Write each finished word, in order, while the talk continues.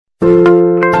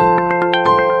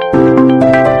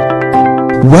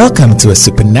Welcome to a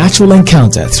supernatural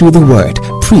encounter through the word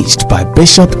preached by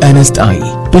Bishop Ernest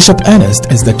Ayi. Bishop Ernest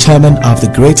is the chairman of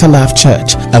the Greater Life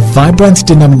Church, a vibrant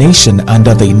denomination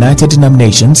under the United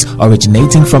Denominations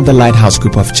originating from the Lighthouse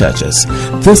Group of Churches.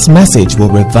 This message will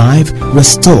revive,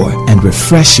 restore, and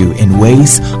refresh you in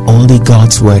ways only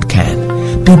God's word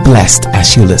can. Be blessed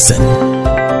as you listen.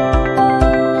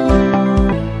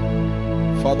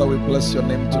 Father, we bless your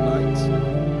name tonight.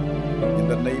 In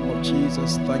the name of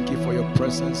Jesus, thank you for your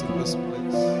presence in this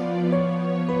place.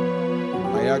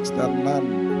 I ask that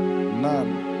none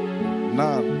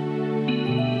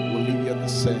will leave here the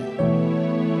same.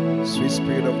 Sweet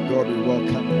Spirit of God, we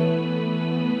welcome you.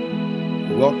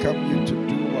 We welcome you to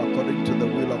do according to the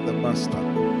will of the Master.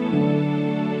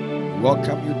 We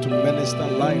welcome you to minister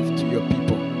life to your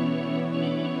people.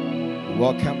 We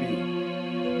welcome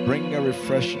you. Bring a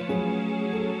refreshing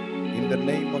in the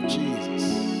name of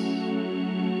Jesus.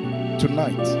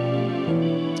 Tonight,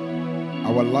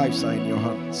 our lives are in your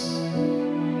hands.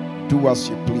 Do as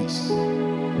you please.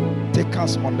 Take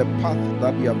us on the path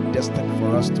that you have destined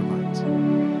for us tonight.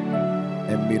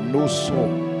 And may no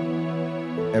soul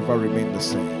ever remain the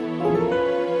same.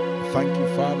 Thank you,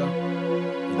 Father.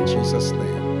 In Jesus'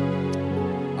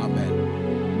 name.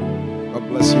 Amen. God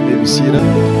bless you. May we see that.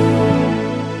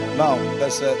 Now,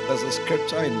 there's a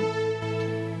scripture in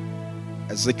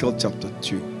Ezekiel chapter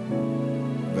 2,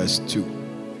 verse 2.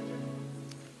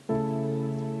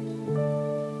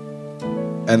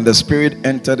 And the Spirit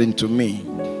entered into me.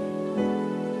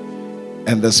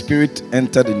 And the Spirit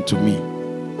entered into me.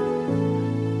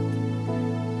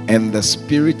 And the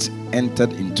Spirit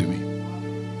entered into me.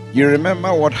 You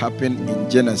remember what happened in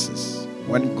Genesis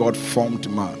when God formed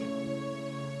man?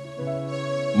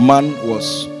 Man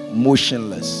was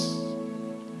motionless,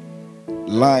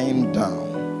 lying down,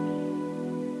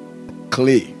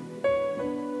 clay,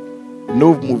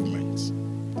 no movement.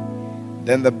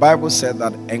 Then the Bible said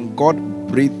that, and God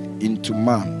breathed into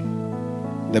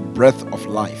man the breath of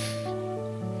life.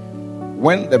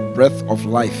 When the breath of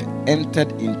life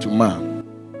entered into man,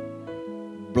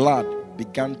 blood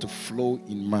began to flow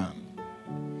in man.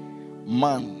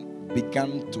 Man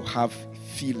began to have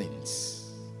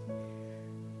feelings.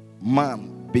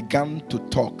 Man began to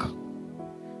talk.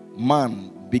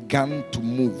 Man began to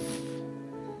move.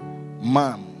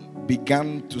 Man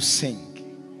began to sing.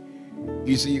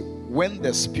 You see, when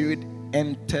the Spirit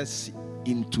enters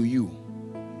into you,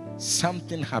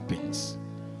 something happens.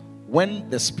 When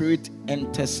the Spirit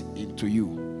enters into you,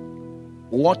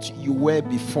 what you were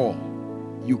before,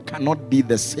 you cannot be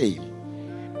the same,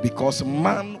 because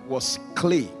man was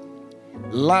clay,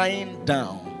 lying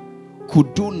down,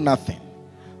 could do nothing.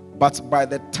 But by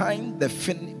the time the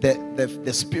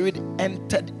Spirit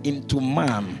entered into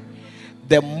man,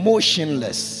 the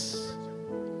motionless,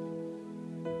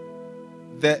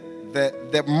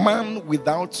 the man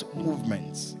without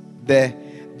movements, the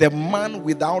man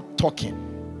without talking,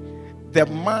 the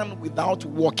man without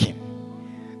walking,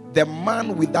 the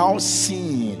man without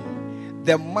seeing,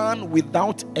 the man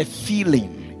without a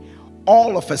feeling,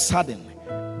 all of a sudden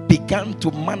began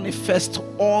to manifest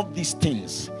all these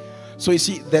things. So you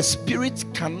see, the Spirit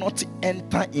cannot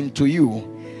enter into you.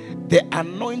 The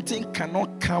anointing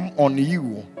cannot come on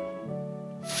you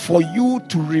for you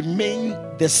to remain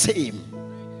the same.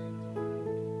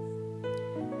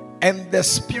 And the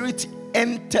Spirit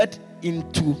entered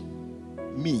into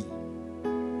me.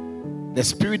 The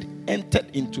Spirit entered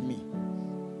into me.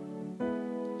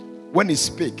 When he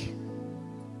speak,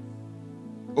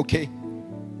 okay,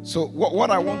 so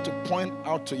what I want to point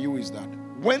out to you is that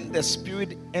when the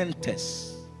Spirit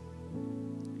enters,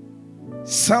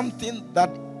 something that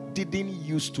didn't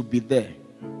used to be there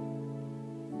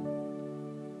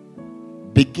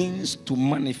begins to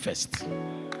manifest.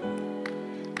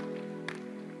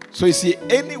 So you see,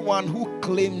 anyone who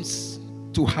claims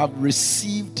to have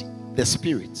received the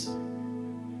Spirit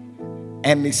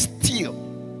and is still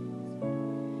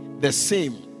the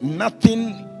same,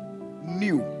 nothing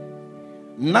new,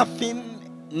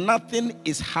 nothing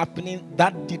is happening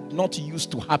that did not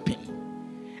used to happen,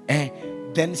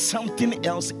 then something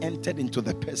else entered into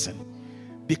the person.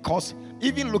 Because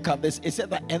even look at this, it said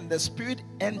that, and the Spirit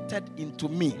entered into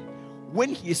me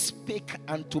when he spake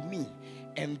unto me.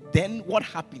 And then what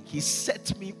happened? He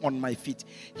set me on my feet.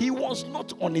 He was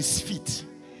not on his feet.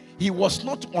 He was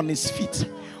not on his feet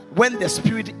when the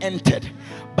Spirit entered.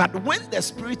 But when the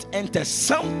Spirit entered,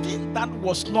 something that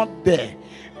was not there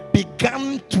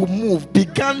began to move,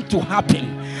 began to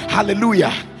happen.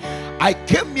 Hallelujah. I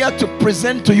came here to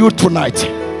present to you tonight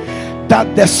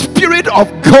that the Spirit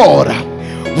of God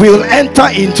will enter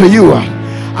into you.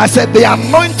 I said, the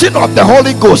anointing of the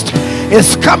Holy Ghost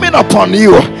is coming upon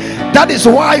you. That is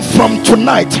why from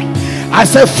tonight, I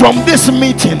said, from this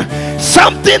meeting,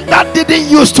 something that didn't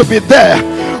used to be there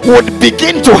would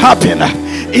begin to happen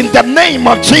in the name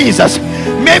of Jesus.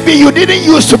 Maybe you didn't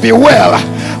used to be well,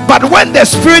 but when the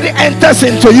Spirit enters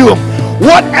into you,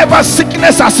 whatever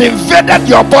sickness has invaded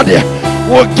your body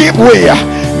will give way.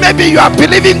 Maybe you are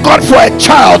believing God for a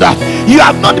child, you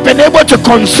have not been able to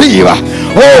conceive.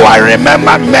 Oh, I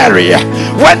remember Mary,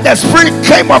 when the Spirit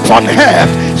came upon her,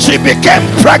 she became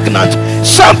pregnant.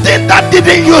 Something that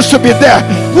didn't used to be there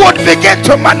would begin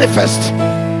to manifest.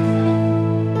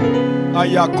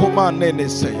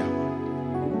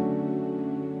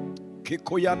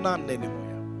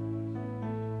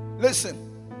 Listen,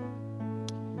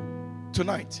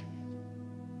 tonight,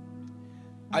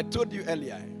 I told you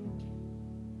earlier,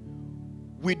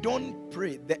 we don't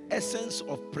pray. The essence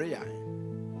of prayer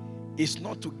is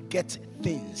not to get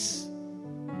things.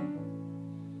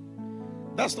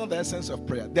 That's not the essence of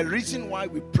prayer. The reason why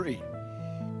we pray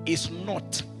is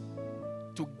not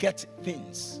to get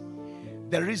things.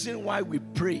 The reason why we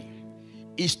pray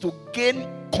is to gain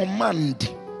command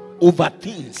over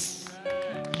things.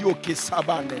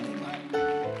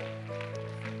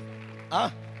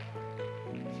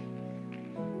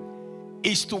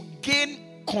 Is to gain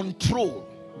control.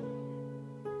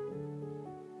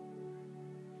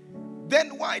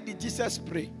 Then why did Jesus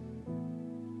pray?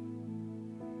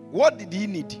 What did he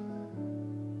need?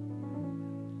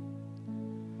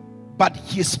 But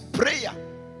his prayer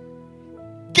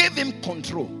gave him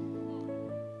control.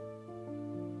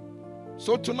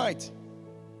 So tonight,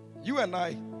 you and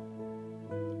I,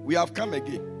 we have come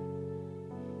again.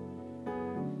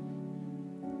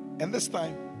 And this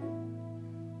time,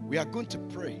 we are going to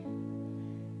pray.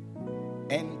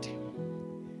 And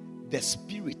the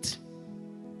Spirit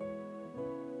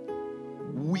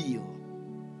will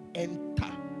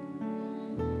enter.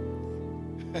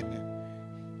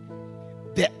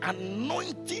 The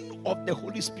anointing of the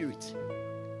Holy Spirit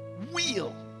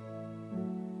will,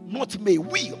 not may,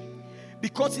 will.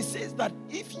 Because it says that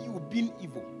if you've been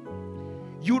evil,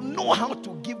 you know how to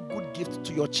give good gifts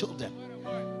to your children.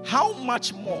 How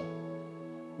much more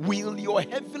will your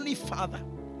heavenly Father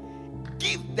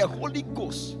give the Holy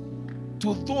Ghost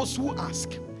to those who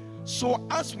ask? So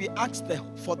as we ask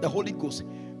for the Holy Ghost,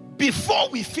 before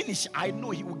we finish, I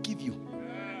know he will give you.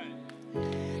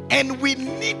 And we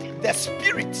need the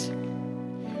Spirit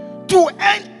to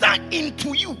enter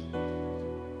into you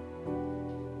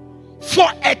for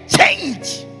a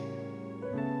change.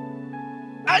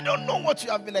 I don't know what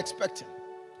you have been expecting,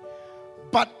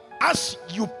 but as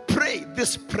you pray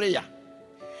this prayer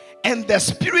and the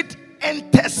Spirit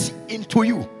enters into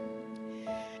you,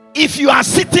 if you are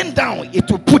sitting down, it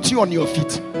will put you on your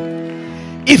feet.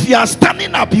 If you are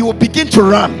standing up, you will begin to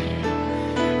run.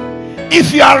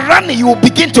 If you are running, you will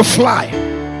begin to fly.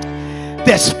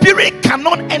 The Spirit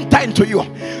cannot enter into you.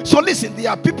 So listen,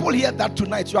 there are people here that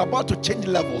tonight you are about to change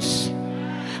levels.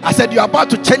 I said you are about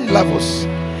to change levels.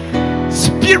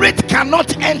 Spirit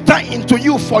cannot enter into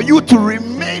you for you to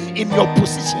remain in your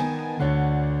position.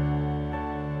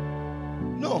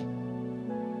 No.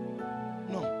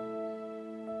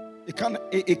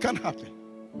 It can't happen.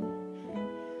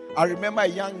 I remember a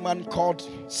young man called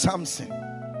Samson.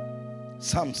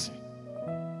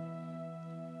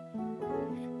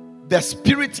 The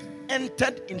Spirit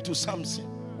entered into Samson.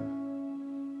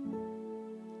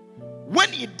 When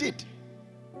he did,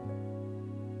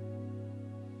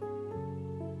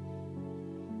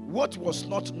 what was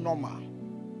not normal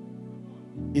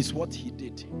is what he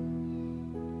did.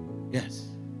 Yes.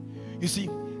 You see,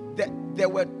 there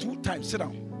were two times. Sit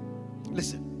down.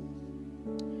 Listen.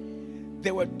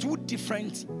 There were two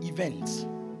different events.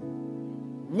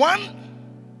 One,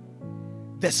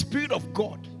 the Spirit of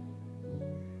God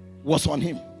was on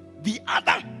him. The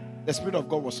other, the Spirit of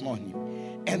God was not on him.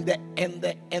 And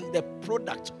the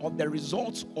product of the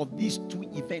results of these two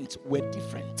events were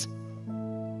different.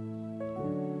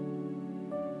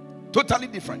 Totally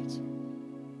different.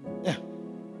 Yeah.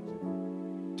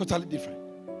 Totally different.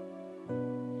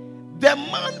 The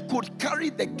man could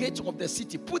carry the gates of the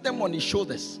city, put them on his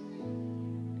shoulders,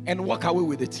 and walk away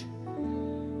with it.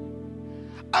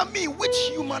 I mean, which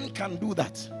human can do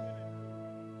that?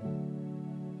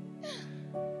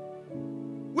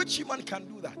 Which human can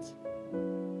do that?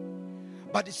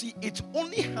 But you see, it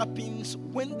only happens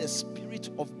when the Spirit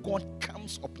of God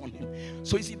comes upon him.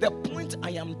 So you see, the point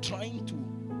I am trying to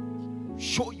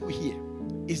show you here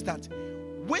is that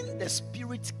when the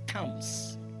Spirit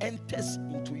comes, enters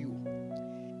into you,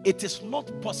 it is not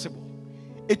possible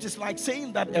It is like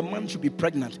saying that a man should be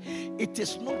pregnant. It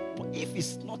is not. If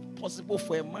it's not possible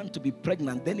for a man to be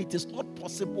pregnant, then it is not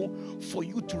possible for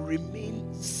you to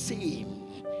remain same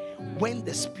when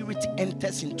the spirit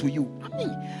enters into you. I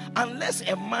mean, unless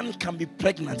a man can be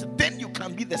pregnant, then you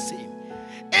can be the same.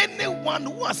 Anyone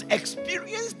who has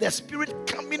experienced the spirit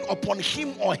coming upon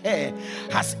him or her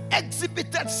has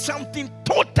exhibited something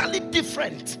totally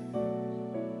different.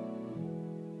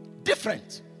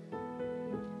 Different.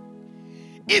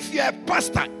 If you're a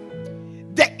pastor,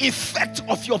 the effect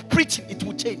of your preaching, it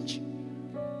will change.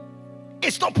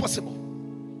 It's not possible.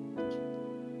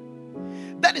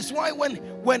 That is why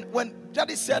when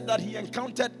Daddy said that he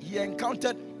encountered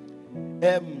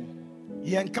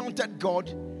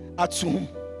God at Zoom,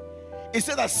 he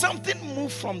said that something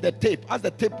moved from the tape as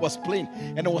the tape was playing,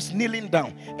 and he was kneeling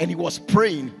down and he was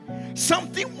praying.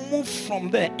 Something moved from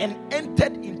there and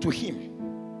entered into him,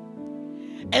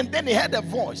 and then he heard a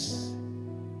voice.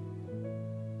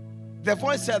 The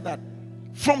voice said that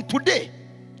from today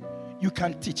you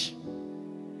can teach.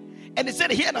 And he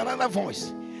said he heard another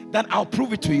voice that I'll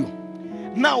prove it to you.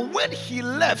 Now when he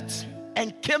left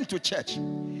and came to church,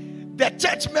 the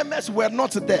church members were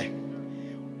not there.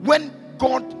 When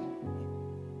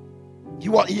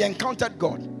he encountered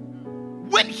God,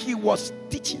 when he was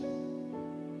teaching,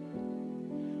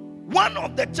 one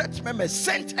of the church members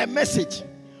sent a message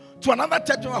to another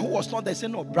church member who was not there,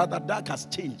 saying, no, Brother Doug has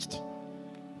changed.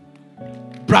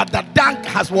 Brother Doug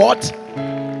has what?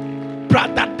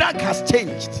 Brother Doug has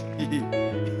changed.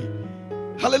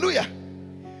 Hallelujah.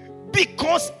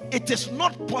 Because it is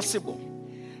not possible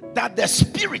that the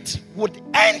spirit would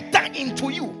enter into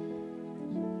you,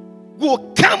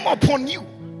 will come upon you,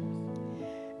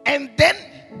 and then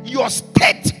your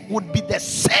state would be the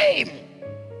same.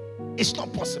 It's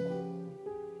not possible.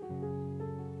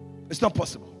 It's not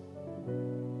possible.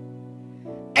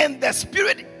 And the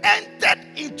spirit entered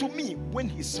into me when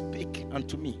he spake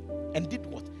unto me, and did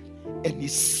what? And he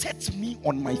set me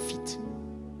on my feet.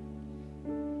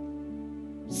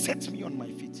 Set me on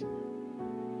my feet.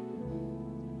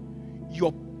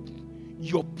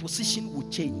 Your position will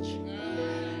change.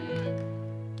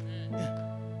 Yeah.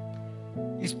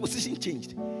 His position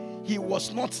changed. He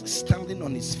was not standing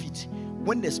on his feet.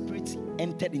 When the spirit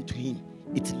entered into him,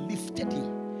 it lifted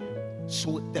him.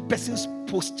 So the person's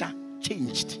posture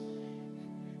changed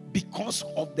because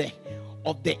of the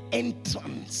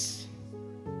entrance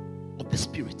of the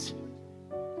spirit.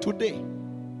 Today,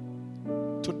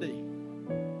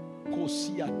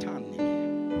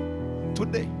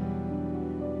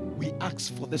 we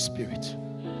ask for the spirit.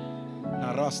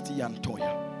 Narasti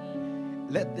Antoya.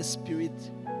 Let the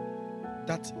spirit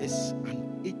that is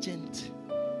an agent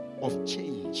of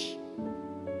change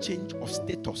of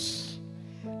status,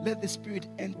 let the spirit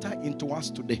enter into us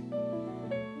today.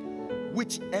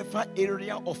 Whichever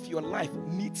area of your life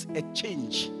needs a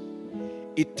change,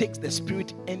 it takes the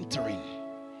spirit entering.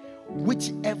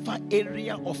 Whichever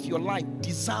area of your life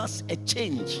desires a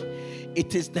change,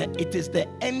 it is the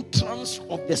entrance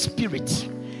of the spirit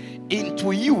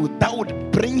into you that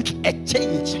would bring a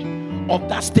change of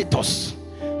that status.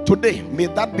 Today, may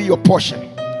that be your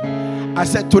portion. I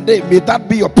said today, may that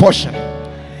be your portion.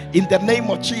 In the name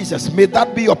of Jesus, may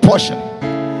that be your portion.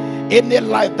 Any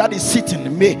life that is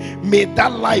sitting, may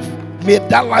that life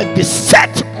be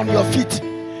set on your feet.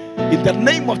 In the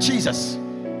name of Jesus.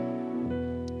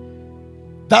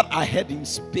 That I heard him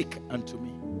speak unto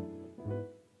me.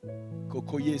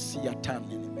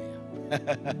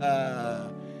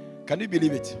 Can you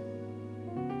believe it?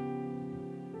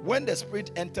 When the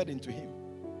spirit entered into him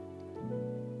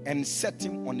and set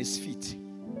him on his feet,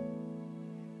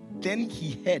 then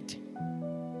he heard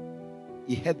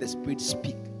the spirit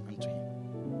speak unto him.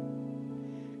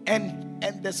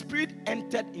 And the spirit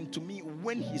entered into me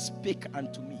when he spake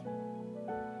unto me,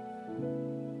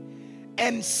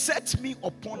 and set me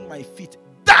upon my feet.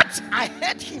 That I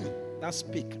heard him that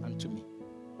spake unto me.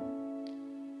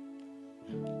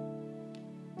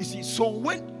 You see, so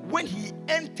when he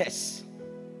enters,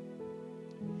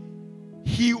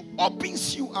 he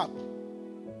opens you up.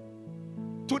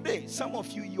 Today, some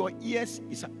of you, your ears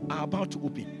are about to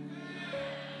open.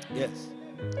 Yes.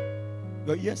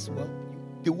 Your ears, well,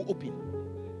 they will open.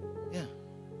 Yeah.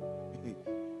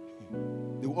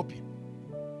 They will open.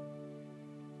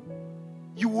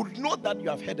 You would know that you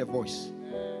have heard a voice.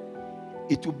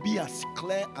 It will be as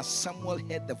clear as Samuel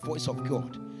heard the voice of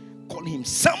God calling him,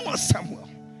 Samuel, Samuel.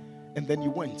 And then you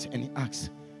went and he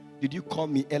asked, did you call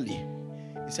me early?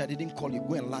 He said, I didn't call you.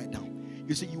 Go and lie down.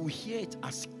 You see, you will hear it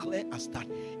as clear as that.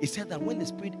 He said that when the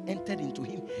spirit entered into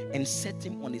him and set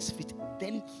him on his feet,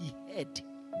 then he heard.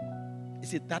 He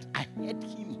said that I heard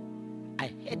him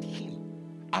I heard him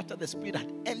after the Spirit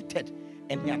had entered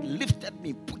and he had lifted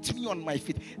me, put me on my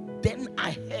feet. Then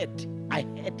I heard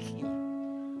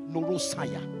him.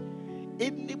 Norosaya.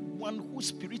 Anyone whose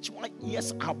spiritual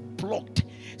ears are blocked,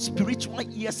 spiritual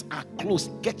ears are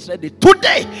closed, get ready.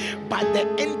 Today, by the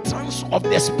entrance of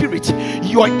the Spirit,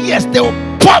 your ears, they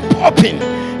will pop open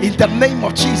in the name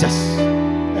of Jesus.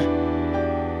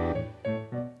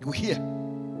 You hear?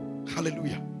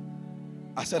 Hallelujah.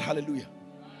 I said hallelujah.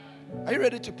 Are you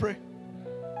ready to pray?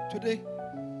 Today,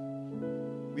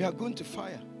 we are going to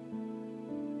fire.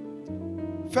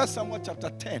 1 Samuel chapter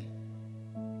 10.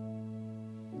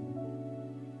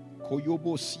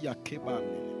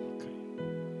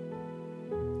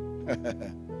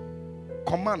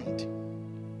 Command.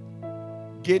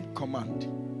 Gain command.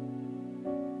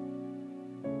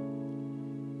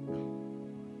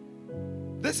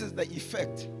 This is the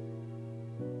effect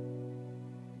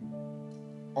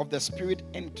of the Spirit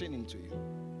entering into you.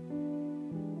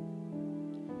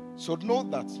 So know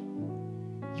that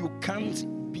you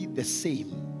can't be the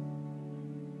same.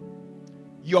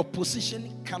 Your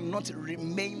position cannot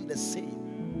remain the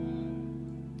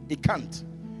same. It can't.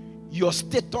 Your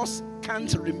status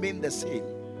can't remain the same.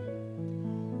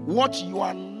 What you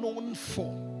are known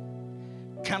for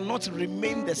cannot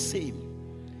remain the same.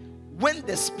 When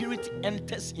the Spirit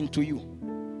enters into you,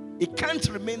 it can't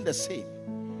remain the same.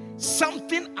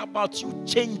 Something about you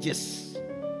changes.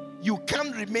 You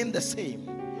can't remain the same.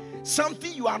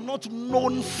 Something you are not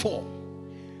known for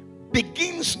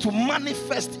begins to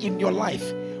manifest in your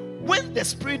life. When the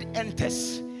Spirit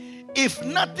enters, if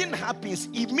nothing happens,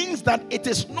 it means that it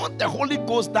is not the Holy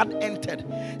Ghost that entered.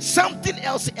 Something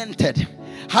else entered.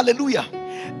 Hallelujah.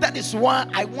 That is why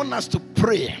I want us to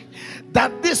pray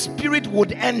that this Spirit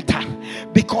would enter,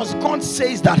 because God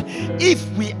says that if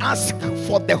we ask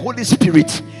for the Holy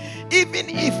Spirit, even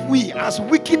if we, as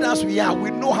wicked as we are,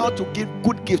 we know how to give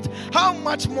good gifts, how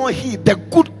much more He, the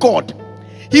good God,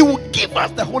 He will give us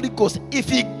the Holy Ghost. If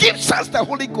He gives us the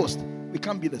Holy Ghost, we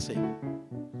can't be the same.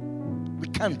 We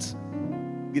can't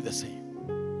be the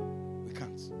same. We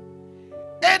can't.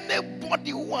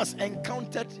 Anybody who has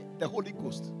encountered the Holy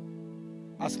Ghost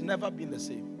has never been the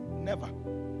same. Never.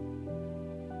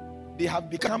 They have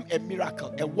become a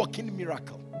miracle, a walking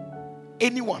miracle.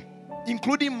 Anyone,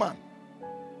 including man.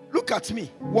 Look at me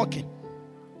walking.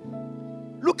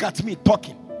 Look at me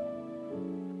talking.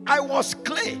 I was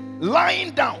clay,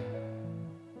 lying down.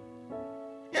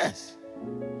 Yes.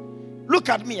 Look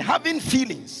at me having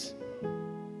feelings.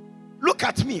 Look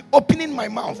at me opening my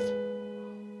mouth.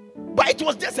 But it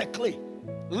was just a clay,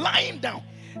 lying down.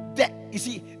 You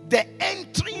see, the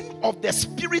entering of the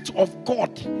Spirit of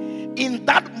God in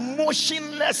that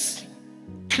motionless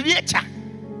creature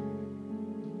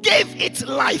gave it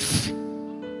life.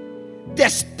 The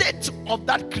state of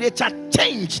that creature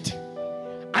changed.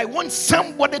 I want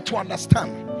somebody to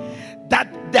understand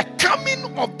that the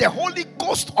coming of the Holy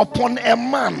Ghost upon a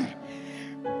man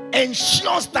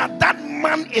ensures that that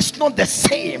man is not the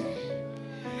same.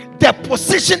 The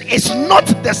position is not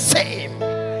the same.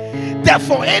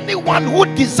 Therefore, anyone who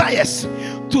desires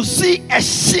to see a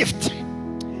shift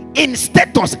in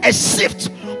status, a shift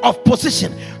of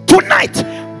position, tonight,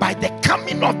 by the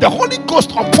coming of the Holy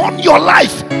Ghost upon your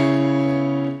life,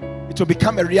 it will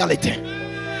become a reality.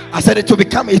 I said it will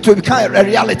become a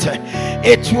reality.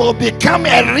 It will become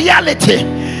a reality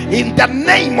in the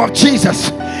name of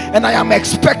Jesus. And I am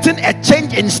expecting a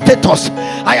change in status.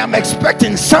 I am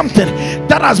expecting something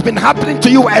that has been happening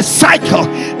to you, a cycle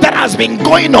that has been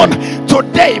going on.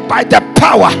 Today, by the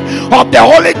power of the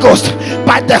Holy Ghost,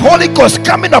 by the Holy Ghost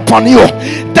coming upon you,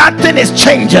 that thing is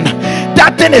changing.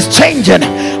 That thing is changing.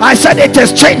 I said it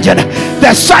is changing.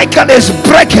 The cycle is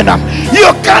breaking up.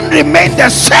 You can't remain the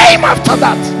same after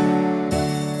that.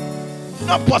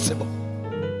 Not possible.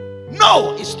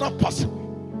 No, it's not possible.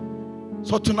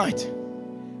 So tonight,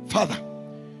 Father,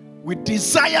 we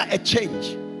desire a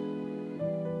change.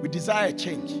 We desire a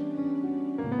change.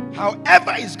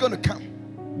 However it's going to come,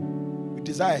 we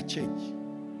desire a change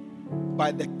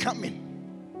by the coming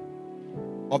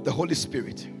of the Holy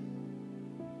Spirit.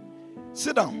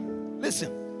 Sit down.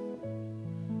 Listen.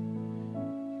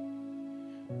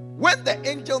 When the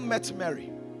angel met Mary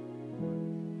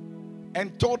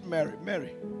and told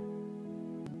Mary,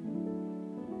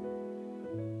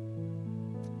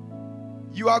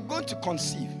 you are going to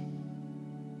conceive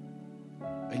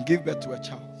and give birth to a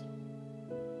child.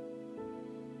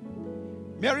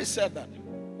 Mary said that.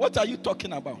 What are you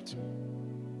talking about?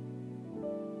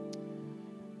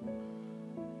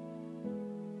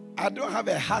 I don't have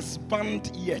a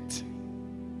husband yet.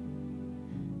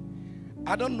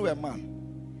 I don't know a man.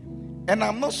 And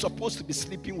I'm not supposed to be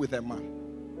sleeping with a man.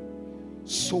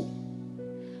 So,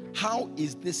 how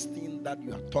is this thing that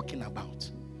you are talking about?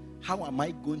 How am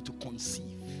I going to conceive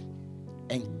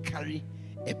and carry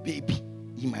a baby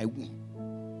in my womb?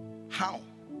 How?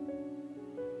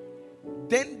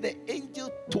 Then the angel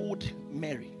told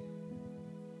Mary,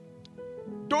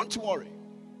 don't worry.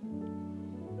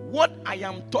 What I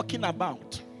am talking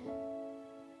about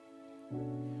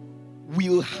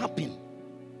will happen,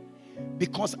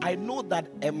 because I know that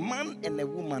a man and a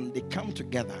woman, they come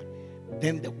together,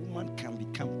 then the woman can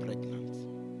become pregnant.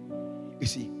 You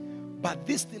see, but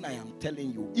this thing I am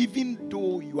telling you, even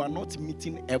though you are not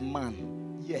meeting a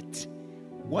man yet,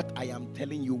 what I am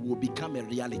telling you will become a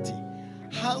reality.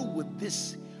 How would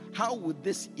this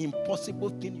impossible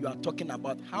thing you are talking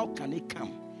about, how can it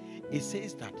come? It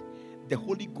says that the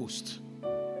Holy Ghost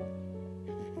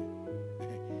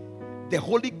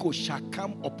shall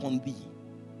come upon thee,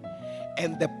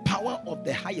 and the power of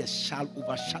the highest shall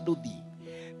overshadow thee.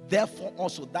 Therefore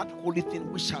also that holy thing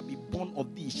which shall be born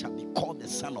of thee shall be called the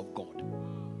Son of God.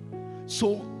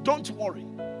 So don't worry.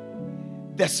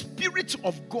 The Spirit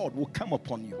of God will come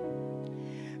upon you.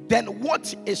 Then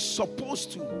what is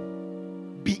supposed to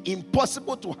be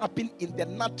impossible to happen in the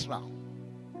natural,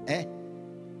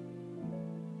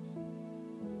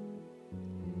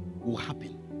 will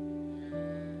happen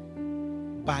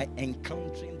by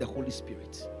encountering the Holy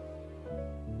Spirit.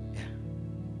 Yeah.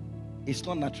 It's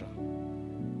not natural.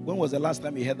 When was the last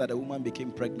time you heard that a woman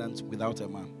became pregnant without a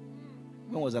man?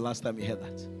 When was the last time you heard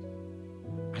that?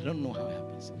 I don't know how it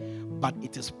happens, but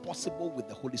it is possible with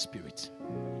the Holy Spirit.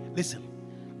 Listen,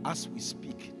 as we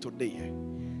speak today,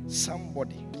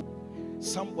 somebody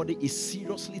is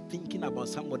seriously thinking about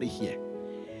somebody here,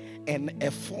 and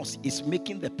a force is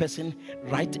making the person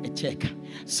write a check.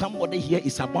 Somebody here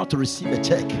is about to receive a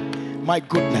check. My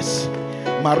goodness.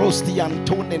 Marosti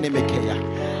Antone Nemekeya.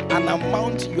 An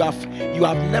amount you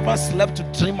have never slept to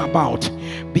dream about,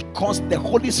 because the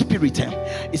Holy Spirit,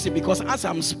 you see, because as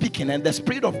I'm speaking and the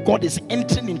Spirit of God is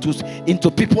entering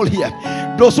into people here,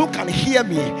 those who can hear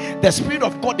me, the Spirit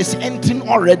of God is entering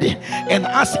already, and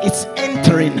as it's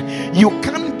entering, you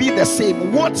can't be the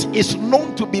same. What is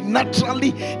known to be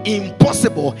naturally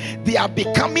impossible, they are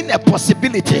becoming a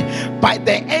possibility by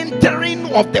the entering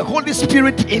of the Holy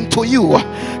Spirit into you.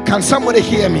 Can somebody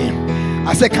hear me?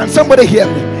 I say, can somebody hear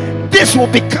me? This will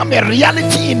become a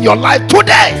reality in your life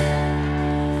today.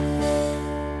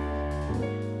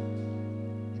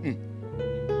 Yeah.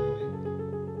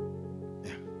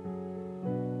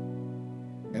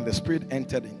 And the Spirit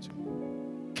entered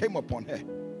came upon her,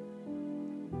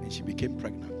 and she became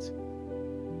pregnant.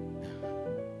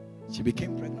 She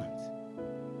became pregnant.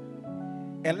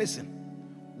 And listen,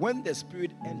 when the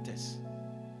Spirit enters,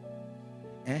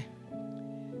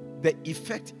 the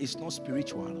effect is not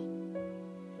spiritual.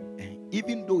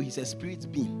 Even though he's a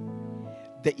spirit being,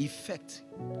 the effect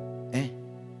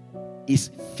is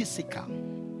physical.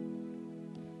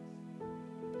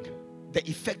 The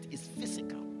effect is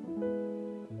physical.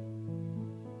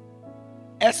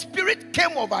 A spirit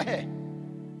came over her,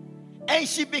 and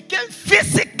she became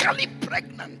physically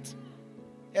pregnant.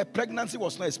 Her pregnancy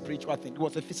was not a spiritual thing, it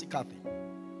was a physical thing.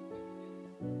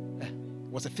 It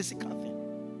was a physical thing.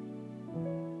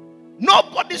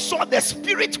 Nobody saw the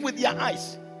Spirit with their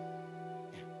eyes.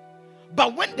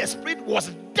 But when the Spirit was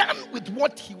done with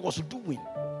what he was doing,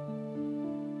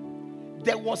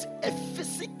 there was a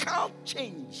physical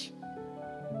change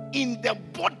in the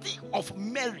body of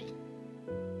Mary.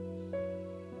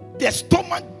 The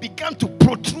stomach began to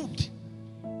protrude,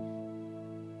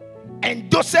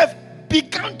 and Joseph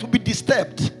began to be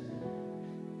disturbed.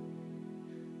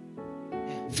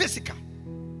 Physical.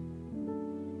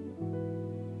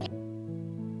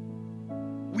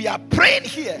 We are praying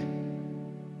here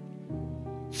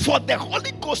for the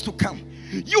Holy Ghost to come.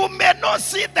 You may not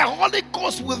see the Holy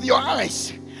Ghost with your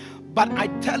eyes, but I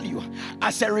tell you,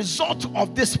 as a result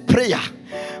of this prayer,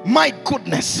 my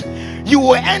goodness, you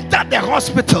will enter the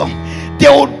hospital. They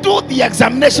will do the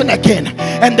examination again,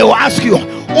 and they will ask you,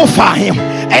 offer him,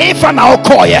 and if I'll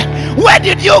call you, where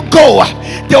did you go?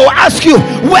 They will ask you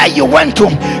where you went to,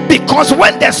 because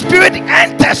when the Spirit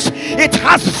enters, it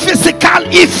has physical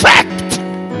effect.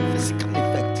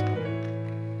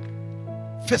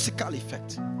 Physical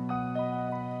effect.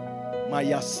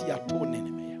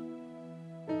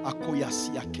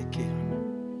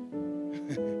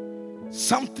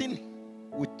 Something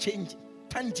will change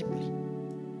tangibly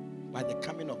by the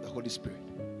coming of the Holy Spirit.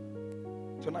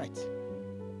 Tonight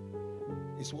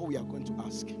is what we are going to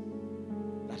ask.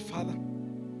 That Father,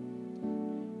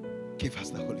 give us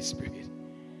the Holy Spirit.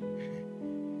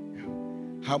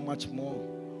 How much more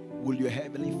will your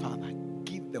Heavenly Father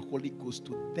give give the Holy Ghost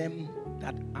to them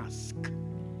that ask.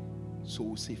 So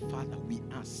we say, Father, we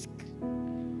ask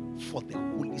for the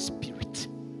Holy Spirit.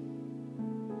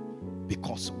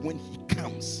 Because when he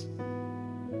comes,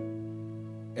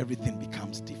 everything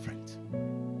becomes different.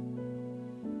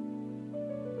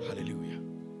 Hallelujah.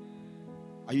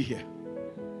 Are you here?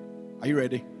 Are you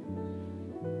ready?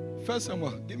 First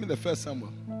Samuel. Give me the First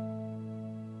Samuel.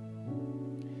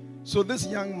 So this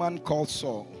young man called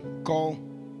Saul.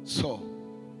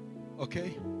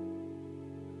 Okay?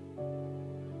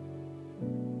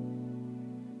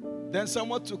 Then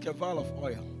someone took a vial of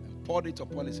oil and poured it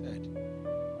upon his head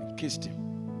and kissed him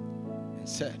and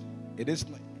said,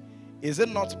 Is it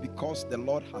not because the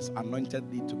Lord has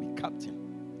anointed thee to be captain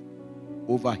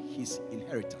over his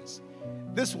inheritance?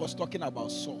 This was talking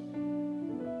about Saul.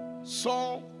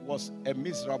 Saul was a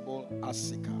miserable ass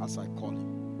seeker, as I call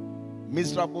him.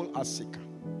 Miserable ass seeker.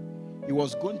 He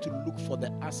was going to look for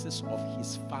the asses of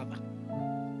his father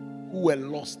who were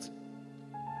lost.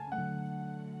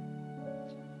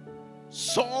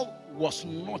 Saul was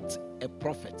not a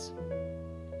prophet.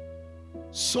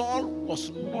 Saul was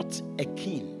not a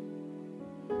king.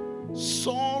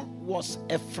 Saul was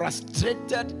a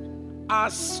frustrated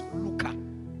ass looker.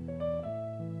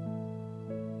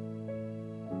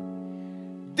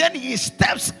 Then he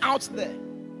steps out there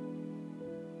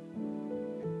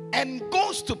and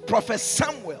goes to Prophet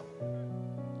Samuel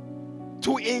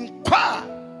to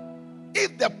inquire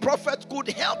if the prophet could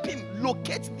help him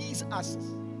locate these asses.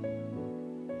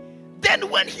 Then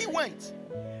when he went,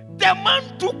 the man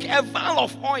took a vial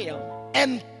of oil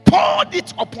and poured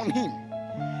it upon him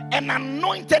and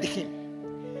anointed him.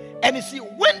 And you see,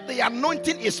 when the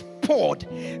anointing is poured,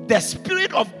 the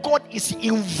Spirit of God is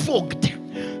invoked.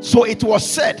 So it was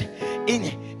said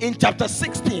in chapter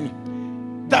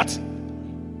 16 that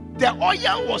the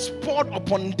oil was poured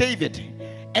upon David,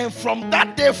 and from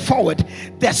that day forward,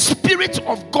 the Spirit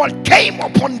of God came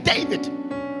upon David.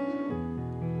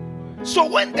 So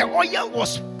when the oil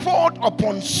was poured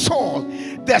upon Saul,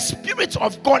 the Spirit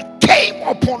of God came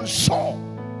upon Saul.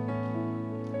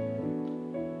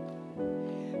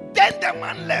 Then the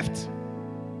man left.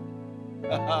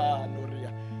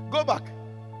 Go back.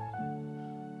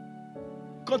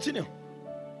 Continue.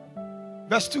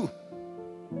 Verse 2.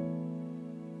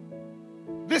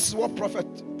 This is what Prophet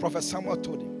Samuel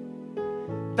told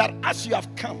him. That as you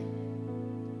have come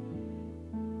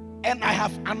and I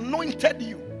have anointed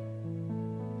you,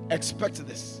 expect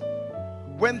this.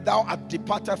 When thou art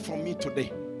departed from me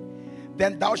today,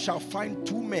 then thou shalt find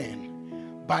 2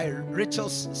 men by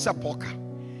Rachel's sepulchre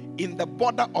in the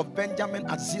border of Benjamin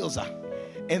at Zilzah,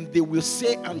 and they will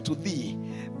say unto thee,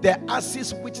 the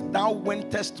asses which thou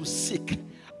wentest to seek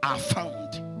are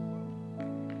found.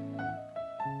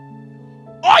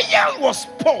 Oil was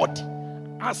poured,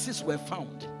 asses were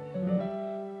found.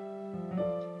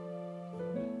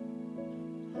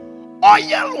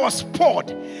 Oil was poured,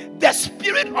 the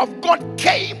Spirit of God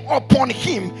came upon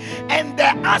him, and the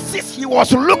asses he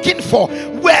was looking for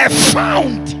were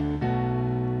found.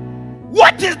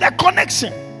 What is the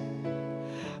connection?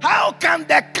 How can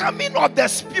the coming of the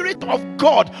Spirit of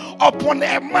God upon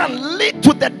a man lead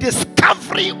to the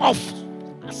discovery of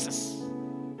asses?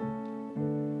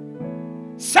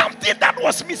 Something that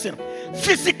was missing,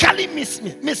 physically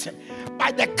missing.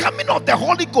 By the coming of the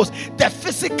Holy Ghost, the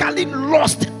physically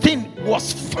lost thing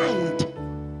was found.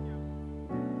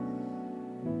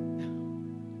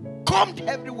 Combed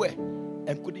everywhere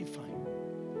and couldn't find.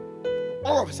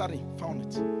 All of a sudden, found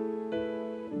it.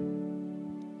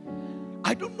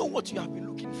 I don't know what you have been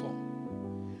looking for.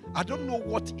 I don't know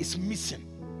what is missing.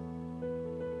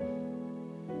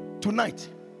 Tonight,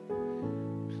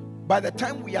 by the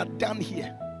time we are done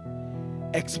here,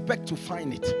 expect to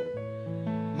find it.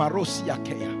 Marosia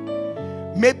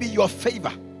Kea. Maybe your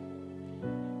favor.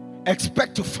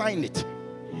 Expect to find it.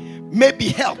 Maybe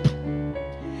help.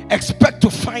 Expect to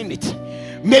find it.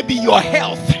 Maybe your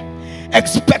health.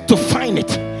 Expect to find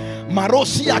it.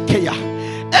 Marosia Kea.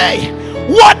 Hey,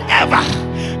 whatever.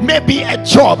 Maybe a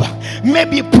job,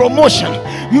 maybe promotion,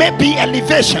 maybe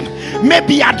elevation,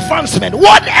 maybe advancement,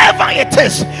 whatever it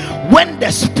is. When the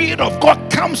Spirit of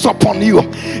God comes upon you,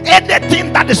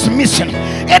 anything that is missing,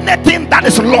 anything that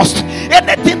is lost,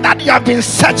 anything that you have been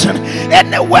searching,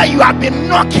 anywhere you have been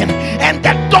knocking and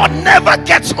the door never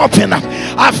gets open,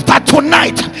 after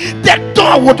tonight the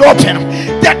door would open,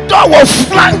 the door will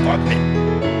flang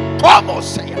open. Come on,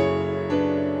 say it.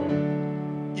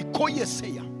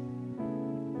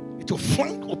 It will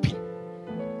flank open.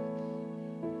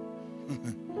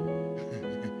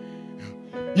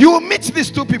 You will meet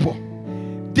these 2 people.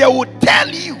 They will tell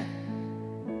you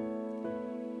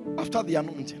after the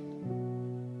anointing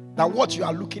that what you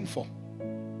are looking for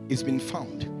is been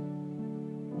found.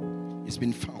 It's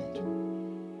been found.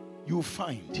 You will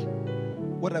find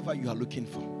whatever you are looking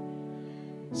for.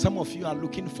 Some of you are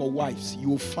looking for wives, you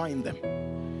will find them.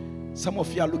 Some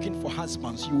of you are looking for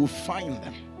husbands, you will find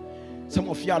them. Some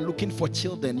of you are looking for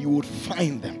children, you would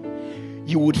find them.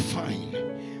 You would find.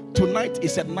 Tonight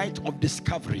is a night of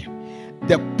discovery.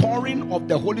 The pouring of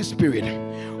the Holy Spirit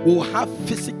will have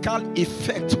physical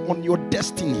effect on your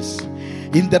destinies.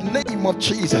 In the name of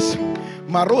Jesus.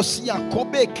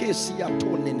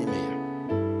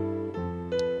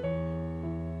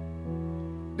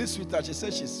 This sweetheart, she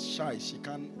says she's shy. She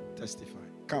can't testify.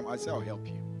 Come, I say I'll help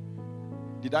you.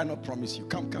 Did I not promise you?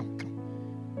 Come. Come,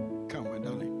 my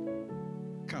darling.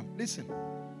 Come, listen.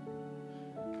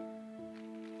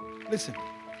 Listen.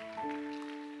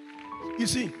 You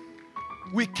see,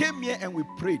 we came here and we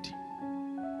prayed.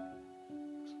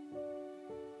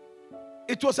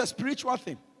 It was a spiritual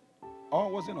thing.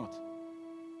 Or was it not?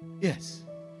 Yes.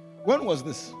 When was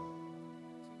this?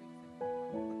 2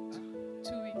 weeks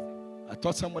ago. I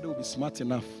thought somebody would be smart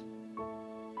enough.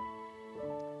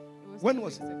 When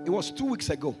was it? It was 2 weeks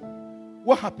ago.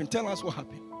 What happened? Tell us what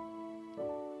happened.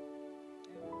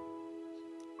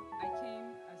 I came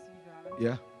as usual.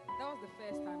 Yeah. That was the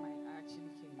first time I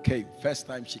actually came. Okay, first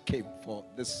time she came for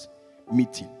this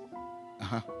meeting.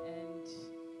 And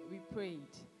we prayed.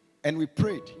 And we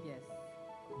prayed. Yes.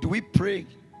 Do we pray?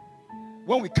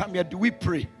 When we come here, do we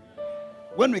pray?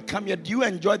 When we come here, do you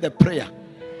enjoy the prayer?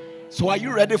 So are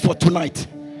you ready for tonight?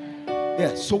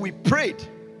 Yes. So we prayed.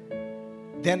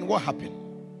 Then what happened?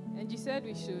 And you said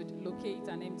we should locate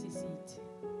an empty seat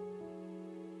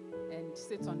and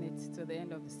sit on it till the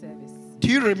end of the service. Do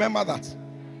you remember that?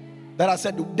 That I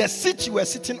said, the seat you were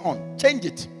sitting on, change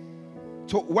it.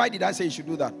 So why did I say you should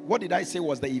do that? What did I say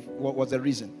was the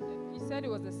reason? You said it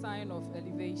was a sign of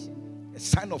elevation. A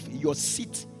sign of your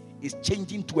seat is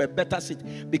changing to a better seat.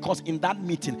 Because in that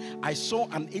meeting, I saw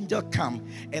an angel come,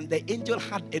 and the angel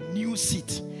had a new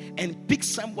seat and picked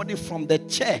somebody from the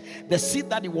chair, the seat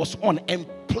that he was on, and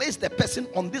placed the person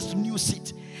on this new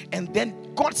seat. And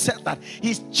then God said that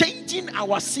He's changing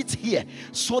our seats here.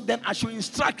 So then I should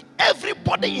instruct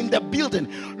everybody in the building,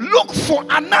 look for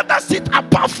another seat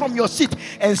apart from your seat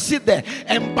and sit there.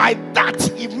 And by that,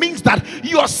 it means that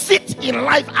your seat in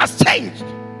life has changed.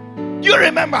 You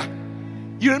remember?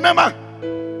 You remember?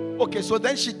 Okay, so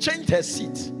then she changed her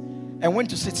seat and went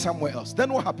to sit somewhere else.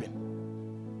 Then what happened?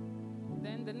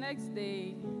 Then the next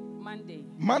day, Monday.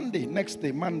 Monday.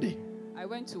 I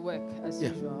went to work as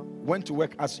usual. Went to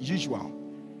work as usual.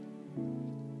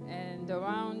 And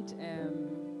around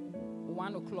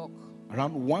 1 o'clock.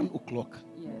 Around 1 o'clock.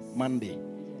 Yes. Monday.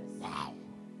 Yes. Wow.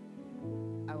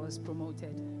 I was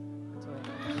promoted.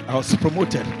 I was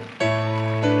promoted.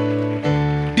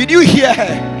 Did you hear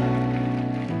her?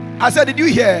 I said, did you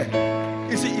hear her?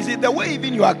 Is it the way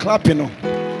even you are clapping? No?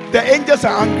 The angels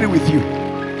are angry with you.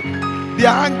 They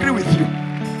are angry with you.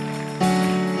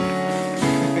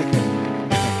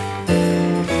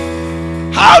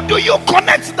 How do you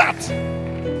connect that?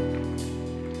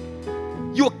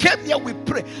 You came here, we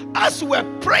pray. As we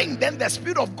were praying, then the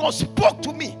Spirit of God spoke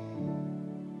to me.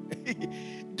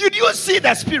 Did you see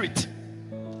the Spirit?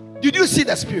 Did you see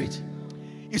the Spirit?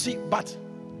 You see, but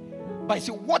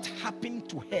see what happened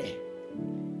to her?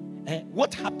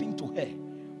 What happened to her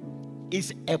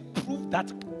is a proof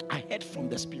that I heard from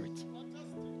the Spirit.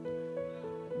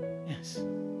 Yes,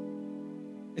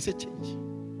 it's a change.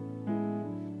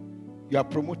 You are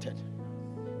promoted,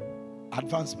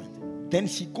 advancement. Then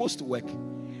she goes to work.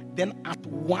 Then at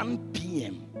 1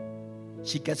 p.m.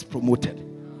 she gets promoted.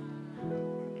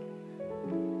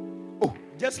 Oh,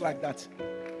 just like that.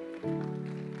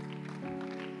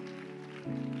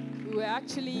 We were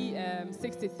actually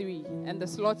 63, and the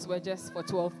slots were just for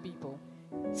 12 people.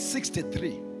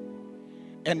 63,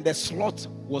 and the slot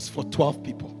was for 12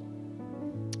 people.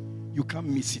 You can't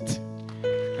miss it.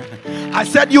 I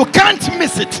said you can't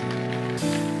miss it.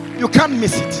 You can't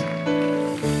miss it.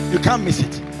 You can't miss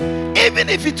it. Even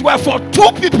if it were for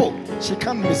 2 people, she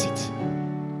can't miss it.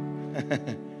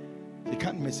 She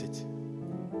can't miss it.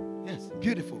 Yes,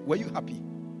 beautiful. Were you happy?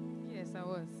 Yes, I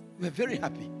was. You were very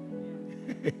happy.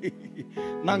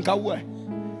 Nankawe.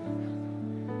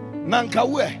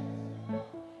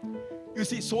 You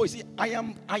see, so you see, I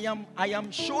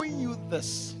am showing you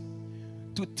this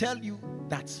to tell you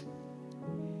that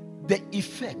the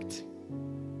effect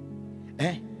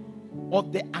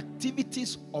of the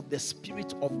activities of the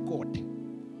Spirit of God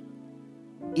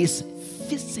is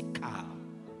physical.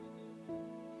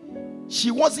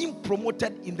 She wasn't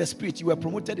promoted in the Spirit. You were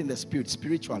promoted in the Spirit,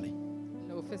 spiritually.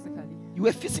 No, physically. You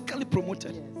were physically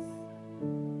promoted. Yes.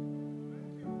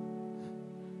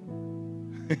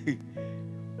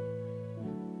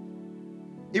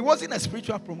 It wasn't a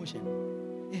spiritual promotion.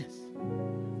 Yes.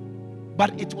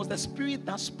 But it was the Spirit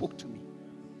that spoke to me.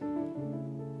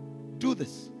 Do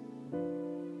this.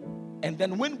 And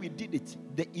then when we did it,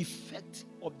 the effect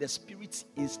of the Spirit's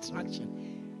instruction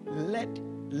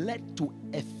led to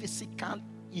a physical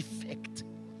effect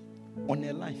on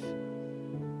her life.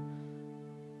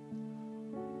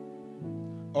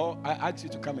 Oh, I asked you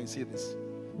to come and see this.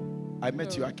 I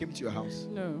met you. I came to your house.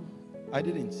 No. I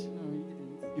didn't. No, you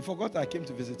didn't. You forgot I came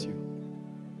to visit you.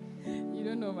 You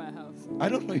don't know my house. I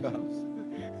don't know your house.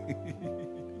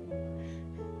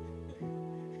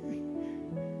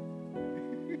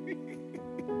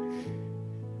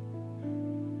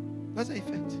 That's the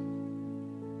effect.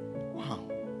 Wow.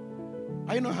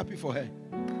 Are you not happy for her?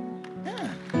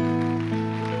 Yeah.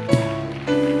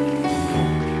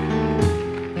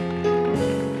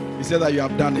 He said that you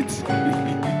have done it.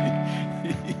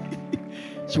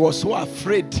 She was so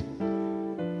afraid.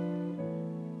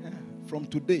 Yeah. From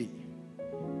today,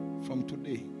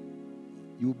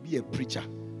 you'll be a preacher.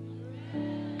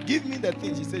 Give me the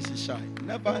thing. She says she's shy.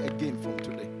 Never again from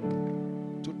today.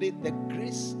 Today, the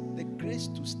grace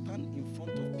to stand in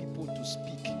front of people to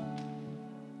speak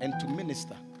and to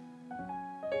minister.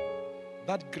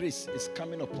 That grace is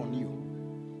coming upon you.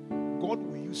 God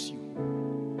will use you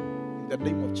in the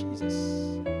name of Jesus.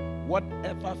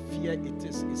 Whatever fear it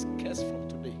is cursed from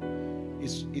today.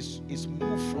 Is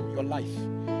moved from your life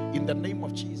in the name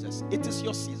of Jesus. It is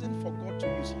your season for God to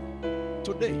use you.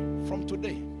 Today, from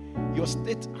today, your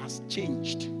state has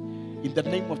changed in the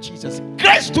name of Jesus.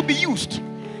 Grace to be used.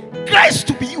 Grace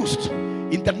to be used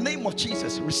in the name of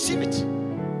Jesus. Receive it.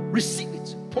 Receive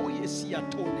it.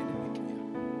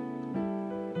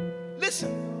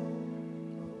 Listen.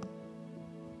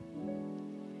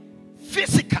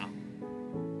 Physical.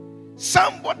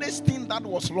 Somebody's thing that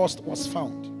was lost was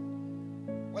found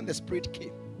when the Spirit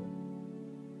came.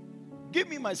 Give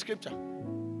me my scripture.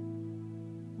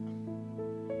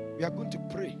 We are going to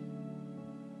pray.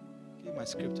 Give my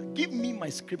scripture. Give me my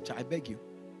scripture, I beg you.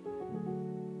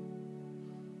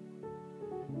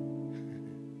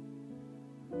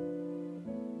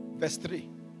 Verse 3.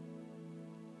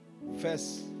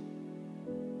 First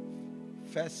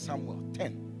Samuel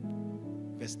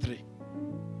 10. Verse 3.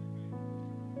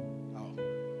 Oh.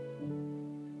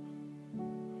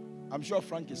 I'm sure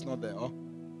Frank is not there. Oh,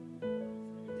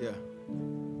 yeah.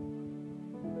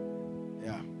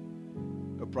 Yeah.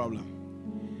 No problem.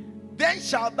 Then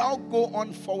shalt thou go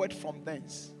on forward from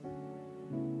thence.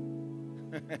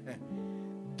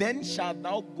 Then shalt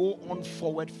thou go on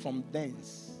forward from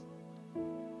thence.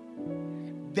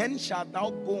 Then shalt thou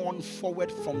go on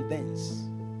forward from thence.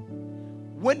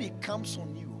 When it comes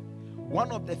on you,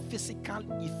 one of the physical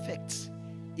effects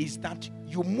is that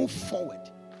you move forward.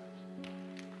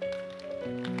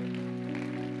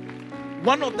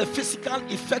 One of the physical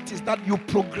effects is that you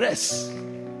progress.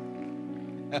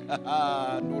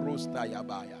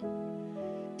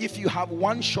 If you have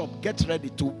one shop, get ready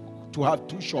to have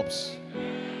two shops.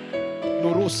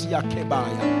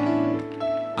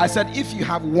 I said, if you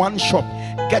have one shop,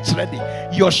 get ready.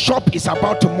 Your shop is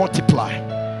about to multiply.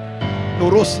 The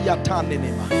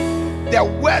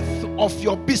worth of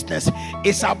your business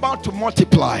is about to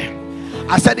multiply.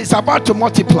 I said it's about to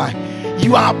multiply.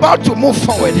 You are about to move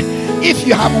forward. If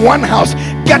you have one house,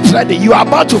 get ready. You are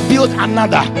about to build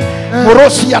another.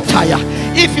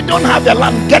 If you don't have the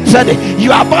land, get ready.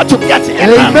 You are about to get a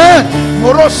land.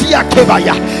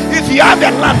 If you have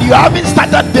a land, you haven't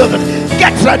started building,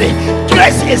 get ready.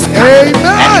 Grace is coming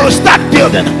and you start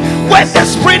building. When the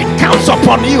Spirit comes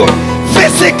upon you,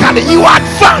 physically you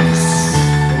advance.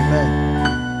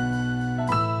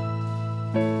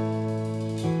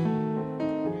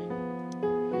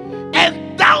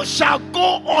 And thou shalt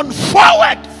go on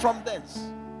forward from thence.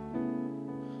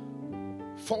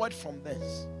 Forward from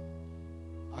thence.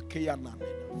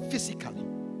 Physically,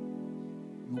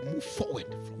 you move forward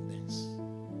from thence.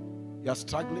 You are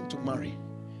struggling to marry.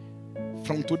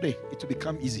 From today, it will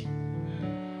become easy.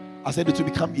 I said it will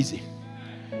become easy.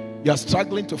 You are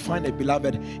struggling to find a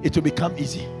beloved, it will become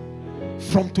easy.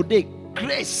 From today,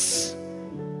 grace.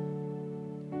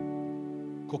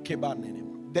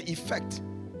 The effect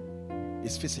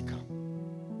is physical.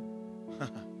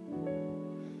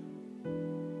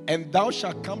 And thou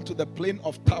shalt come to the plain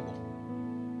of Tabor.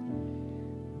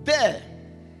 There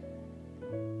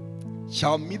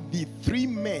shall meet thee 3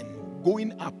 men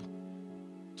going up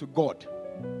to God.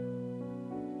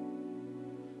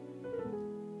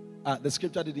 The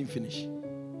scripture didn't finish.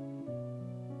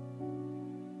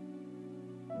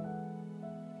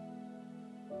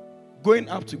 Going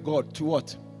up to God to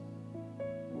what?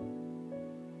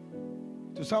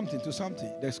 To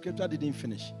something. The scripture didn't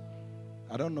finish.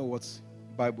 I don't know what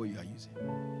Bible you are using.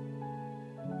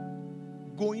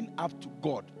 Going up to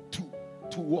God.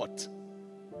 To what?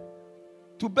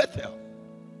 To Bethel.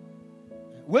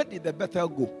 Where did the Bethel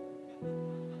go?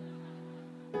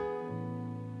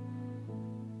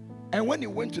 And when he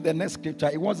went to the next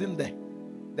scripture, it wasn't there.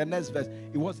 The next verse,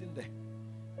 it wasn't there.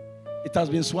 It has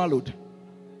been swallowed.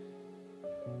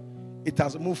 It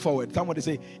has moved forward. Somebody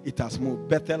say, it has moved.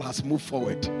 Bethel has moved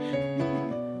forward.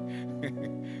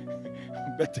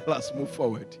 Bethel has moved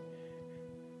forward.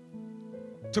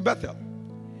 To Bethel.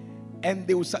 And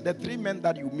they will, the three men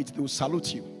that you meet, they will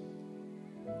salute you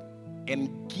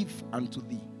and give unto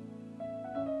thee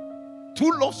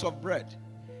 2 loaves of bread,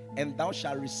 and thou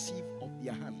shalt receive of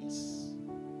their hands.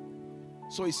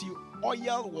 So you see,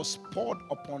 oil was poured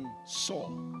upon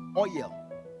Saul. Oil.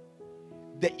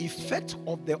 The effect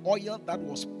of the oil that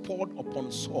was poured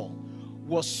upon Saul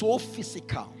was so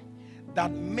physical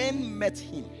that men met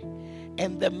him,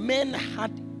 and the men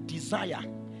had desire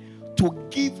to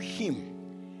give him.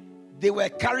 They were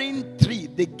carrying 3.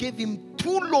 They gave him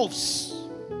 2 loaves.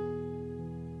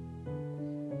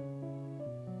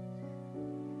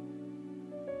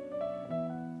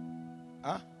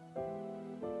 Huh?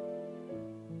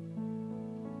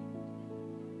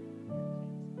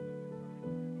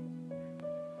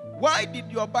 Why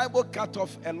did your Bible cut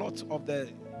off a lot of the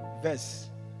verse?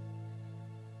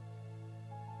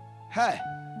 Hey,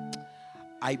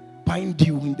 I bind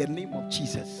you in the name of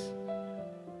Jesus.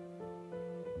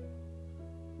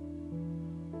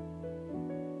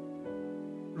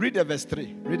 Read the verse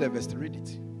 3. Read the verse 3. Read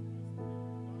it.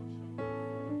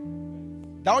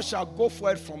 Thou shalt go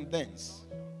forward from thence,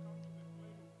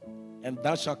 and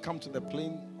thou shalt come to the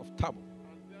plain of Tabor.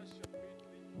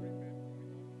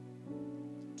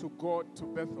 To God, to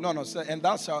Bethel. No, sir. And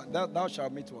thou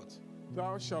shalt meet what?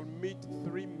 Thou shalt meet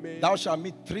 3 men. Thou shalt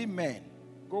meet 3 men.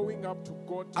 Going up to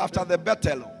God. To after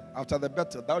Bethel. After the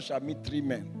Bethel, thou shalt meet 3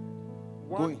 men.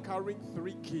 One carrying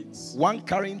 3 kids. One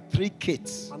carrying 3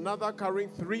 kids. Another carrying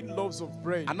 3 loaves of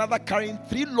bread. Another carrying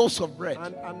 3 loaves of bread.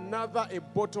 And another a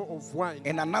bottle of wine.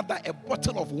 And another a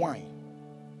bottle of wine.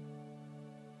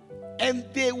 And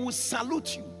they will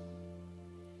salute you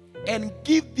and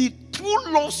give thee 2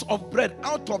 loaves of bread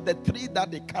out of the 3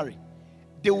 that they carry.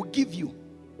 They will give you.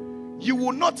 You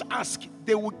will not ask,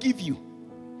 they will give you.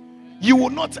 You will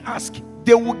not ask,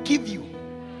 they will give you.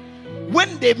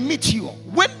 When they meet you,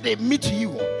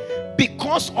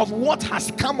 because of what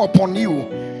has come upon you,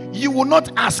 you will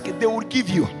not ask, they will give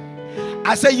you.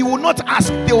 I say, you will not ask,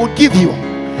 they will give you.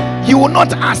 You will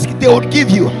not ask, they will give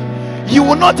you. You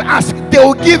will not ask, they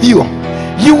will give you.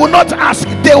 You will not ask,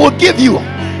 they will give you.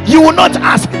 You will not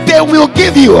ask, they will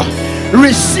give you.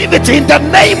 Receive it in the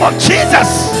name of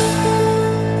Jesus.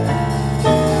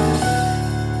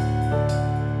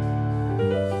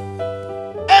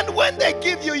 And when they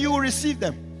give you, you will receive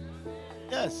them.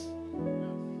 Yes.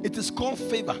 It is called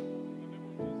favor.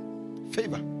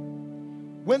 Favor.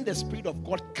 When the Spirit of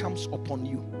God comes upon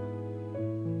you,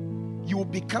 you will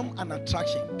become an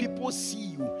attraction. People see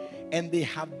you and they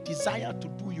have desire to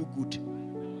do you good.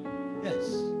 Yes.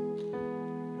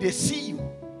 They see you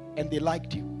and they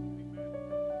liked you.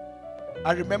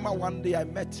 I remember one day I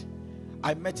met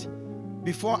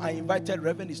before I invited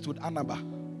Reverend Eastwood Anaba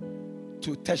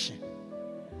to Teshin.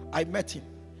 I met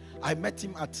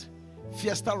him at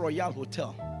Fiesta Royale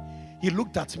Hotel. He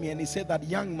looked at me and he said, that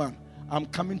young man, I'm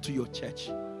coming to your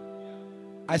church.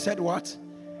 I said, what?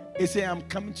 He said, I'm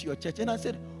coming to your church. And I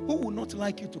said, who would not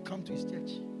like you to come to his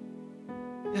church?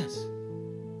 Yes.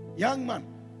 Young man,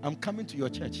 I'm coming to your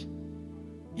church.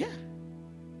 Yeah.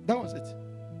 That was it.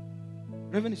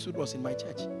 Reverend Eastwood was in my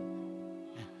church.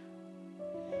 Yeah.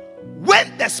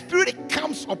 When the Spirit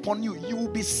comes upon you, you will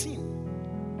be seen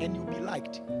and you'll be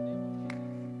liked.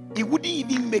 It wouldn't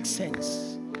even make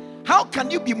sense. How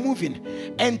can you be moving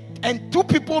and 2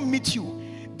 people meet you?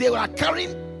 They were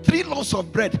carrying 3 loaves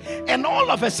of bread, and all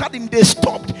of a sudden they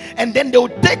stopped, and then they will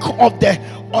take of the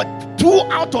 2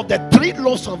 out of the 3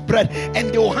 loaves of bread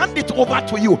and they will hand it over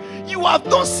to you. You have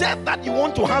not said that you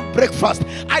want to have breakfast.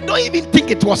 I don't even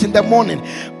think it was in the morning,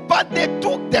 but they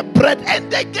took the bread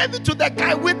and they gave it to the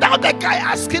guy without the guy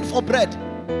asking for bread,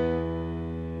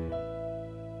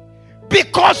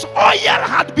 because oil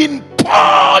had been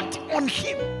poured on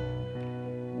him.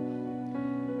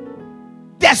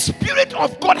 The Spirit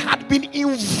of God had been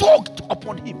invoked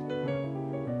upon him.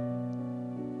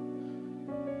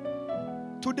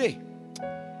 Today,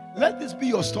 let this be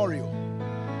your story.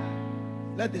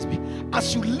 Let this be.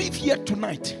 As you live here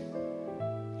tonight,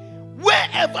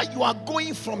 wherever you are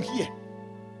going from here,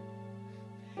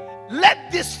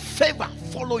 let this favor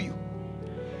follow you.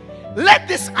 Let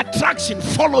this attraction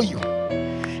follow you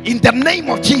in the name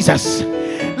of Jesus.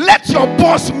 Let your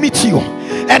boss meet you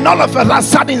and all of a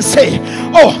sudden say,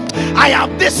 oh, I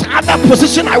have this other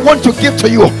position I want to give to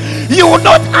you. You will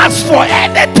not ask for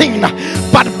anything,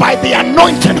 but by the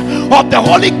anointing of the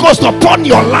Holy Ghost upon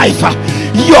your life,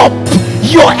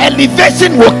 your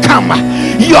elevation will come,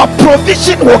 your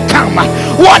provision will come.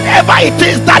 Whatever it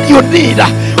is that you need,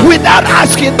 without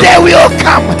asking, they will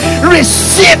come.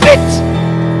 Receive it.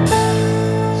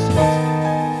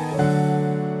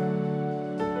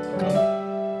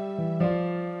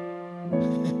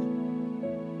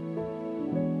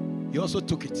 You also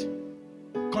took it.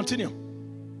 Continue.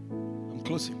 I'm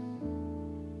closing.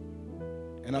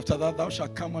 And after that, thou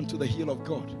shalt come unto the hill of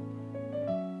God,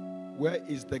 where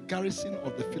is the garrison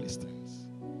of the Philistines.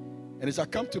 And it shall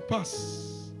come to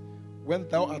pass, when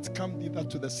thou art come thither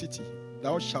to the city,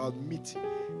 thou shalt meet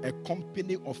a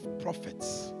company of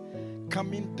prophets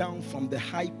coming down from the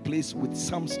high place with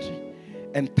psalmistry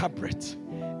and tabret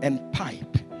and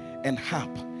pipe and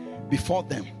harp before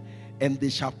them, and they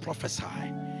shall prophesy.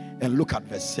 And look at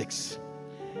verse 6.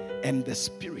 And the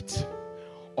Spirit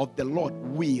of the Lord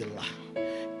will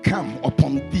come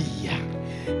upon thee,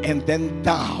 and then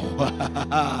thou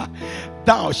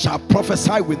shalt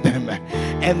prophesy with them,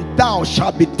 and thou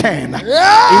shalt be turned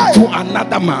into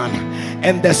another man.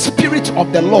 And the Spirit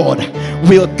of the Lord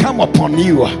will come upon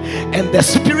you, and the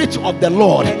Spirit of the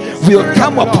Lord will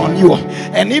come upon you.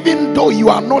 And even though you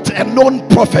are not a known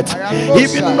prophet,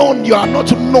 even though you are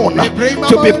not known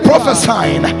to be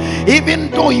prophesying, even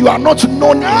though you are not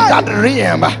known in that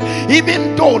realm,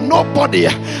 even though nobody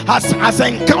has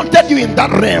encountered you in that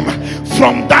realm,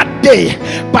 from that day,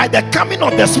 by the coming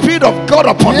of the Spirit of God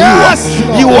upon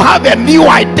you, you will have a new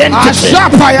identity.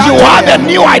 You will have a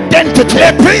new identity.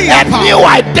 A new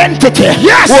identity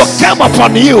will come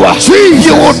upon you.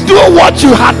 You will do what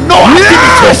you had no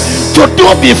ability to do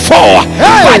before.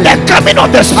 By the coming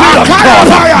of the Spirit of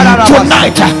God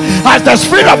tonight, as the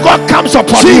Spirit of God comes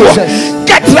upon you,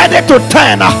 get ready to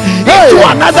turn into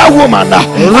another woman,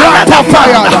 another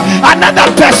man,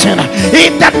 another person,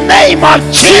 in the name of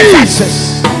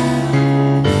Jesus.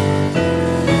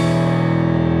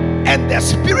 And the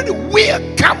Spirit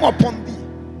will come upon thee.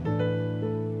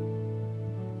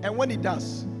 And when He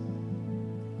does,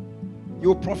 you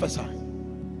will prophesy.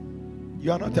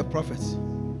 You are not a prophet.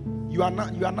 You are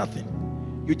nothing.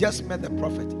 You just met the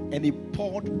prophet, and he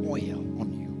poured oil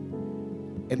on you,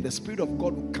 and the Spirit of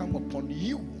God will come upon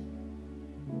you.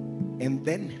 And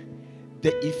then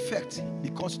the effect,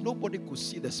 because nobody could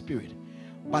see the Spirit,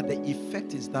 but the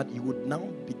effect is that you would now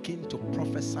begin to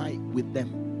prophesy with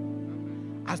them.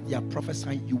 As they are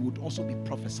prophesying, you would also be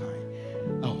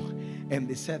prophesying. Oh, and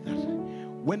they said that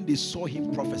when they saw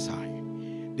him prophesy,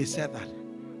 they said that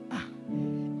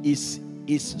is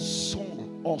Saul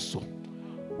also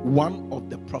one of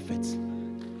the prophets?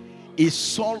 Is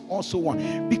Saul also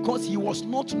one? Because he was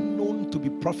not known to be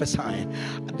prophesying.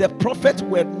 The prophets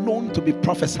were known to be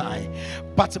prophesying,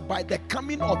 but by the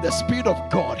coming of the Spirit of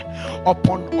God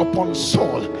upon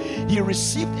Saul, he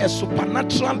received a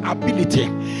supernatural ability.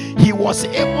 He was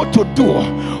able to do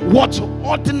what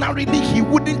ordinarily he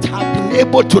wouldn't have been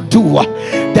able to do.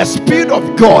 The Spirit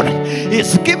of God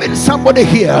is giving somebody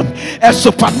here a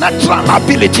supernatural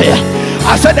ability.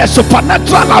 I said a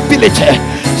supernatural ability.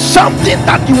 Something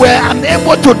that you were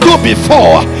unable to do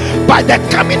before, by the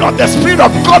coming of the Spirit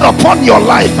of God upon your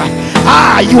life,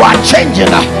 you are changing.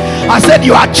 I said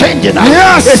you are changing.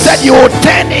 Yes. He said you will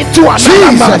turn into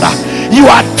another man. You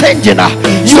are changing.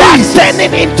 You are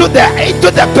turning into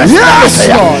the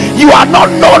personality you are not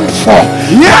known for.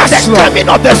 By the coming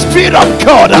of the Spirit of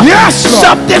God,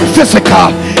 something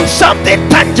physical, something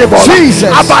tangible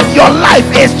about your life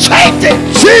is changing.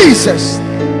 Jesus.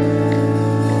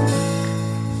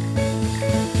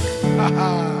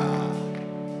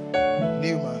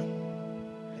 New man.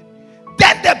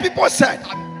 Then the people said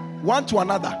one to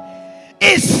another,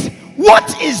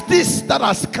 what is this that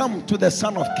has come to the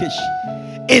son of Kish?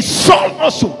 Is Saul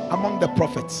also among the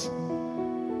prophets?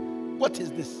 What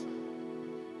is this?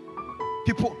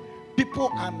 People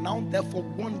are now therefore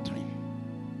wondering,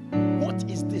 what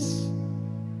is this?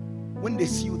 When they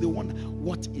see you, they wonder,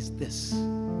 what is this?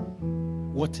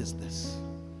 What is this?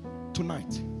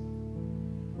 Tonight,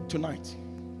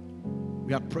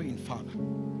 we are praying, Father,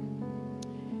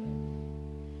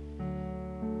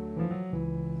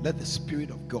 let the Spirit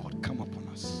of God come upon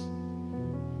us.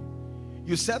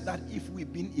 You said that if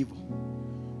we've been evil,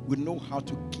 we know how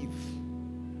to give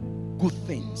good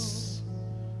things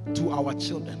to our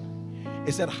children.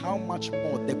 He said, how much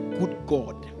more the good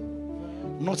God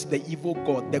not the evil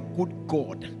God, the good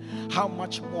God, how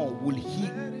much more will he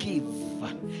give?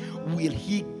 Will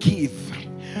he give?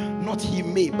 Not he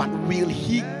may, but will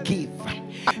he give?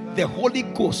 The Holy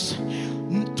Ghost,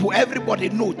 to everybody,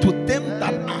 no, to them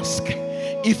that ask.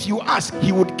 If you ask,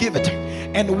 he would give it.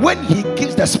 And when he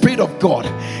gives the Spirit of God,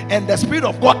 and the Spirit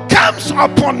of God comes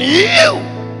upon you,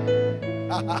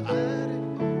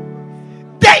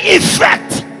 the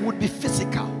effect would be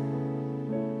physical.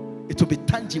 It will be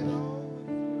tangible.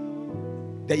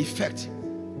 The effect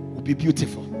will be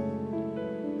beautiful.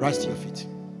 Rise to your feet.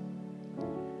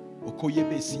 Are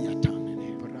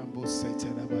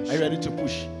you ready to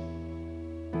push?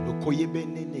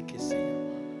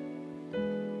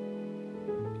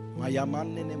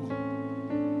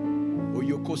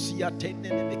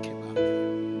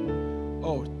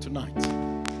 Oh, tonight,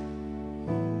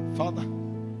 Father,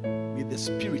 may the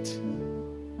Spirit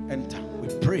enter. We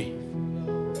pray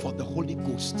for the Holy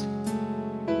Ghost.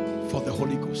 For the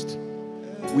Holy Ghost.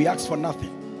 We ask for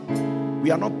nothing. We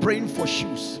are not praying for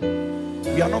shoes.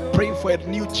 We are not praying for a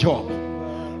new job.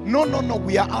 No.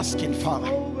 We are asking,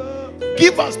 Father,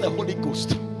 give us the Holy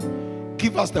Ghost.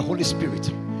 Give us the Holy Spirit.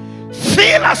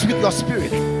 Fill us with your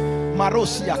Spirit.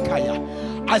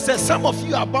 I said, some of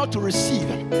you are about to receive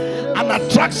an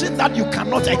attraction that you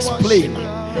cannot explain.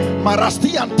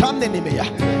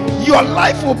 Your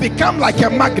life will become like a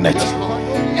magnet.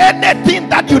 Anything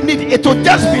that you need, it will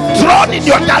just be drawn in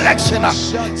your direction.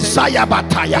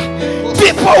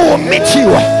 People will meet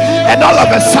you, and all of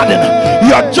a sudden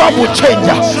your job will change.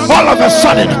 All of a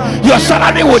sudden your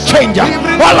salary will change.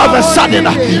 All of a sudden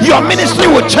your ministry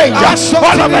will change.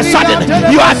 All of a sudden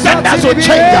your attendance will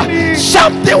change.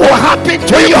 Something will happen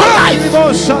to your life.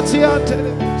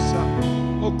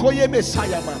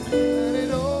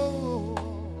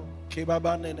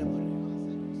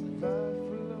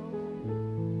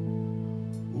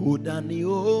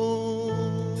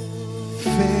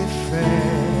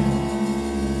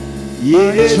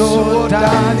 Yes,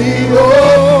 Danio,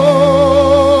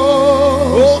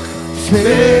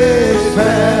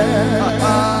 Fefe,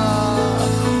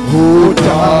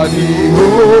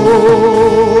 Danio,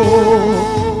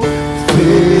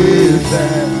 Fefe,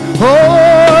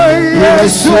 oh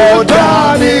yes,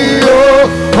 Danio,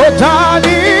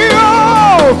 Danio,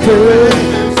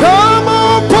 Fefe,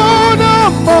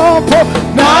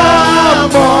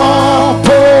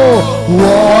 Namopo,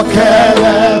 walk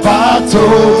elevato.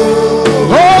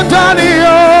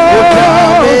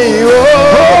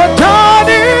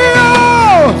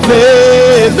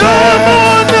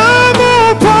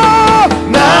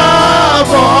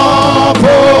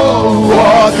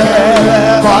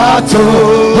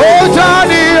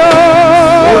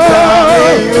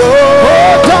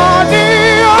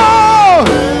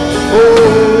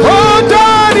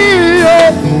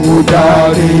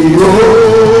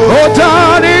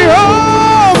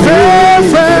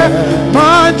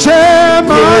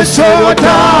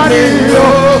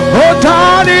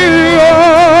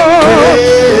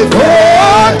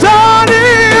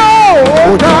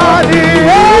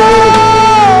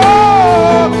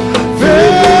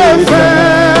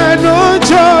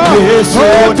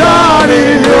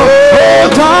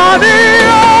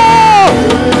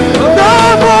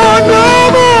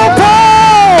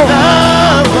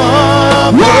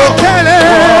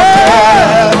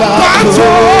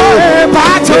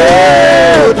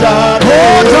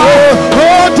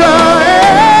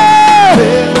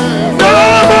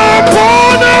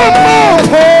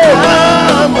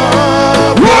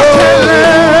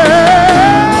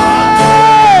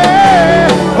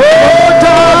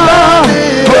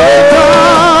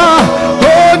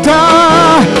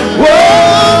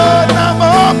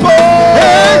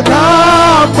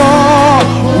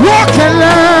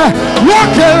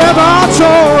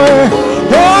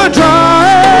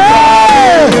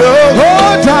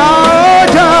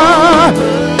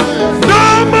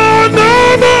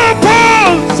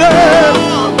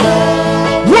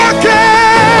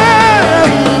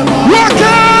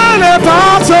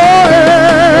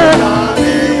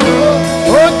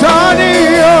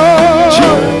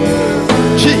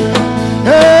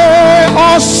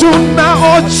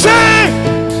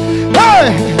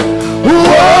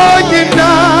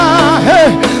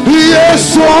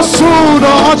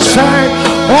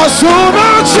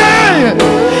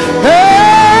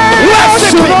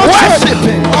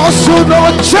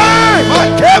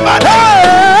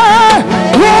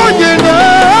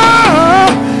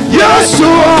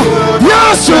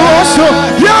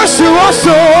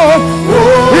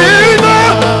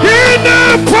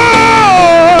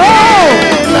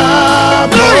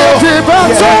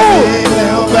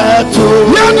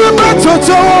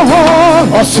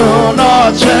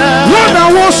 Osonoche. Wana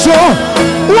woso.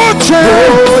 Woche.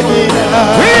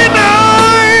 Ina.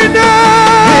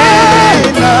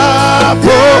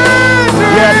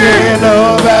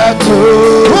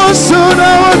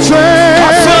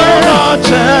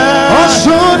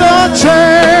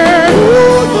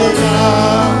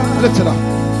 Lift it up.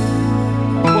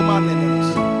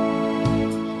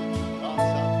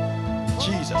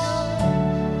 Jesus.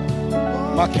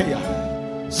 Makaya.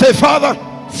 Say, Father,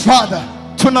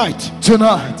 tonight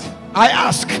I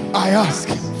ask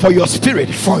for your spirit.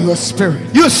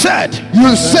 You said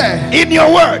in your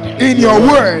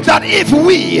word that if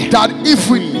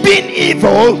we being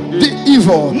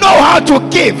evil know how to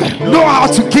give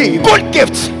good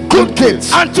gifts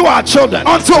unto our children,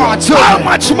 how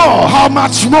much more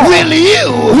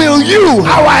will you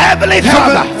our heavenly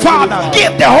Father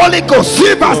give the Holy Ghost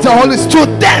to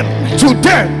them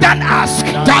that ask.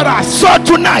 So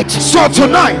tonight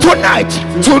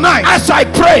as I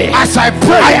pray I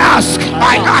ask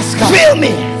fill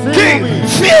me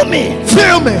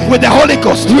with the Holy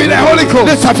Ghost.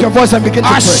 Lift up your voice and begin to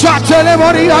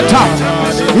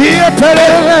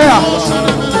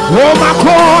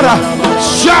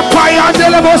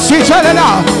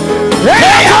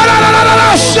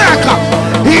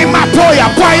Imapoya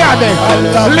payade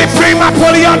liprima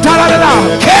poliantalala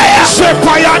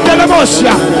sepayande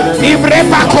lemosia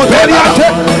ibrepa koderiate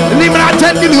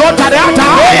limrate diliotareata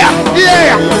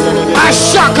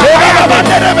ashaka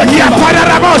ya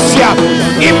pararamosia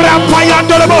ibra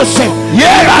payande lemose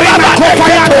ibrema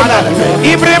kopayanda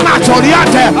ibrema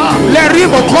toriate le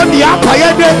ribo kondia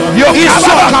payende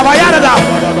iso kabayada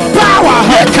power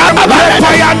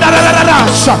payanda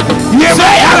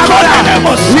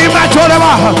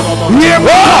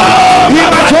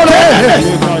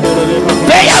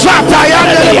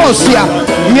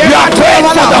You are praying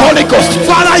for the Holy Ghost.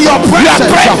 Father, your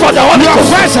presence.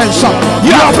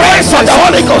 You are praying for the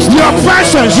Holy Ghost. Your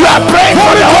presence. You are praying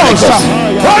for the Holy Ghost.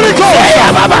 Holy Ghost,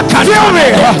 fill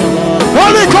me.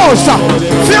 Holy Ghost,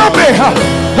 fill me.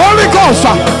 Holy Ghost,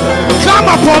 come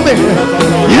upon me.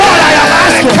 Lord, I am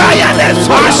asking.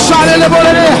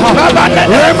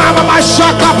 Remember my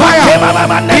shaka paya.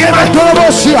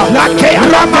 Imatolobosia.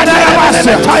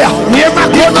 Ramadarabasia.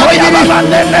 Imakoya.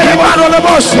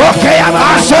 Imatolobosia.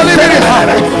 Asolibiri.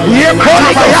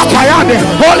 Imakoya payade.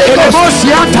 Holy Ghost.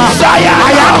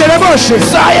 Ayadelebosi.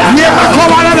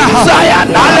 Imakobalana.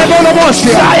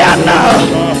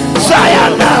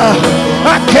 Sayana.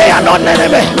 Akea no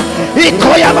nenebe.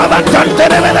 Ikoya baba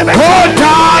tantenebe.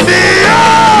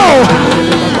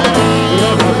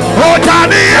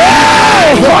 Otanio.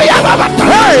 Oya baba.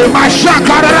 Hey,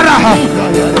 mashakara.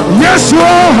 Yes,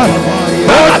 Lord.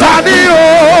 Otanio.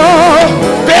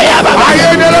 Beya baba.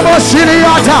 Ayenelebo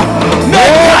siriata.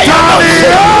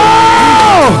 Otanio.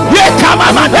 Ye kama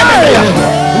manebe.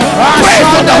 Pray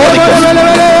for the Holy Ghost.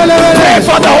 Pray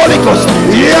for the Holy Ghost.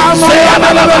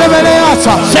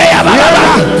 Say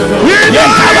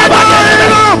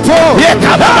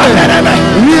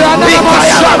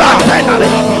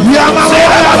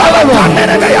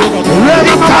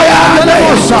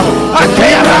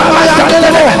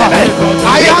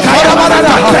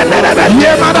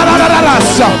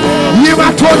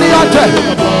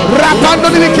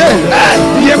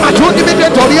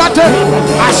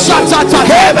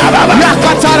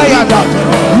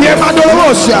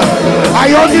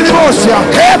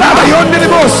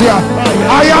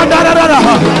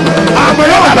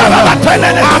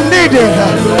I'm needed.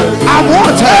 I'm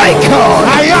wanted.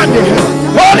 I am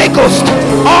Holy Ghost.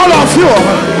 All of you.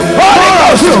 Holy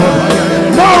Ghost.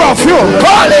 More of you.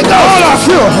 Holy Ghost. All of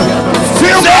you.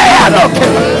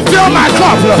 Fill my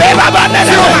cup. Fill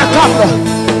my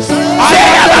cup.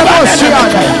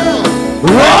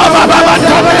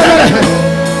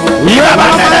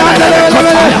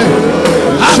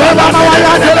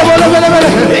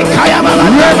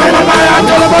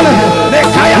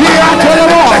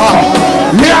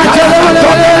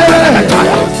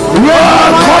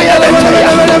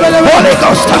 Holy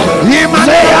Ghost,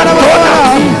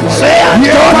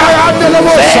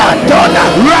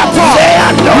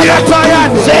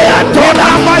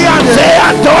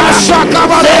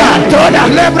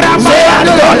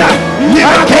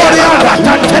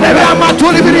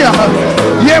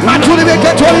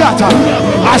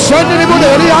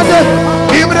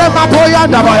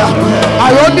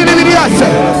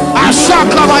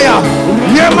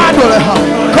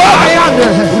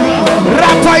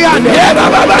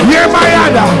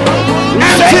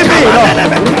 empty me, Lord,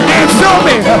 and fill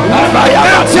me,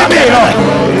 empty me, Lord,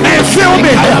 and fill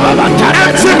me,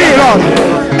 empty me, Lord,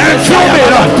 and fill me,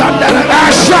 Lord.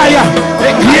 Ashaya,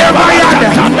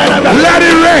 let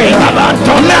it rain,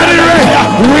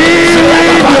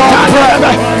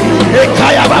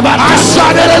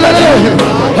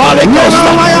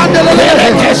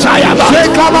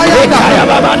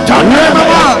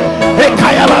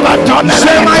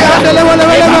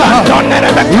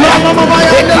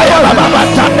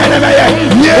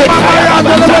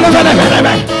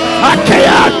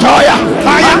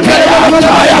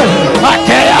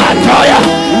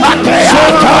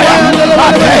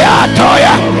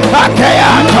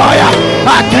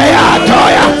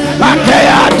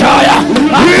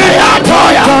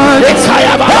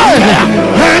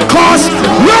 And cause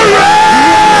your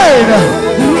rain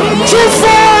to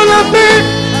fall on me,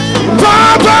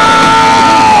 Baba.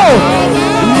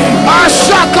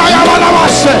 Ashaka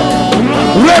Yamalawase,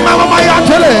 Remama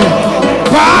Mayatele,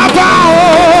 Baba,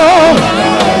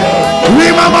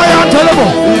 Remama Yatelebo,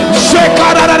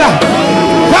 Shekada,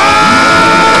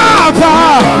 Baba,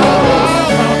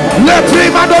 Le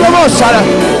Prima Dolomosara,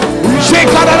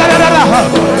 Shekada,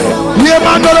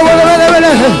 Yemandolo,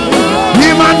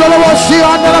 Yemandolo,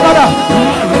 Sianabada,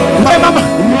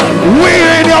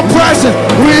 we're in your presence,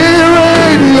 we're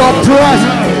in your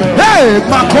presence. Hey,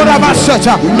 Makoda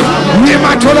Maseta,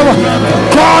 Nimatolo,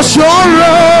 cross your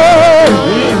road.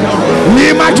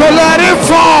 Nimatolo, let it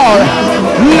fall,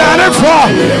 let it fall.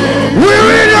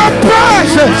 We're in your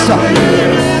presence.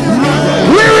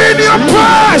 We're in your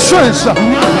presence.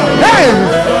 Hey,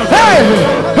 hey,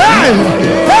 hey,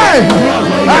 hey.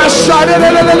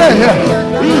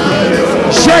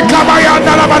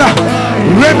 Shekabayanda Labada,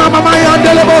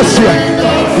 Remamayanda Lebosia,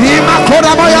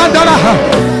 Imakoda Bayanda.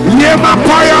 Yema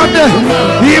payande,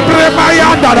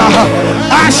 Ibremayanda,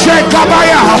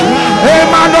 Ashekabaya,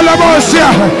 Emmanuel Mosia,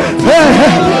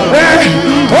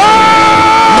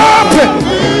 open,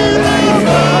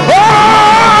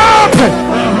 open,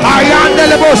 Ayande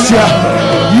Lebosia,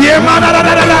 Yemana,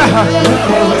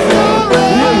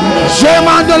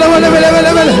 Shemandolo,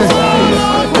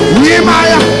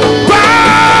 Yemaya,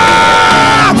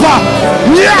 Papa,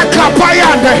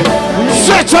 Yakapayande,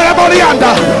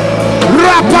 Secheraborianda.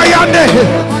 Rapayande,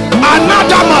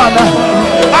 another man,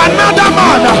 another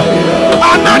man,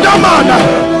 another man,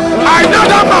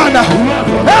 another man.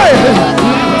 Hey,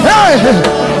 hey,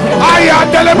 I am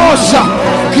the Lemosa,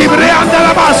 Kibrianda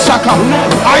la Massacre,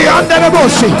 I am the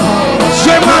Lemosi,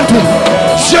 Shemandi,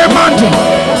 Shemandi,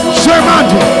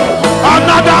 Shemandi,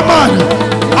 another man,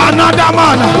 another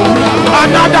man,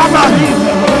 another man,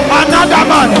 another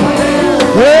man.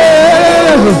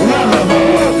 Hey.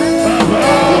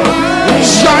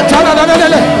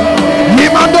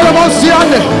 Yimandolo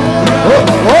Mosiane,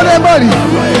 Olebari,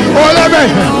 Olebe,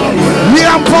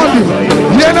 Yampondi,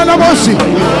 Yenanamosi,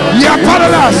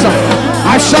 Yaparalasa,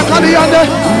 Ashakariande,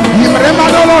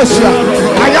 Yimremadolosia,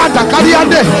 Ayata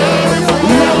Kariande,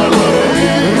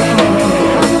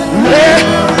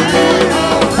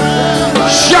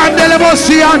 Shandele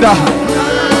Mosianda,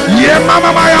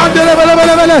 Yemama Mayandele,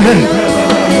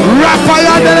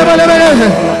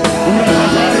 Rapayandele.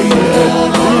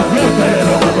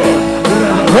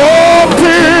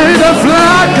 Open the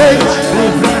floodgates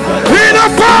in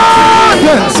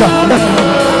abundance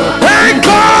and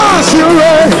cause your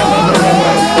rain,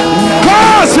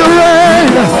 cause your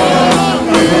rain,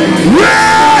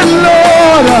 rain,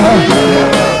 Lord,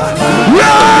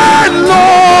 rain,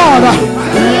 Lord.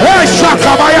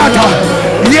 Shakabayata,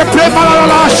 ye prepara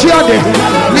la shiade,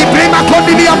 ni prima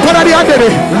condini ancora di andere,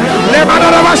 le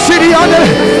manara vasiri andere,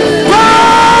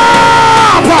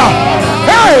 Papa.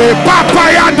 Hey, Papa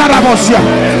Yanda Rabosia,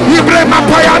 Ibrema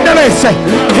Payandelese,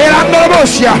 Gerando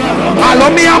Rabosia,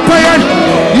 Alomia Payan,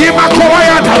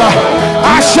 Yimakoyatala,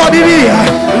 Ashodiria,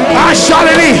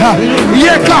 Ashaliria,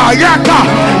 Yeka, Yaka,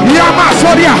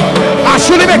 Yamasoria,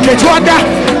 Ashulibeke, Juanda,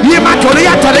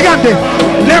 Yimatoria Talegante,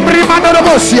 Lemrimando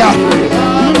Rabosia,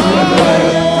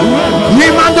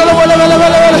 Yimando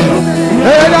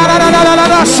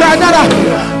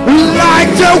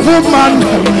like the woman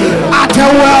at the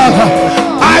well,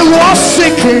 I was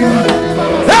seeking,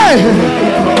 hey,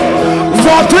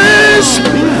 for things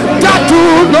that do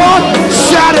not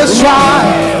satisfy.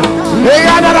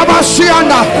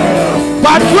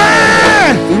 But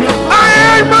when I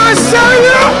heard my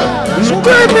Savior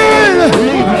screaming,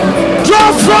 draw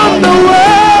from the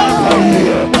well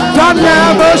that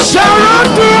never shall run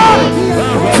dry,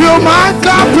 fill my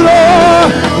cup,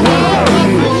 Lord.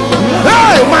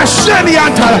 Hey, my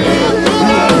Shenianta.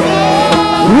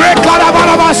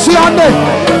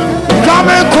 Come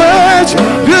and quench,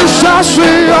 you shall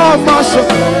see your muscle.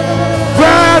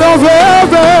 Bread of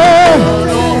heaven.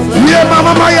 Ye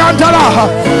mama mayandala.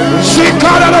 She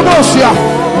got a mosia.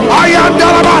 I am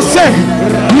Dalabase.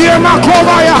 Ye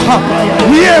makovaya.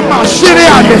 Ye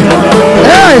mashiriade.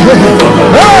 Hey,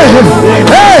 hey,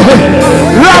 hey.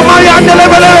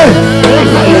 Ramayandele.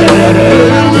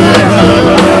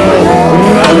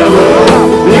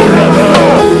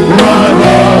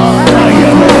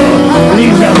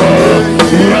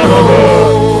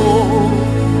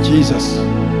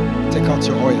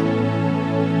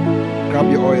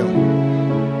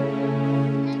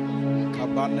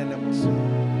 Grab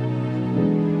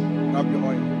your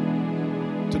oil.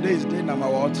 Today is day number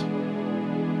what?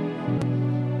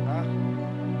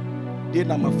 Day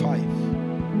number 5.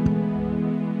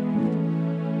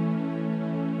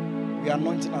 We are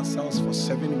anointing ourselves for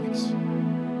 7 weeks,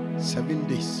 7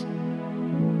 days.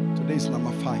 Today is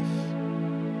number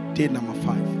 5. Day number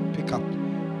 5.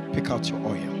 Pick out your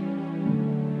oil.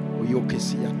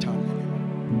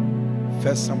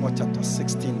 First Samuel chapter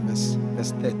 16,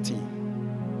 verse 13.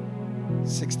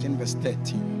 16 verse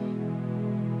 13.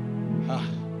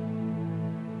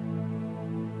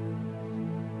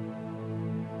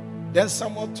 Then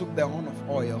Samuel took the horn of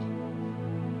oil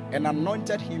and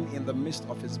anointed him in the midst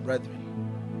of his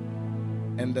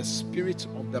brethren, and the Spirit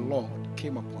of the Lord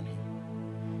came upon him.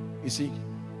 You see,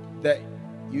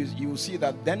 you will see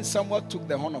that then Samuel took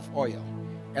the horn of oil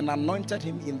and anointed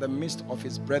him in the midst of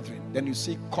his brethren. Then you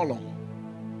see column.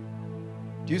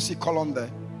 Do you see column there?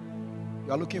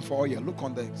 You are looking for oil. Look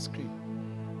on the screen.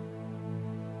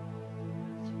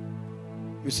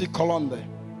 You see column there.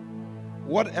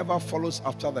 Whatever follows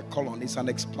after the column is an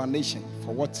explanation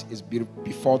for what is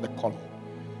before the column.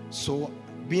 So,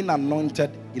 being anointed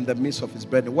in the midst of his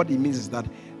brethren, what it means is that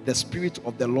the Spirit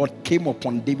of the Lord came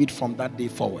upon David from that day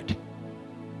forward.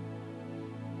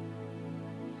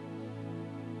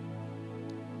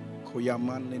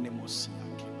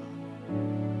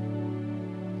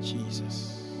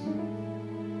 Jesus.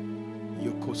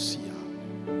 Yokosia.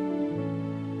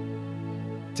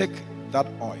 Take that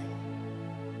oil.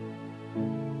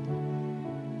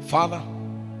 Father,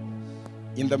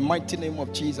 in the mighty name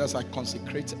of Jesus, I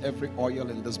consecrate every oil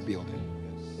in this building.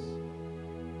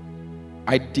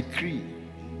 I decree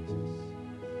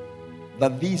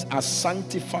that these are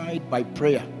sanctified by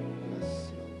prayer.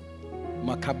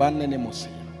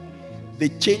 They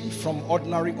change from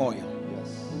ordinary oil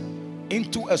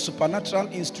into a supernatural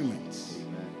instrument,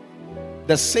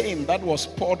 the same that was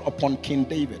poured upon King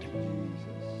David,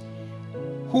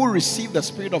 who received the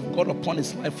Spirit of God upon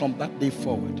his life from that day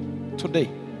forward. Today,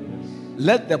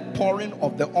 let the pouring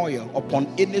of the oil upon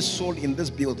any soul in this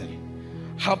building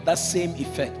have that same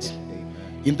effect.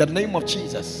 In the name of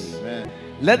Jesus, amen.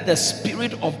 Let the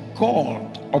Spirit of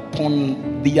God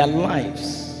upon their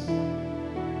lives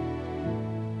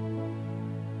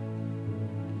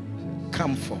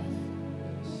come forth.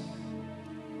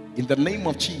 In the name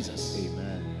of Jesus, amen.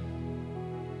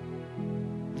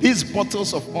 These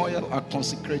bottles of oil are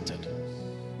consecrated.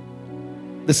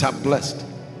 These are blessed.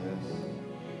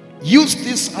 Use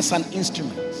this as an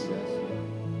instrument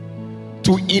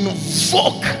to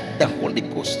invoke the Holy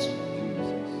Ghost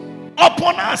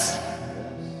upon us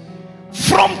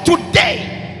from today.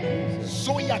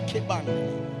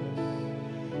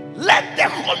 Let the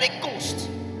Holy Ghost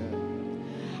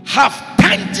have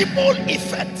tangible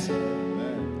effect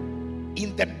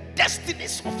in the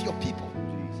destinies of your people.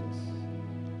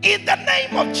 In the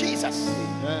name of Jesus.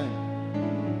 Amen.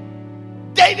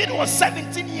 David was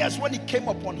 17 years when he came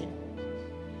upon him.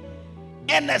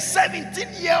 And a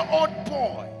 17-year-old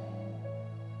boy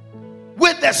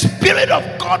with the Spirit of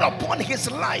God upon his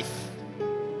life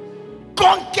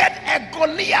conquered a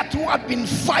Goliath who had been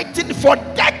fighting for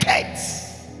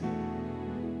decades,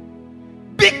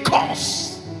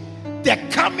 because the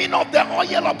coming of the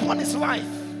oil upon his life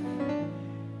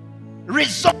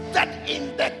resulted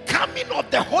in the coming of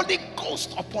the Holy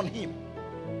Ghost upon him.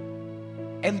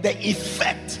 And the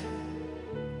effect,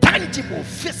 tangible,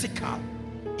 physical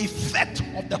effect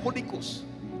of the Holy Ghost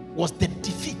was the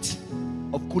defeat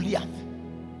of Goliath.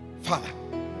 Father,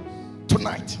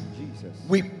 tonight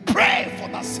we pray for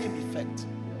that same effect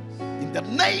in the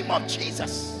name of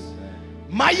Jesus.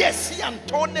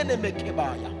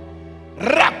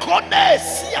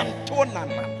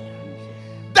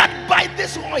 That by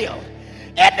this oil,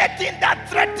 anything that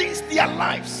threatens their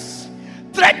lives,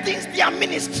 threatens their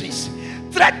ministries,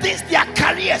 threatens their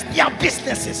careers, their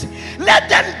businesses, let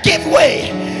them give way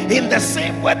in the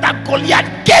same way that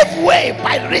Goliath gave way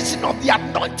by reason of the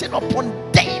anointing upon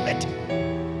David.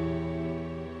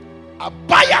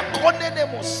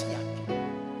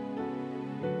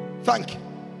 Thank you.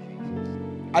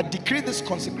 I decree this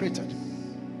consecrated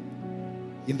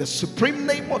in the supreme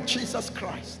name of Jesus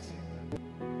Christ,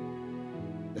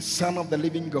 the Son of the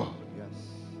living God,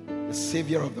 the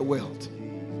Savior of the world.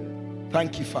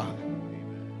 Thank you, Father.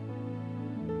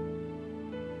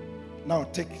 Now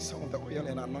take some of the oil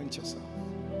and anoint yourself.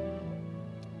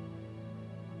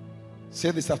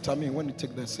 Say this after me. When you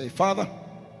take this, say, Father,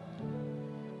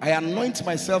 I anoint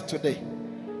myself today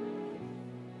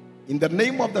in the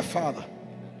name of the Father,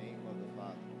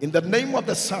 in the name of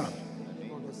the Son,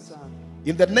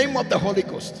 in the name of the Holy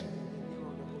Ghost.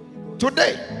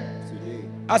 Today,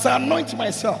 As I anoint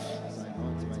myself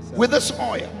with this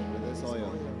oil,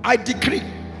 I decree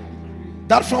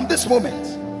that from this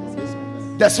moment,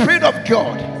 the Spirit of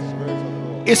God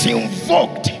is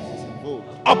invoked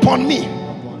upon me,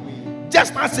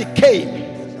 just as it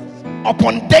came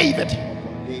upon David.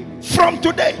 From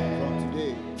today,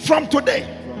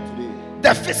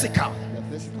 the physical,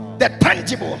 the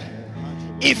tangible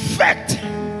effect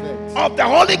of the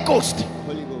Holy Ghost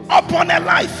upon a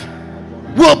life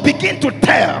will begin to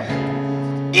tell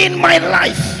in my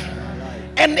life,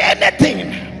 and anything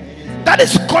that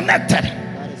is connected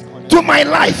to my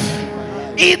life,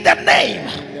 in the name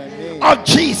of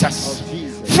Jesus.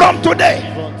 From today,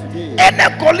 any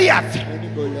Goliath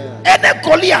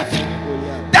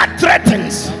that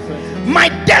threatens my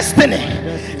destiny,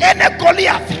 any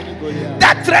Goliath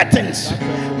that threatens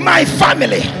my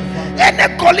family, any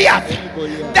Goliath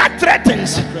that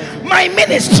threatens my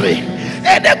ministry,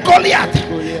 any Goliath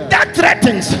that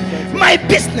threatens my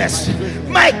business,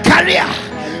 my career,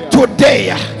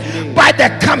 today, by the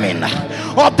coming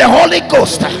of the Holy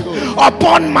Ghost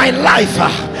upon my life,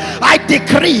 I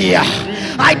decree,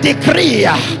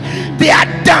 they are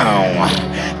down,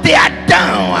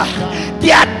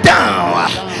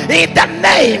 in the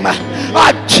name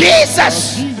of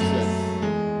Jesus.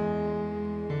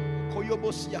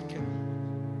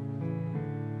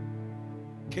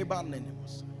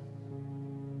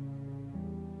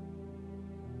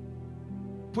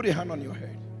 Put a hand on your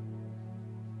head.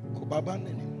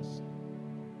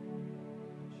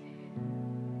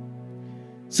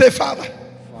 Say, Father,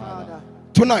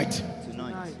 tonight.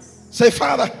 Say,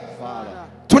 Father,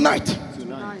 tonight.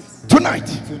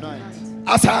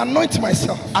 As I anoint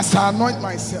myself,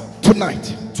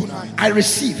 tonight, I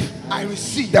receive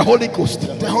the Holy Ghost.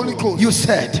 You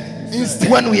said,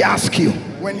 when we ask you,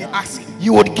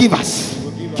 you would give us.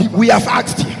 We have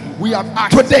asked you.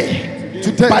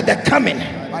 Today, by the coming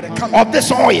of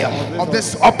this oil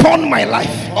upon my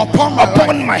life,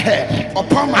 upon my head,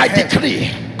 I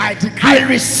decree, I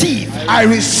receive the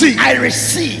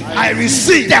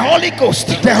Holy Ghost.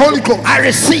 I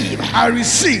receive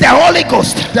the Holy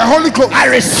Ghost. I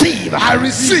receive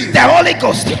the Holy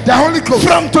Ghost.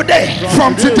 From today,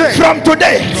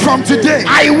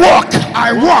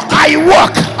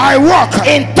 I walk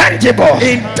intangible,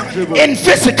 in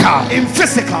physical,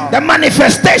 the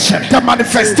manifestation of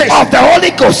the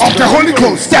Holy Ghost,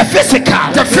 the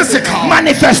physical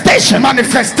manifestation of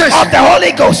the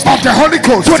Holy Ghost.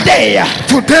 Today,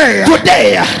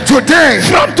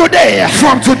 from today,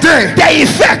 the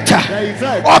effect of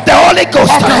the Holy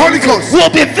Ghost will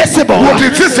be visible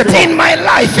in my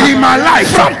life.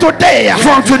 From today, I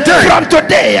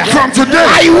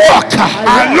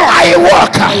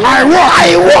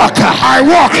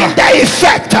walk in the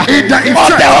effect of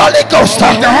the Holy Ghost,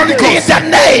 in the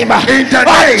name of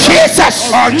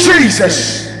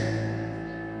Jesus.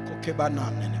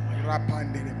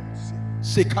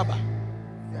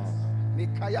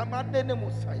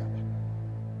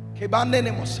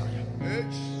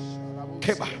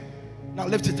 Now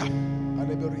lift it up.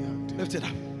 Lift it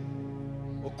up.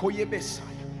 Okoye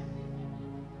Besaya.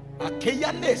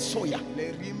 Akeyane Soya.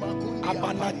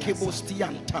 Abana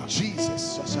Kebostianta.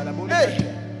 Jesus. Hey.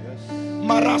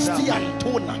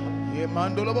 Marastiantona.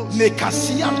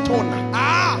 Mekasiantona.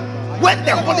 When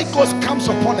the Holy Ghost comes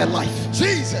upon a life,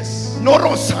 Jesus.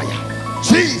 Norosaya.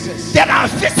 Jesus. There are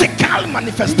physical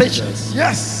manifestations.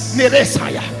 Yes.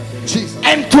 Neresaya. Jesus.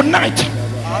 And tonight,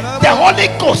 the Holy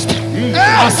Ghost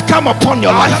has come upon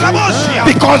your life,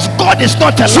 because God is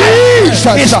not a liar.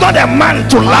 He's not a man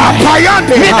to lie,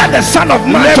 neither the Son of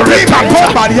Man to repent.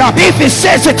 If he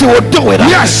says it, he will do it.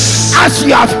 Yes. As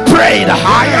you have prayed,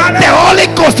 the Holy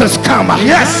Ghost has come.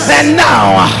 Yes. And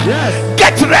now,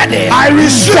 get ready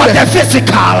for the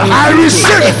physical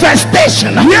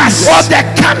manifestation of the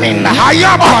coming of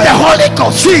the Holy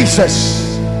Ghost. Jesus.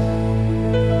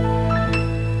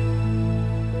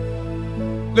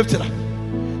 Lift it up.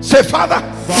 Say, Father.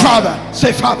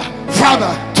 Say, Father.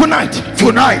 Tonight.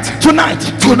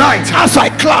 As I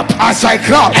clap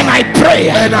and I pray,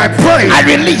 I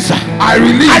release the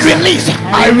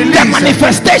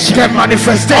manifestation of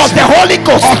the Holy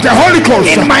Ghost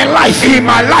in my life.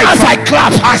 As I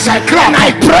clap and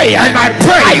I pray,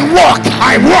 I walk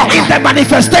in the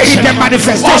manifestation of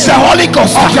the Holy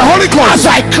Ghost. As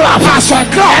I clap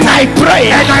and I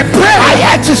pray, I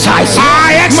exercise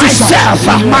myself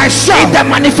in the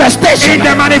manifestation of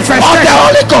the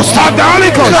Holy Ghost.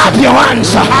 Clap your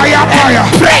hands and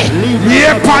pray.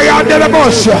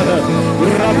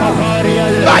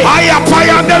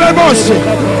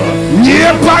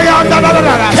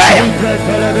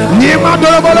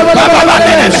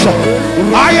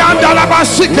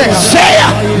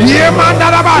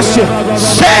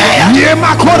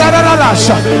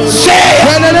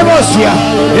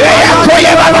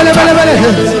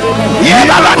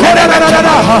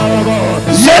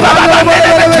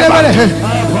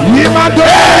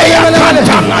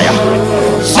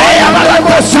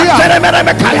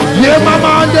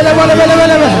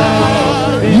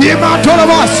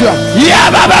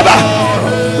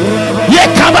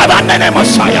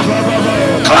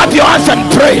 Clap your hands and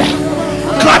prayer.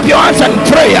 Clap your hands and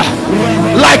prayer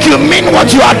like you mean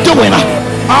what you are doing.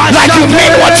 Like you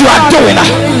mean what you are doing.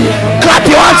 Clap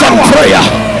your hands and prayer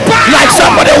like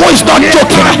somebody who is not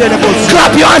joking.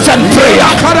 Clap your hands and prayer.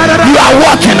 You are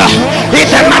walking in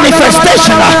the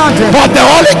manifestation of the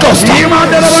Holy Ghost.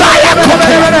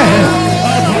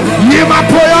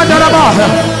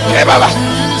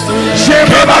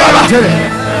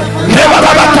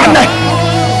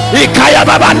 Ikaya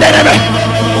baba neneme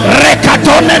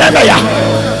rekato neneme ya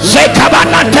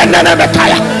zekabana teneme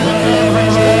kaya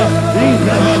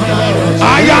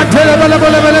ayatele bele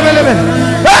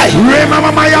hey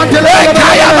remama mayatele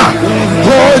kaya ma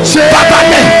oche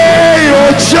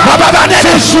baba ne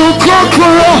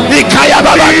sukokoro ikaya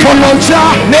baba toloja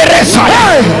neresa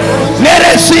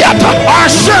neresiata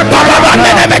ashe baba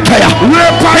neneme kaya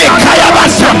ikaya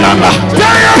basanama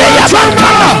kaya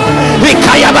batana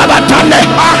ikaya baba tane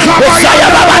ikaya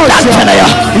baba tane ya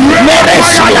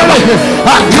neresiya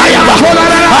akaya ba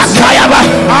akaya ba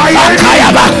akaya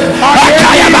ba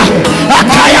akaya ba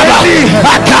akaya ba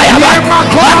akaya ba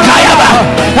akaya ba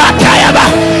akaya ba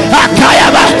akaya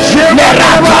ba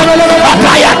neraka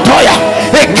akaya toya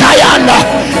ikayana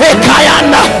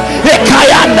ikayana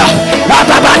ikayana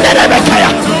baba neneme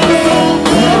kaya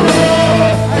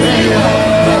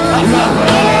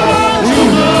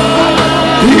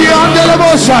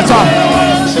Shata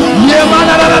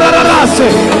Yemana Rase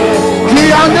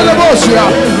Kiandelebosia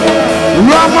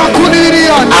Rama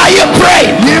Kunirian. Are you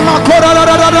praying?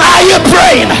 Are you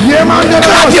praying?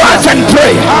 Clap your hands and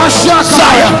pray.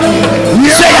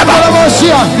 Say about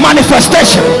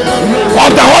manifestation of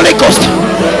the Holy Ghost.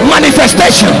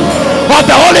 Manifestation of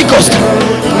the Holy Ghost.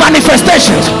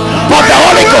 Manifestations of the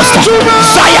Holy Ghost.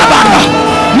 Sayabana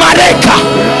Mareka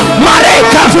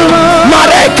Mareka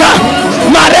Mareka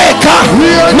Mareka,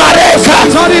 Mareka,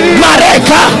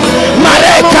 Mareka,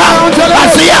 Mareka,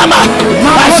 Asiama,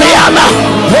 Asiama,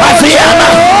 Asiama,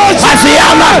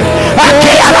 Asiama,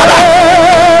 Akiana,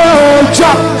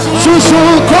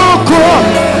 Susukoko,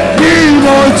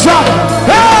 Imoja,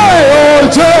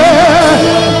 Oje,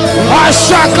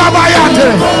 Ashakabayate,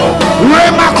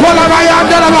 Remakola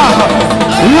Bayandela,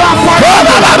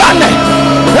 Rapabane,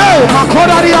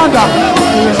 Makola Rianda.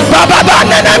 Baba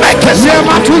banene mekese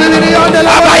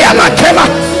abaya makema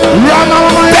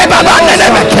beba banene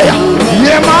mekeya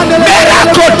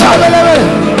merakota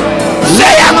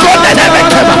zeya konene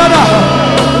mekema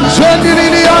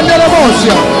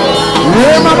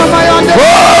oh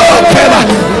beba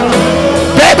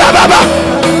beba baba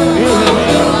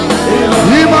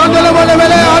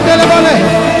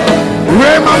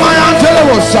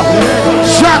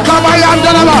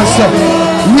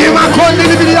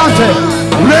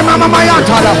Remama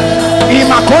mayatara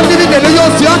imakondi ni dele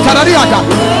yosi antarariata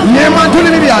nemantuli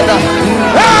ni biada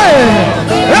hey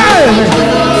hey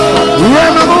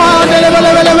remama dele bele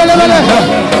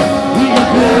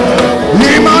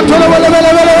nimantole bele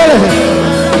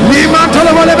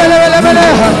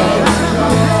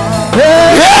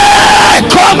hey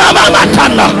koma mama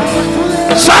tanda.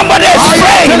 Somebody is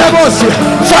praying for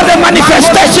the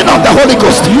manifestation of the Holy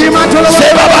Ghost.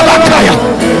 Seba babakaya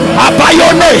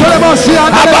abayone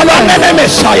ababanene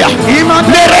Messiah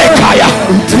nerekaya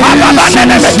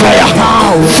ababanene Messiah.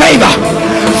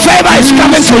 Favor is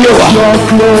coming to you.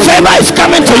 Favor is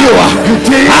coming to you.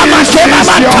 Amakema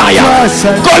mataya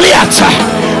Goliath,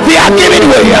 they are giving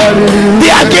you.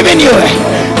 They are giving you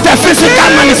the physical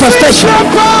manifestation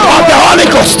of the Holy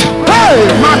Ghost.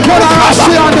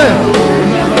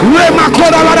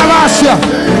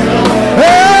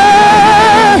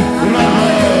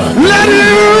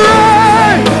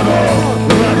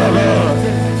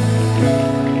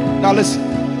 Now listen.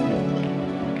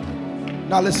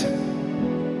 Now listen.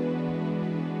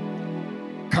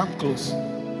 Come close.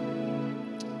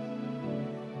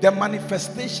 The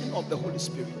manifestation of the Holy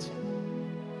Spirit.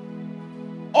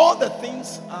 All the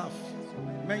things I've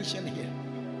mentioned here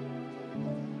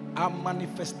are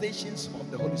manifestations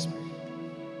of the Holy Spirit.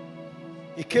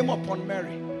 It came upon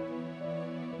Mary.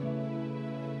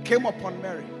 Came upon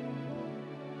Mary.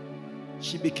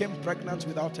 She became pregnant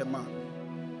without a man.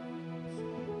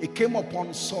 It came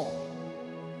upon Saul.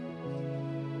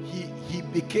 He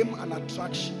became an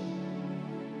attraction.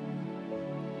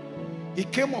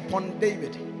 It came upon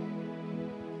David.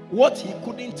 What he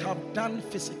couldn't have done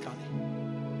physically,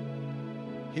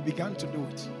 he began to do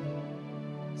it.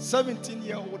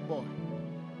 17-year-old boy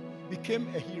became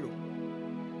a hero.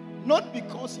 Not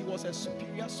because he was a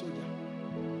superior soldier,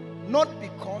 not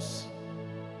because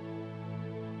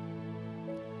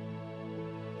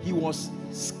he was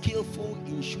skillful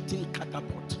in shooting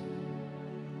catapult.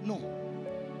 No.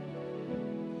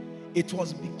 It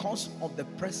was because of the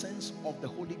presence of the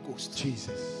Holy Ghost.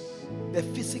 Jesus. The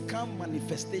physical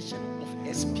manifestation of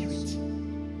a spirit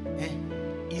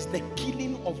is the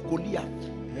killing of Goliath.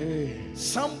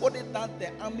 Somebody that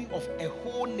the army of a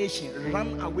whole nation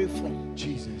ran away from.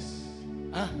 Jesus.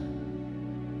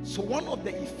 So one of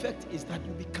the effects is that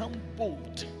you become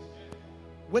bold.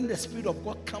 When the Spirit of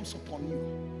God comes upon you,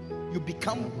 you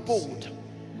become bold.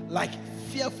 Like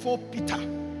fearful Peter,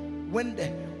 when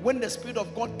the Spirit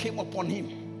of God came upon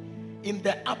him in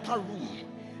the upper room,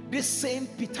 this same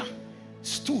Peter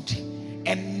stood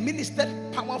and ministered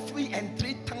powerfully, and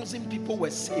 3,000 people were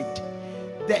saved.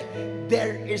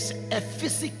 There is a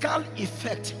physical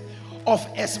effect of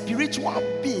a spiritual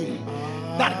being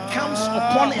that comes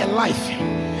upon a life.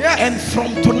 Yes. And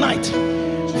from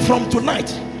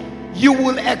tonight, you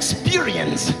will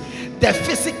experience the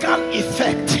physical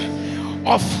effect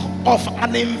of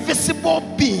an invisible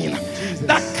being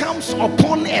that comes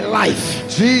upon a life.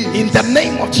 Jesus. In the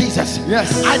name of Jesus.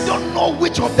 Yes. I don't know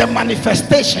which of the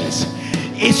manifestations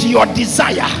is your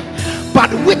desire,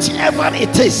 but whichever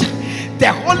it is,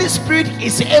 the Holy Spirit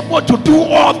is able to do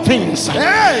all things.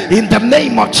 In the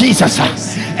name of Jesus.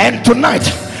 And tonight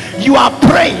you are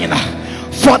praying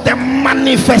for the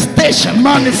manifestation.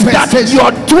 That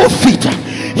your 2 feet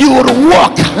you will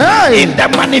walk in the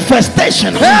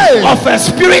manifestation of a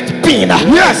spirit being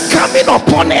coming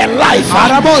upon a life.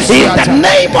 In the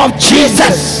name of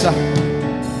Jesus.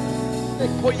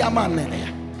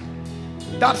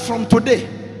 That from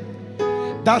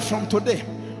today,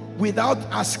 without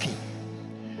asking,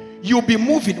 you'll be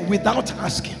moving without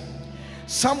asking.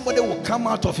 Somebody will come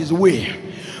out of his way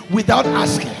without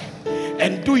asking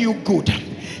and do you good.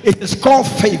 It is called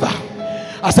favor.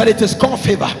 I said it is called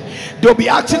favor. They'll be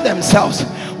asking themselves,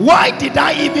 why did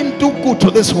I even do good to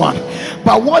this one?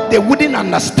 But what they wouldn't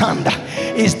understand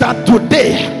is that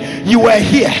today you were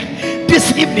here,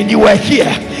 this evening you were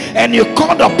here, and you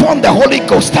called upon the Holy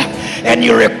Ghost, and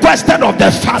you requested of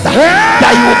the Father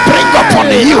that you will bring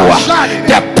upon you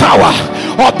the power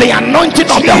of the anointing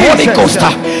of the Holy Ghost.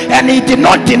 And he did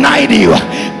not deny you,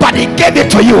 but he gave it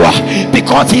to you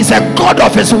because he's a God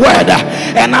of his word.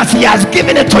 And as he has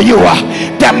given it to you,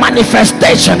 the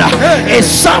manifestation is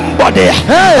somebody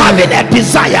having a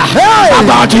desire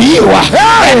about you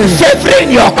and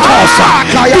favoring your cause.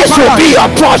 This will be your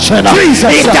portion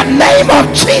in the name of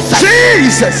Jesus.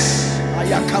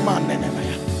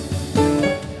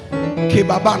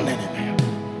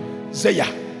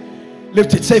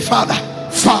 Lift it. Say, Father.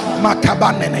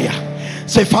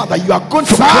 Say, Father, you are going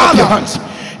to clap your hands.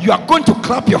 You are going to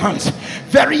clap your hands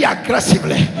very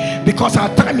aggressively because our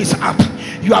time is up.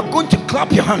 You are going to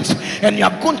clap your hands and you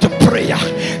are going to pray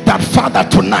that, Father,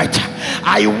 tonight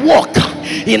I walk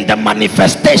in the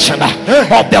manifestation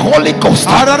of the Holy Ghost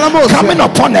coming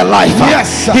upon a life.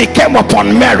 He came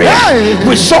upon Mary.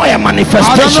 We saw a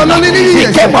manifestation. He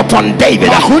came upon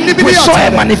David. We saw a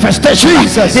manifestation.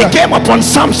 He came upon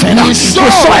Samson. We saw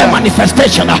a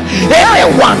manifestation.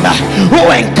 Anyone who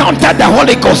encountered the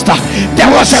Holy Ghost, there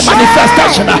was a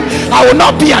manifestation. I will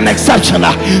not be an exception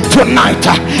tonight.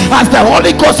 As the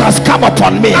Holy Ghost has come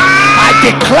upon me, I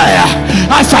declare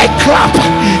as I clap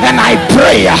and I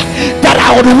pray that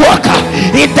I would walk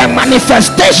in the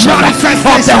manifestation of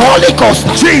the Holy Ghost.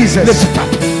 Jesus. Lift it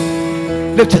up.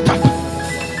 Lift it up.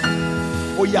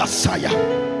 Oh yeah, Saya.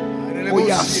 Oh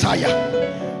yeah, Saya.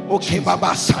 Okay,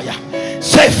 Baba Saya.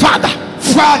 Say, Father.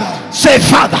 Father. Say,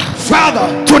 Father.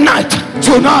 Father. Tonight.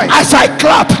 As I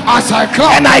clap.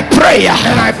 And I pray.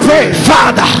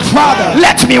 Father.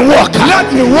 Let me walk.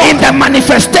 In the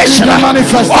manifestation of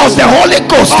the Holy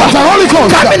Ghost.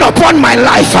 Coming upon my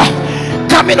life.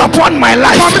 Tonight, as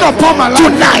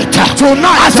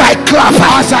I clap,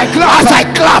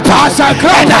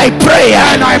 and I pray,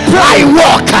 I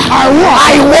walk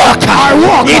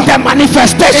in the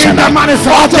manifestation of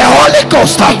the Holy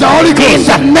Ghost. In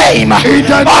the name of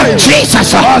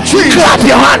Jesus. Clap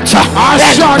your hands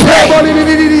and pray.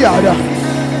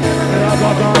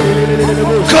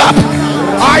 Clap.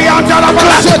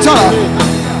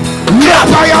 Clap.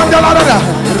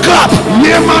 Clap.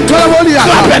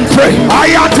 Clap and pray.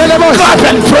 Clap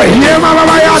and pray.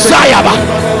 Sayaba.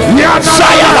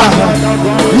 Sayaba.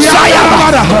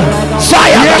 Sayaba.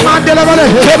 Sayaba.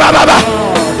 Kebaba.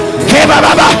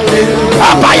 Kebaba.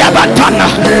 Abayabatana.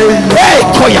 Hey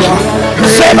koya.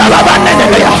 Sebaba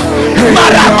neneya.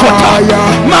 Marakota.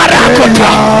 Marakota.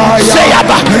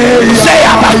 Sayaba.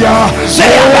 Sayaba.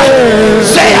 Sayaba.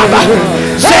 Sayaba.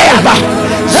 Sayaba.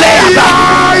 Sayaba.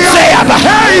 Sayaba.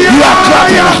 You are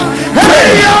clapping.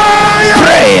 Prayer.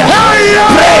 Prayer.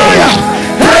 Prayer.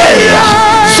 Prayer.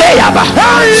 Sayaba.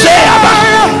 Sayaba.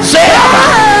 Sayaba.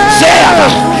 Sayaba.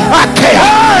 Akea.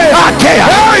 Akea.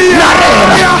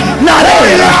 Narera.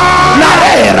 Narera.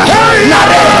 Narera.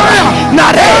 Narera.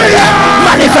 Narera.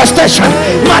 Manifestation.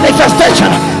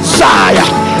 Manifestation. Saya.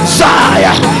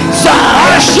 Saya.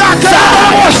 Saya. Saya.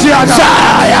 Saya.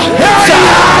 Saya.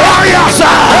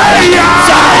 Saya.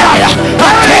 Saya.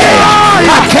 Akea.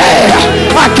 Akea.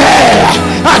 Akea.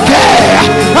 Akea.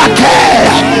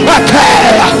 Akea.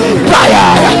 Akea.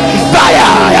 Bayaya.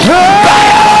 Bayaya. Bayaya.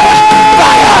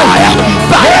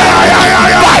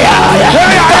 Bayaya.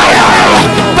 Bayaya. Bayaya.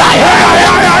 Bayaya.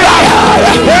 Bayaya.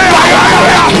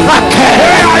 Bayaya. Akea.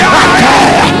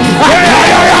 Akea.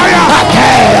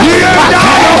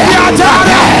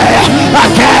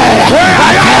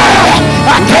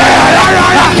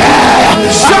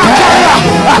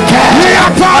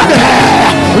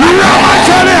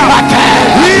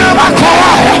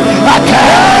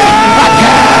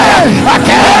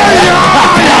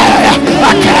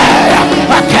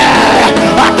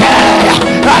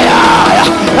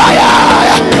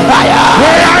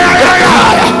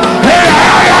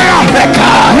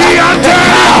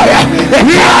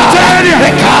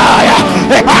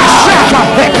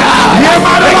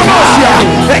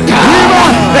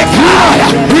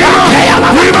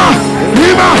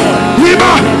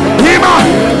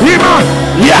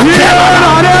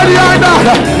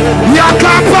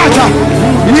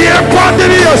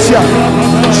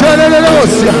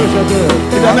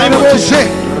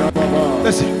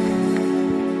 Listen,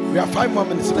 we have 5 more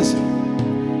minutes.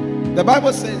 Listen, the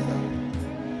Bible says that,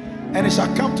 and it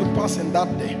shall come to pass in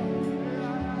that day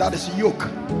that his yoke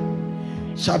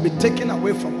shall be taken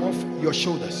away from off your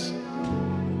shoulders.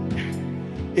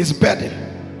 His burden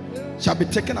shall be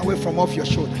taken away from off your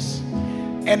shoulders,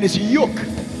 and his yoke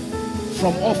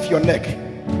from off your neck.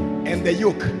 And the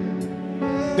yoke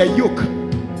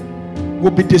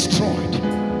will be destroyed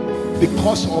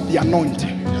because of the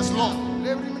anointing. Yes, Lord.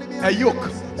 A yoke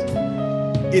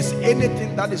is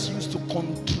anything that is used to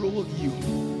control you.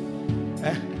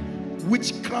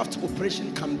 Witchcraft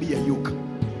operation can be a yoke.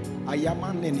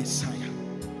 Ayama nene saya,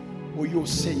 oyo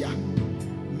seya,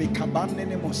 mekaban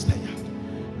nene mostaya.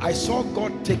 I saw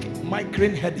God take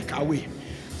migraine headache away.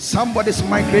 Somebody's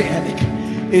migraine headache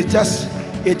it just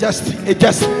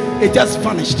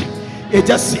vanished. It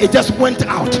just went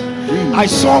out. I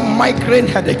saw migraine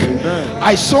headache.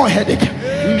 I saw headache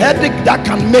that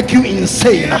can make you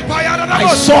insane.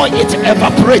 I saw it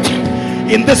evaporate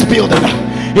in this building.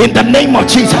 In the name of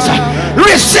Jesus,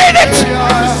 receive it.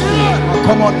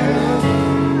 Come on.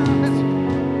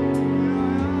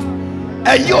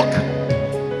 A yoke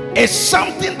is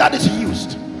something that is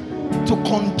used to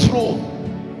control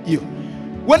you.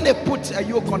 When they put a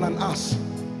yoke on an ass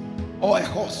or a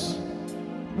horse,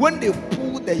 when they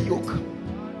pull the yoke,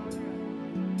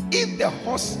 if the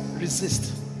horse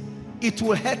resists, it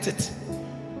will hurt it.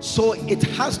 So it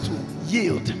has to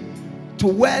yield to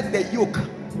where the yoke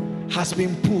has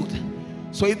been pulled.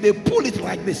 So if they pull it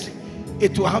like this,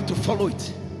 it will have to follow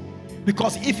it,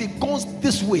 because if it goes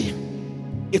this way,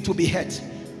 it will be hurt.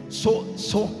 So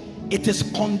it is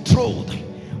controlled.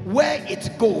 Where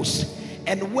it goes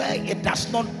and where it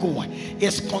does not go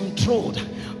is controlled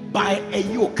by a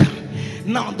yoke.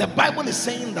 Now the Bible is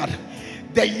saying that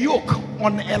the yoke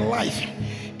on a life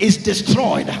is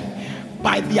destroyed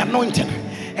by the anointing,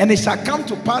 and it shall come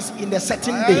to pass in a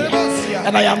certain day.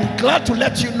 And I am glad to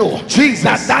let you know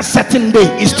that certain day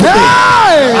is today.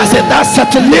 I said that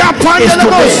certain day is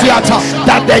today,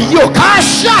 that the yoke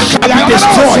shall be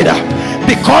destroyed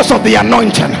because of the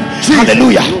anointing.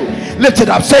 Hallelujah. Lift it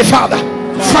up. Say, Father.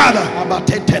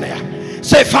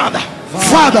 Say, Father,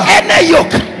 any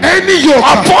yoke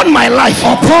upon my life,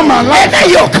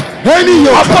 any yoke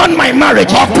upon my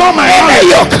marriage, any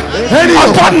yoke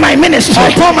upon my ministry,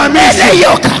 any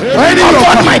yoke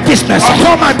upon my business,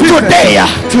 today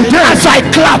as I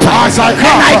clap and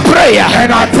I pray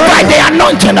by the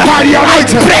anointing, I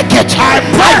break it.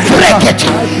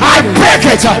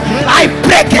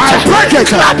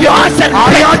 Clap your hands and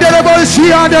break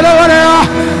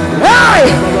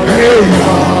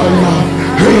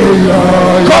it.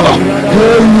 Come on.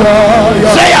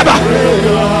 Zayaba.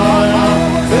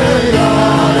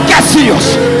 Get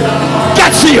serious.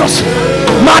 Get serious.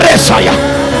 Maresaya.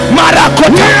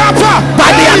 Marakota.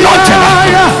 By the anointing,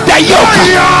 the yoke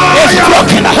is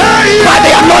broken. By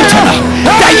the anointing,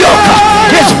 the yoke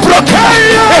is broken.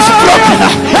 It's broken.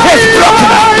 It's broken.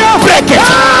 Break it.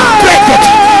 Break it.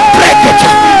 Break it.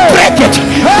 Break it.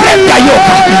 Break the yoke.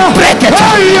 Break it.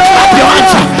 Clap your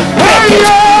hands. Break it.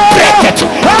 Break it.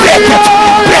 Break it.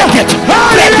 Break it.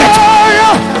 Break it.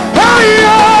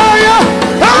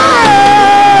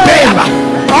 Bayaba.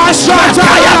 Ashaya.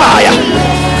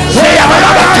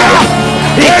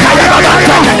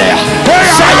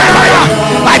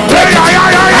 I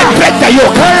break the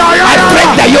yoke. I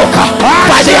break the yoke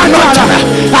by the anointing.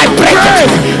 I break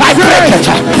it. I break it.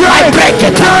 I break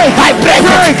it. I break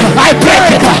it. I break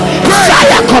it.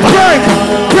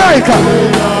 Break.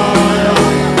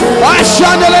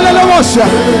 Ashandelele mosha.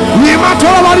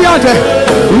 Yimatola variante.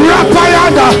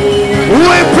 Rapayanda.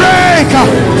 We break.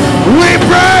 We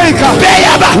break.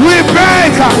 We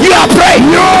break. You are praying.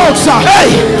 Yokes. Hey.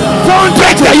 Don't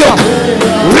break the yoke.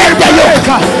 Break the yoke.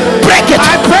 Break it. I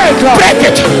break. Break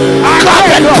it. Clap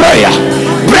and prayer.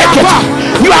 Break it.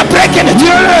 You are breaking it.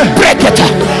 Break it.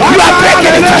 You are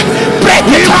breaking it. Break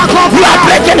it. You are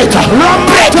breaking it.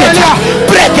 Break it.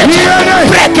 Break it.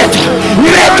 Break it.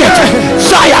 Break it.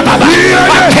 Saya Baba.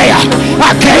 Akea.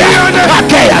 Akea.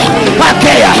 Akea.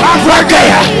 Akea.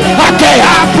 Akea. Akea.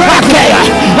 Akea.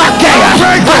 Akea.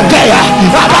 Akea.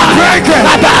 Abaya.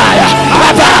 Abaya.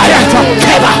 Abaya.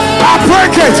 Keba.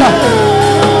 Break it.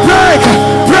 Break.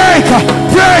 Break.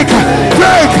 Break.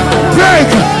 Break. Break.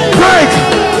 Break.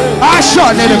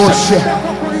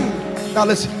 Now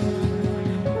listen.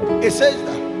 It says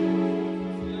that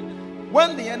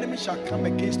when the enemy shall come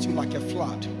against you like a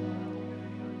flood,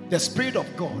 the Spirit of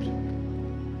God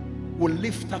will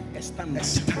lift up a standard.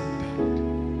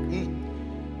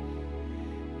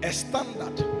 A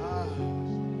standard.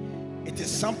 It is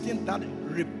something that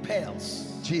repels.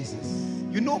 Jesus.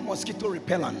 You know mosquito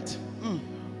repellent.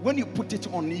 When you put it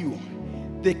on you,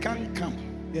 they can't come.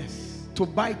 Yes. To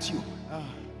bite you.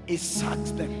 It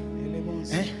sucks them.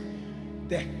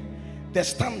 The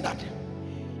standard,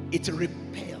 it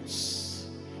repels.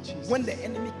 Jesus. When the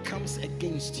enemy comes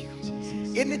against you,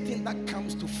 Jesus. Anything that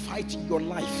comes to fight your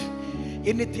life,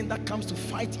 anything that comes to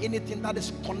fight anything that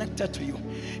is connected to you,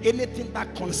 anything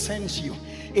that concerns you,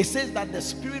 it says that the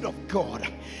Spirit of God,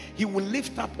 He will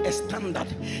lift up a standard.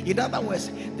 In other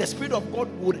words, the Spirit of God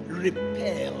would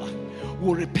repel.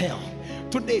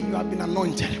 Today you have been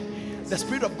anointed. The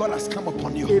Spirit of God has come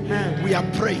upon you. Amen. We are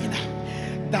praying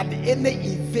that any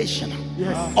evasion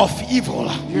of evil,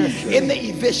 any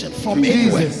evasion from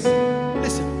anywhere.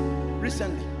 Listen,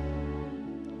 recently,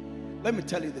 let me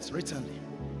tell you this. Recently,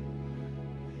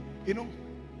 you know,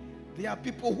 there are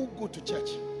people who go to church,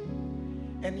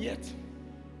 and yet,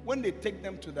 when they take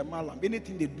them to the malam,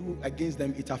 anything they do against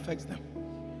them, it affects them.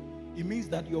 It means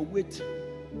that your weight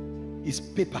is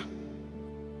paper.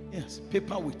 Yes,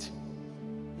 paper weight.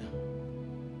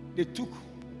 They took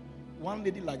one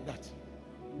lady like that.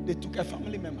 They took a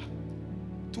family member,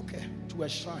 took her to a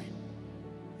shrine.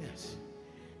 Yes.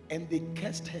 And they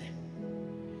cursed her.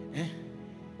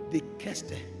 They cursed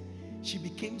her. She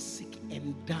became sick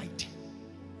and died.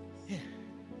 Yeah.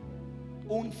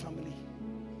 Own family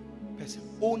person,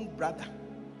 own brother,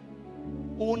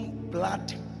 own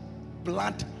blood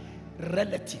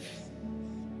relative.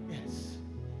 Yes.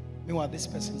 Meanwhile, this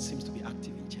person seems to be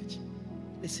active in church.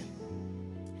 Listen.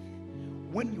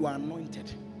 When you are anointed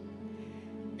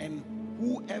and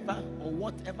whoever or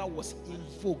whatever was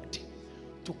invoked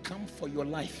to come for your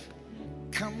life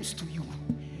comes to you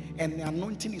and the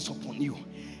anointing is upon you,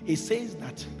 it says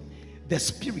that the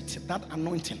Spirit, that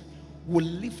anointing, will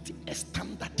lift a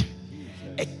standard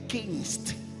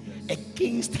against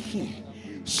him,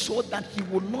 so that he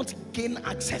will not gain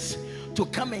access to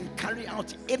come and carry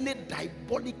out any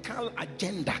diabolical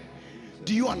agenda.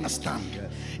 Do you understand?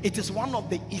 Yes. It is one of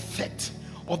the effects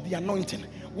of the anointing.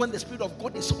 When the Spirit of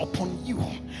God is upon you,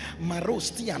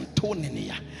 Marosti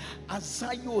Antonia,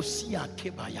 Azayo Sia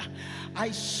Kebaya.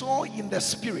 I saw in the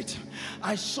spirit,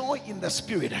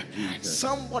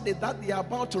 somebody that they are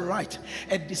about to write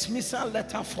a dismissal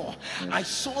letter for. I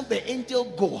saw the angel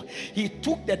go. He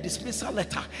took the dismissal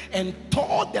letter and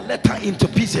tore the letter into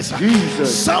pieces.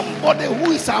 Jesus. Somebody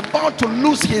who is about to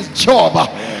lose his job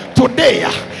today,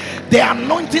 the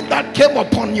anointing that came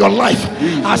upon your life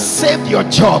has saved your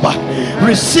job.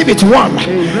 Receive it 1,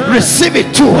 receive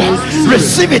it 2,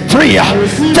 receive it 3,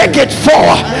 take it 4,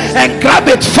 and grab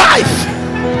it 5.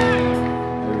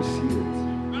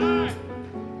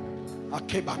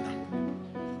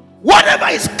 Whatever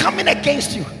is coming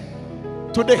against you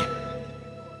today,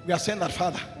 we are saying that,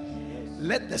 Father,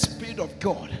 let the Spirit of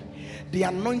God, the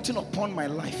anointing upon my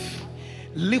life,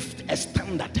 lift a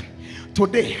standard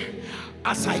today.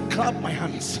 As I clap my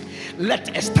hands,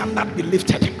 let a standard be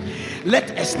lifted. Let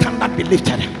a standard be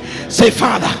lifted. Say,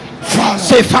 Father, Father.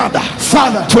 Say, Father,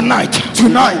 Father, tonight,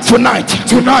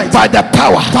 by the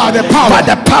power of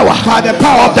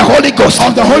the Holy Ghost, by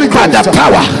the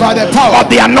power of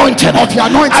the anointing,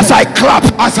 as I clap,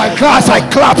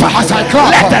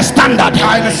 let the standard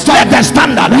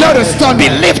be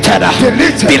lifted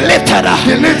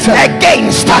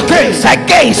against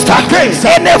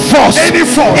any force, any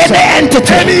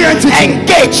entity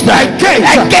engaged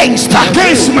against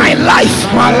my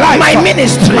life, my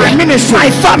ministry,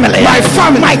 my family, my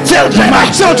children,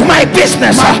 my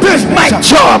business, my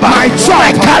job, my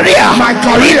career,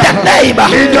 in the name of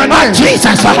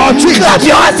Jesus. Clap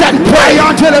your hands and pray.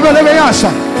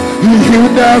 You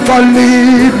never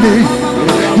leave me.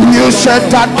 You said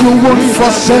that you won't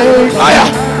forsake me.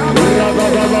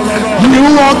 You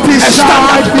walk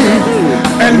beside me,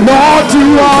 and Lord,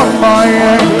 you are my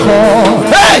anchor.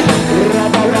 Hey!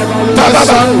 The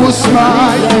sun will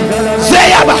smile,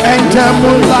 and the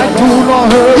moonlight do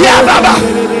not hurt.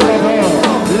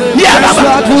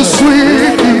 That will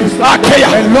sweet me,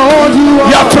 and Lord, you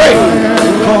are praying.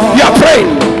 You are praying.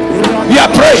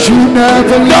 You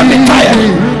never Don't be tired.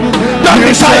 Don't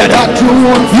be tired.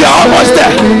 You are almost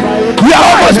there. You are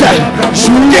almost there.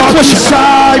 Keep pushing.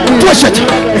 Push it.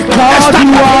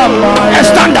 A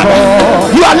standard.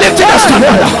 You are lifting a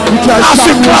standard. As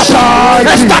you clap, a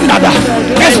standard.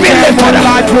 It's been lifted.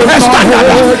 A standard.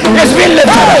 It's been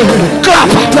lifted. Clap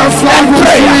and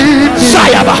pray.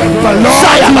 Sayaba.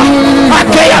 Sayaba.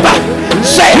 Akayaba.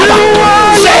 Sayaba.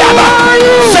 Sayaba.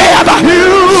 Sayaba.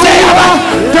 Sayaba.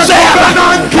 Sayaba.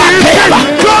 Akayaba.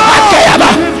 Akayaba.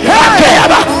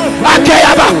 Akayaba.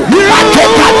 Akayaba.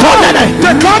 Akayaba.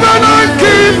 The covenant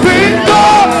keeping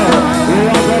God,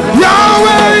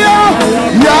 Yahweh,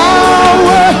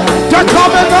 Yahweh, the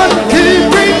covenant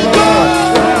keeping God.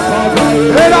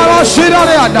 And I was sitting on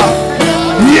the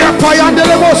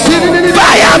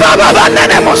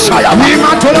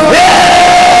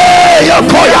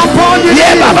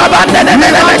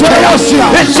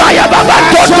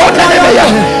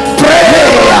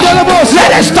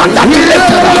Let us stand up.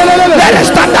 Let us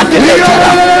stand up.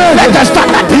 Let us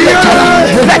stand up.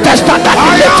 Let us stand up.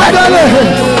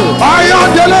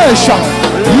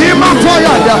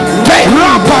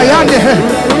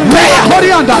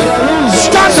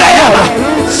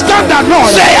 Stand up,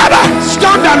 Lord.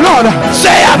 Stand up, Lord.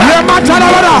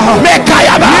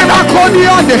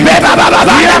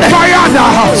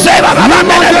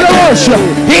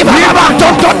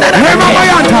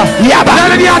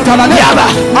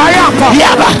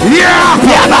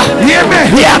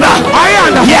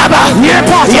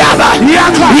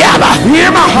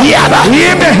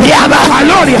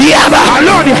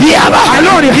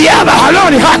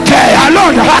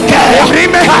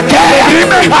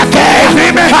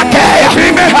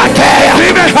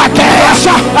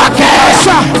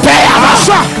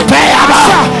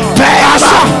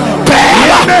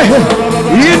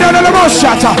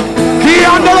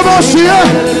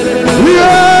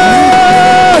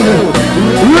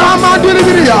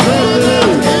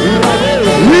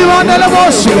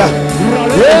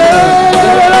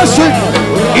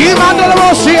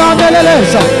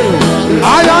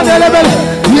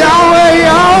 Yahweh,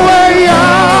 Yahweh,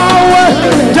 Yahweh,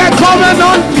 the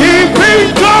covenant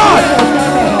keeping God.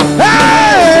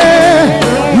 Hey,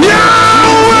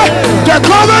 Yahweh, the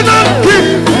covenant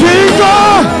keeping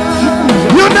God.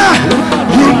 You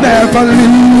never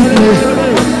leave me.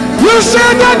 You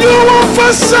said that you won't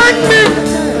forsake me.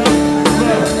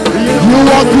 You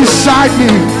walk beside me,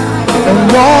 and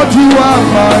Lord, you are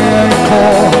my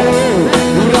anchor.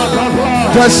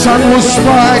 The sun will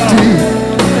smite me,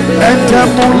 and the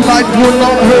moonlight will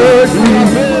not hurt me.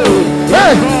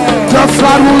 Hey, the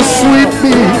flood will sweep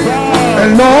me,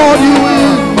 and Lord, you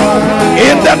will.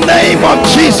 In the name of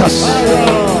Jesus.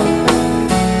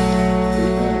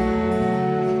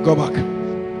 Go back.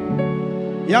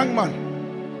 Young man,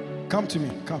 come to me.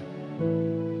 Come.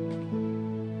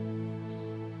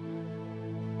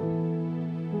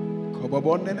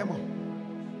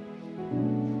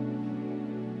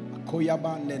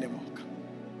 Koyaba nenemok.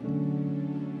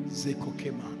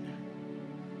 Zekokeman.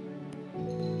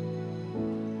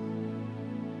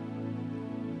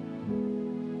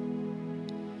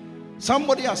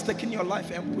 Somebody has taken your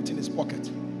life and put in his pocket.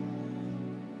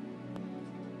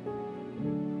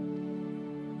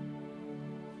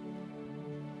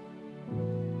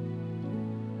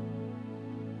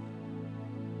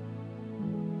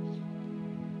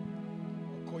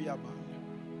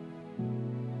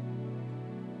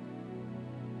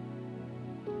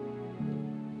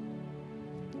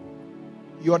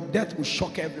 Your death will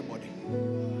shock everybody.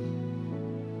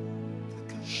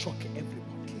 Shock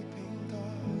everybody.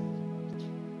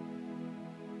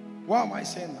 Why am I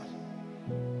saying that?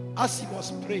 As he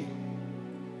was praying,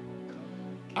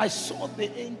 I saw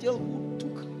the angel who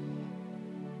took.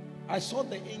 I saw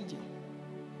the angel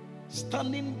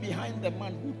standing behind the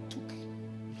man who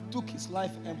took his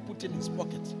life and put in his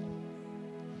pocket.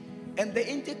 And the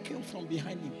angel came from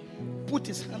behind him, put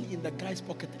his hand in the guy's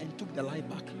pocket and took the life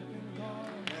back.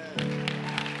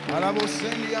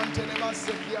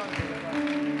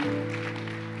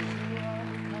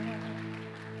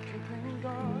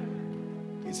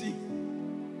 You see,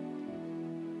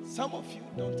 some of you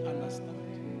don't understand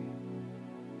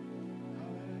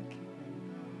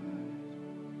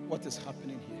what is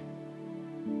happening here.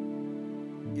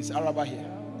 Is Araba here?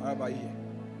 Araba here?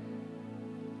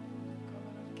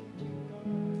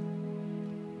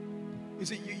 You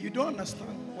see, you don't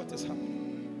understand what is happening.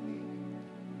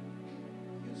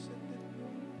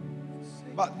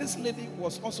 But this lady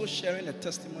was also sharing a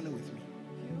testimony with me.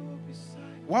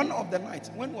 One of the nights,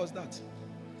 when was that?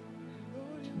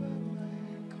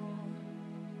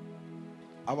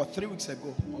 About 3 weeks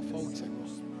ago or 4 weeks ago.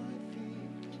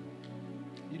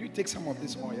 Did you take some of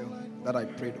this oil that I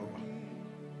prayed over?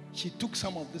 She took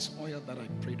some of this oil that I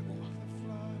prayed over.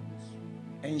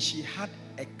 And she had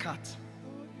a cat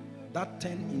that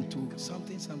turned into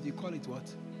something, you call it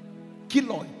what?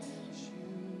 Keloid.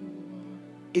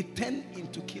 It turned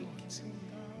into keloids.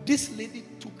 This lady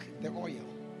took the oil.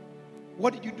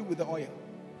 What did you do with the oil?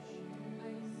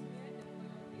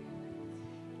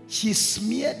 She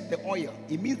smeared the oil.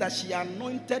 It means that she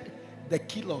anointed the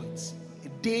keloids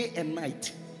day and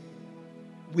night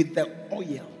with the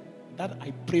oil that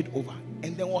I prayed over.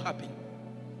 And then what happened?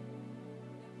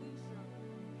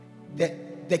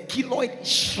 The keloid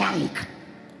shrunk.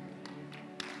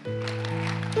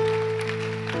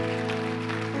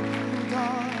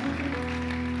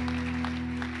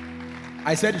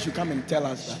 I said you should come and tell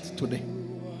us that today.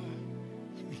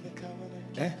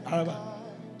 Araba?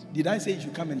 Did I say you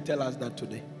should come and tell us that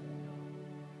today?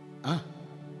 Huh?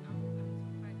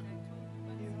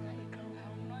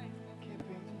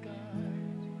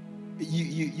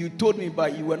 You told me,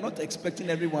 but you were not expecting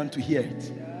everyone to hear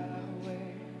it.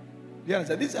 You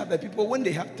understand? These are the people, when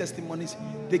they have testimonies,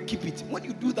 they keep it. When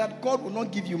you do that, God will not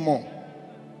give you more.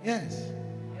 Yes.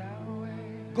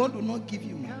 God will not give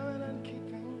you more.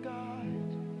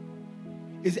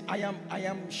 You see, I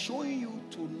am showing you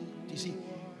you see,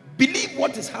 believe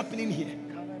what is happening here.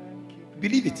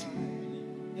 Believe it.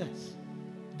 Yes.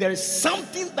 There is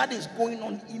something that is going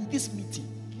on in this meeting.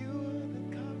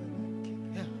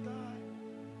 Yeah.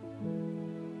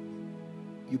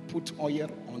 You put oil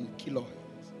on keloid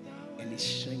and it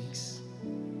shrinks.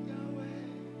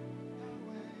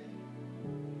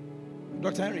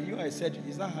 Dr. Henry, I said,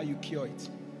 is that how you cure it?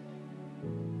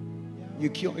 You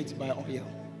cure it by oil.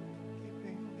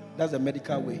 That's the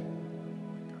medical way.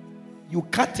 You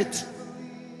cut it,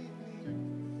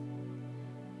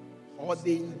 or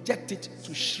they inject it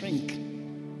to shrink.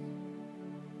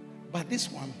 But this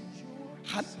one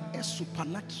had a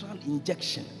supernatural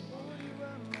injection.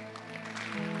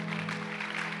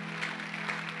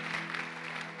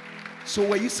 So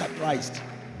were you surprised?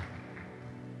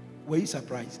 Were you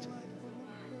surprised?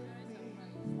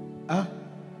 Huh?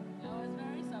 I was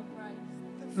very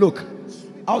surprised. Look,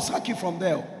 I'll sack you from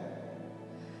there.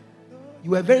 You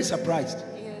were very surprised.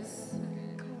 Yes.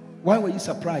 Why were you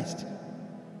surprised?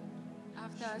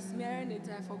 After smearing it,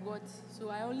 I forgot. So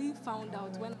I only found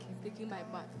out when taking my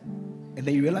bath. And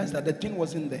then you realized that the thing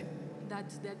wasn't there. That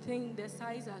the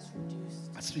size has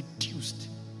reduced. Has reduced.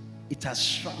 It has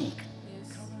shrunk.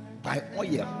 Yes. By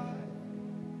oil.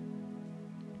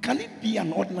 Can it be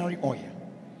an ordinary oil?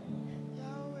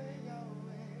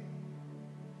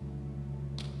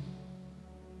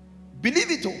 Believe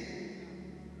it all.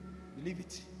 Believe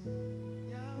it.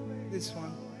 This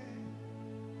one,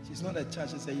 she's not a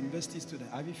church, she's a university student.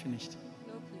 Have you finished?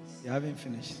 No, please. You haven't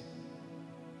finished.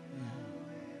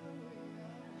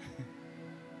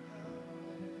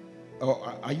 Oh,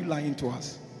 are you lying to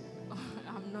us?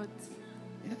 I'm not.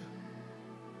 Yeah.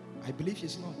 I believe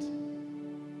she's not.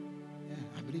 Yeah,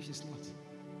 I believe she's not.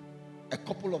 A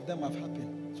couple of them have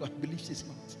happened, so I believe she's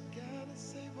not.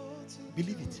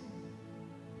 Believe it.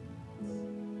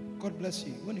 God bless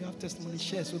you. When you have testimony,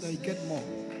 share so that you get more.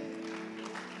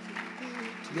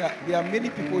 There are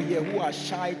many people here who are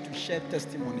shy to share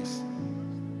testimonies.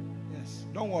 Yes,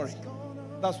 don't worry.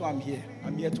 That's why I'm here.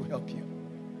 I'm here to help you.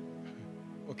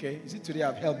 Okay? Is it today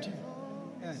I've helped you?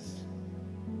 Yes.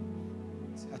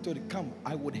 I told you, come,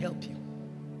 I would help you.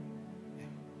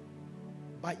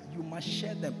 But you must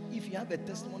share them. If you have a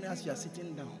testimony as you are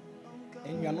sitting down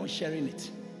and you are not sharing it,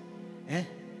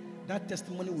 that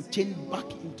testimony will change back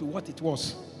into what it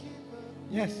was.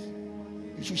 Yes.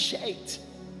 You should share it.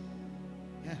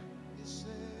 Yeah.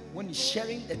 When you're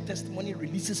sharing, the testimony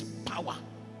releases power.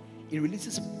 It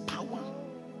releases power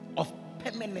of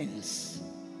permanence.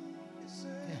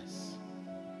 Yes.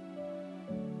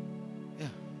 Yeah.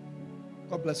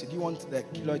 God bless you. Do you want the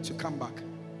keloid to come back?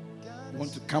 You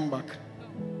want to come back?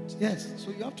 Yes.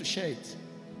 So you have to share it.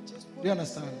 Do you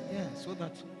understand? Yeah. So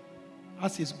that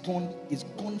as it's gone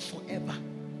forever.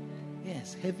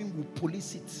 Yes. Heaven will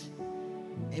police it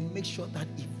and make sure that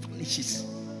it vanishes.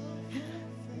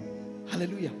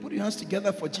 Hallelujah. Put your hands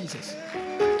together for Jesus.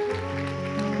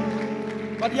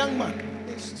 But young man,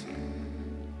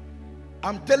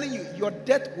 I'm telling you, your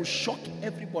death will shock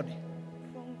everybody.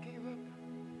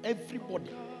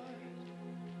 Everybody.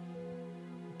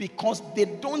 Because they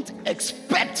don't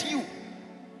expect you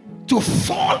to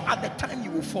fall at the time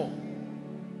you will fall.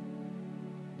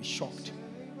 Be shocked.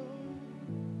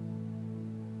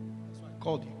 That's why I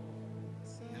called you.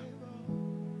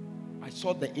 I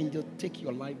saw the angel take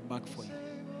your life back for you.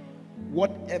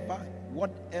 Whatever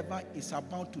is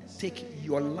about to take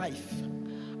your life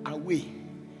away,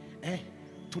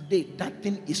 today that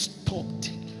thing is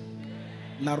stopped.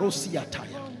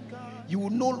 Narosiataya. You will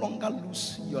no longer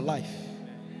lose your life.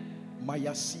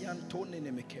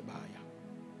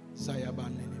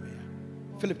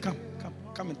 Philip,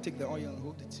 come and take the oil and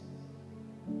hold it.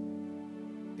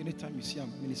 Anytime you see a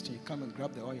ministry, you come and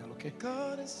grab the oil, okay?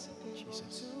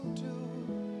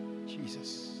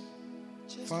 Jesus.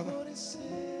 Father,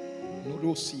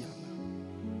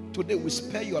 today we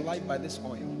spare your life by this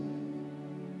oil.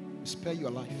 We spare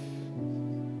your life.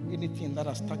 Anything that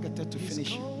has targeted to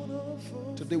finish you,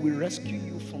 today we rescue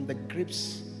you from the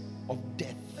grips of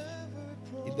death.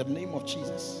 In the name of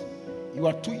Jesus. You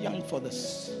are too young for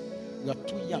this. You are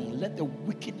too young. Let the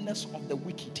wickedness of the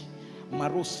wicked,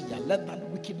 Marosia, let that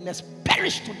wickedness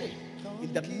perish today.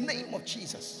 In the name of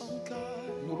Jesus.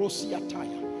 Nurosia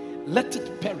Taya. Let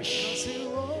it perish.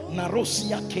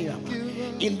 Narosia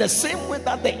Keama. In the same way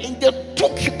that the angel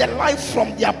took the life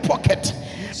from their pocket.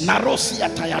 Narosia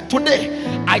Taya. Today,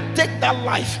 I take that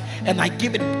life and I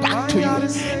give it back to you.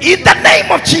 In the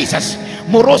name of Jesus.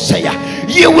 Moroseya.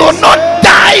 You will not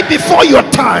die before your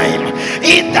time.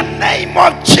 In the name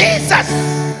of Jesus.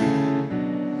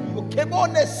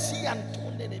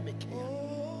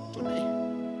 Today,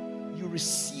 you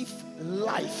receive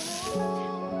life.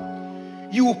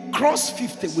 You will cross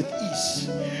 50 with ease.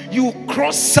 You will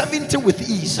cross 70 with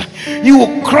ease. You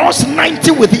will cross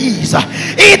 90 with ease.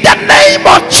 In the name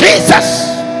of Jesus.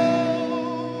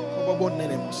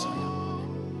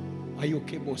 Are you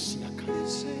okay, boss?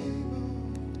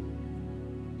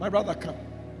 My brother, come.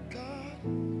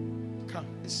 Come.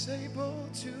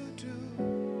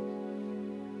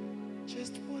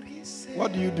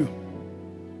 What do you do?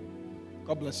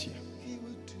 God bless you.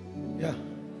 Yeah.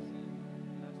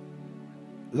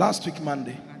 Last week,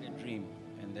 Monday, I had a dream,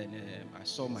 and then I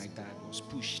saw my dad was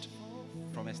pushed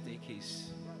from a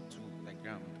staircase to the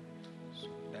ground. So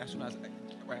as soon as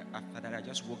after that, I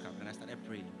just woke up and I started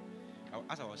praying.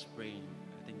 As I was praying,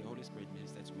 I think the Holy Spirit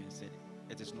ministered to me and said,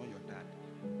 "It is not your dad,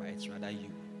 but it's rather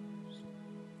you."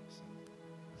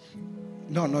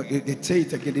 No, say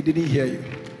it again. They didn't hear you.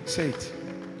 Say it.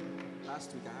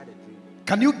 Last week I had a dream.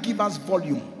 Can you give us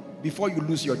volume before you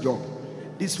lose your job?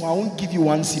 This one won't give you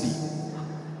one CD.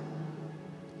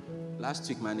 Last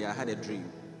week, Monday, I had a dream,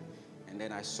 and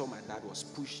then I saw my dad was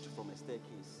pushed from a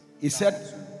staircase. He said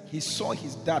he saw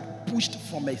his dad pushed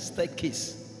from a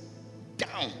staircase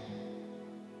down.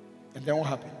 And then what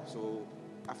happened? So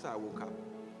after I woke up,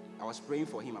 I was praying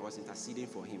for him. I was interceding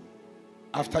for him.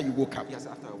 After you woke up? Yes,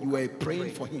 after I woke up. You were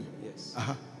praying for him? Yes.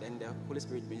 Uh-huh. Then the Holy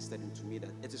Spirit ministered to me that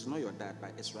it is not your dad,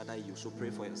 but it's rather you. So pray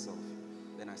for yourself.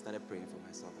 Then I started praying for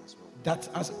myself as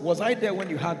well. Was I there when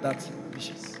you had that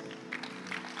vision?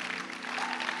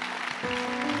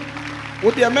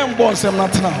 What the men born some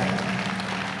not now?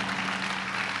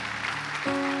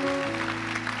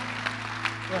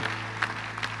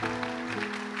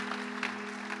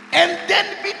 And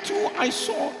then me too, I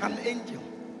saw an angel.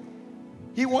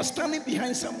 He was standing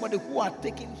behind somebody who had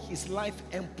taken his life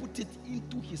and put it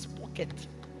into his pocket.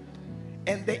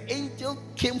 And the angel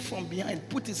came from behind,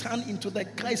 put his hand into the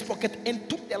guy's pocket and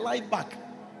took the life back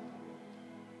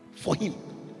for him.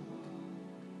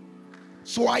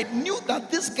 So I knew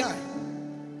that this guy,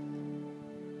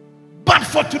 but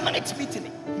for tonight's meeting,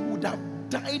 he would have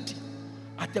died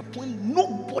At the point,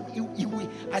 nobody,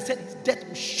 I said his death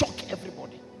will shock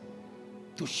everybody.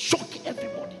 To shock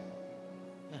everybody.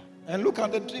 Yeah. And look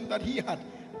at the dream that he had.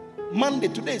 Monday,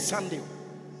 today is Sunday.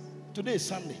 Today is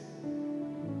Sunday.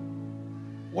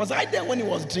 Was I there when he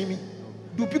was dreaming?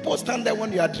 Do people stand there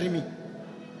when you are dreaming?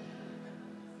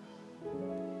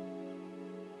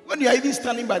 When you are even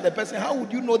standing by the person, how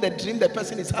would you know the dream the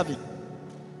person is having?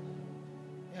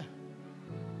 Yeah.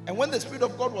 And when the Spirit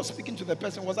of God was speaking to the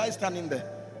person, was I standing there?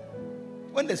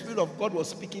 When the Spirit of God was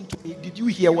speaking to me, did you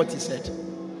hear what he said?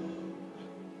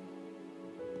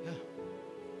 Yeah.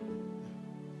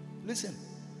 Listen,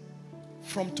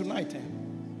 from tonight,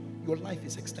 your life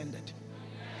is extended.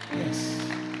 Yes.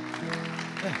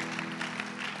 Yeah.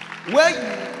 Where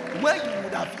you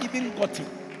would have even gotten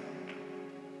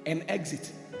an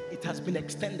exit, it has been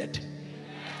extended.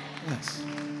 Yes.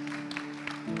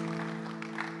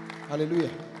 Hallelujah.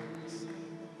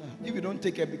 Yeah. If you don't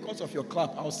take it because of your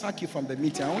clap, I'll sack you from the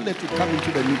meeting. I won't let you come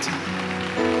into the meeting.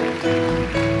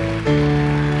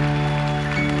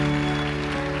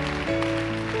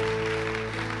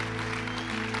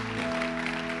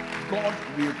 God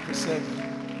will preserve you.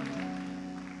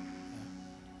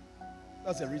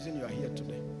 That's the reason you are here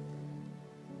today.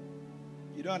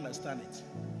 You don't understand it.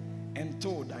 And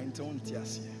told her,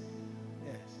 yes.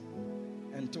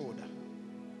 And told her,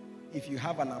 if you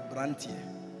have an abrantier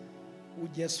who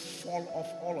just fall off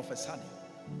all of a sudden,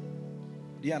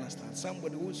 do you understand?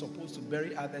 Somebody who is supposed to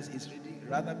bury others is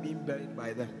rather being buried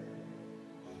by them.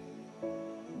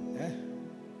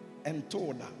 And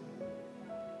told her,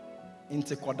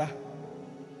 into Koda.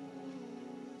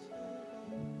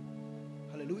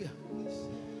 Hallelujah.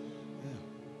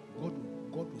 Yeah.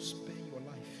 God will spare your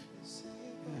life.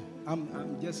 Yeah.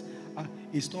 I'm just,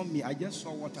 it's not me. I just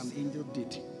saw what an angel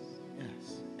did.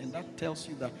 Yes. And that tells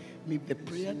you that maybe the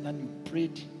prayer that you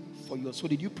prayed for your, so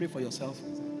did you pray for yourself?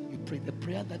 You prayed the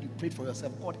prayer that you prayed for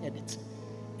yourself, God heard it.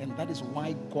 And that is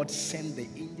why God sent the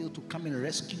angel to come and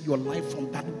rescue your life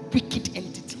from that wicked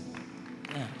entity.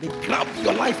 Yeah. They grabbed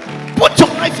your life, put your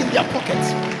life in their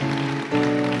pockets.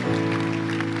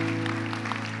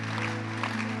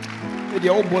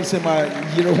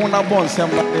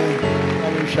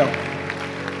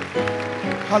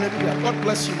 Hallelujah. God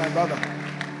bless you, my brother.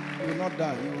 You will not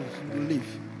die, you will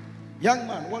live. Young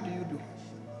man, what do you do?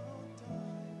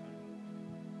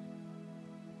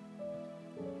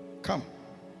 Come,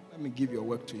 let me give your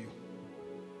work to you.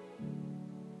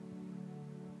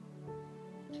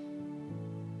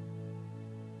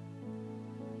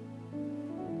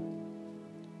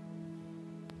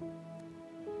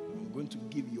 I'm going to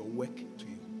give your work to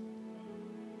you.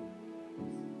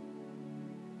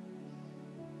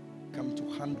 Come to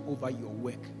hand over your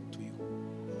work to you.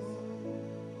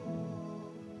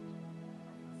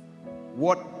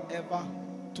 Whatever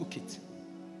took it.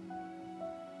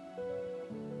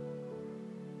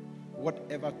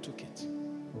 Whatever took it.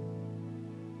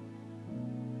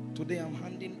 Today I'm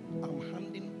handing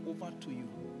over to you.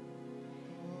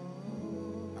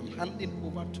 I'm handing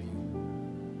over to you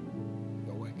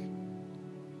your work.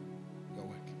 Your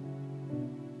work.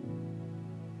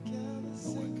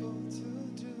 Your work.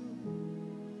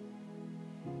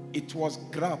 It was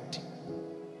grabbed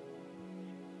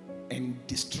and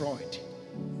destroyed.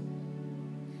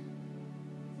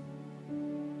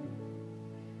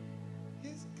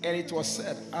 And it was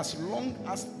said, as long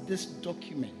as this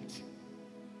document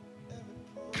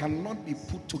cannot be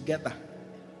put together,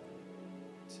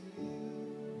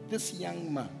 this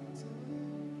young man,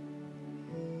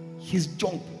 his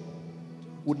job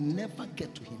would never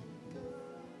get to him.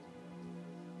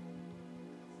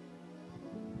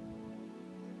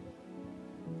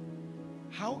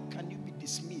 How can you be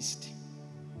dismissed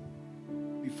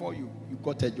before you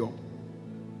got a job?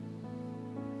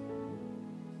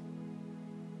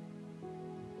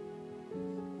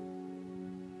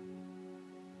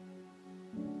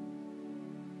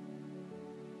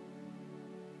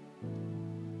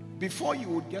 Before you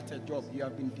would get a job, you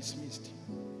have been dismissed.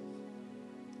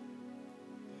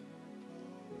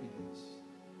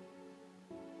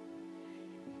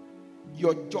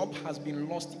 Your job has been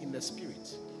lost in the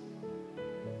spirit.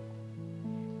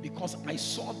 Because I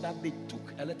saw that they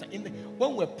took a letter.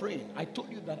 When we were praying, I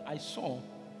told you that I saw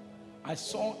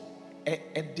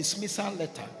a dismissal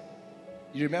letter.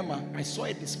 You remember? I saw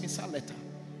a dismissal letter.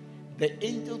 The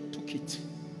angel took it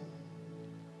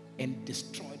and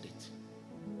destroyed it.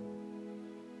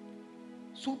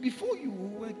 So before you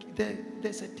work,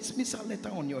 there's a dismissal letter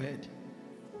on your head.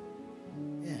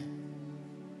 Yeah.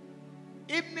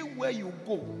 Anywhere you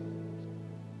go,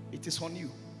 it is on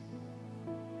you.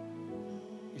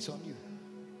 It's on you.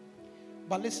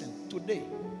 But listen, today,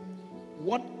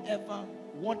 whatever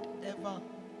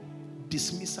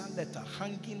dismissal letter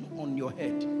hanging on your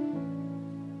head,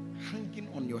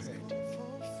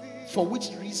 for which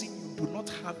reason you do not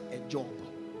have a job,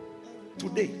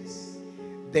 today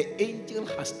the angel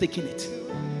has taken it.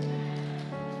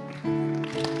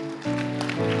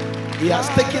 He has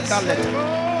taken that letter.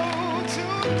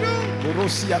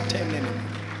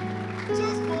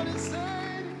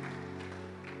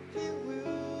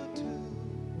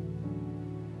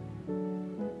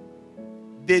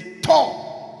 They tore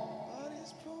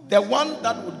the one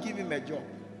that would give him a job,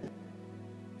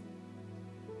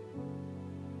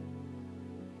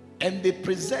 and they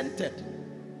presented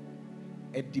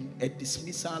a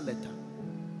dismissal letter.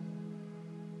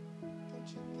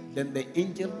 Then the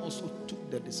angel also took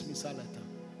the dismissal letter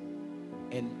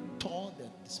and tore the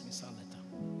dismissal letter.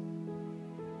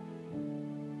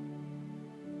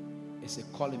 He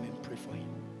said, call him and pray for him.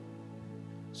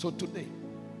 So today,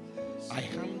 I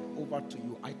hand over to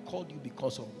you. I called you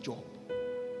because of job.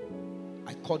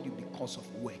 I called you because of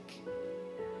work.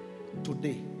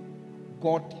 Today,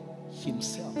 God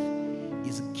himself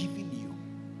is giving you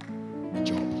a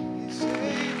job.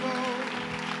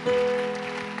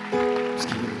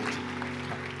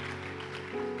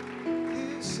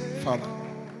 Father,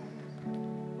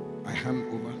 I hand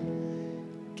over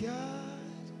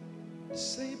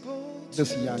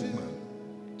this young man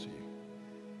to you.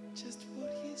 Just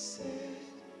what he said.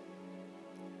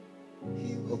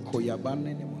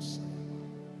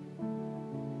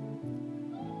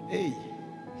 Hey,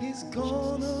 he's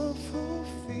gonna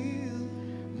fulfill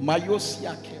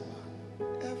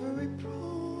every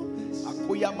promise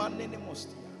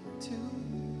to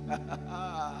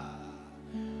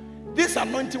this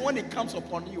anointing, when it comes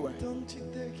upon you, don't you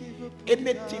dare give up.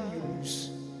 anything you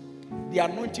lose, the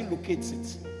anointing locates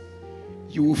it.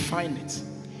 You will find it.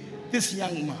 This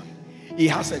young man, he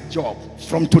has a job.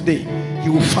 From today,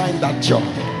 you will find that job.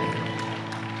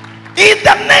 In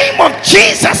the name of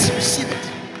Jesus, receive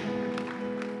it.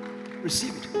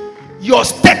 Receive it. Your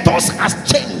status has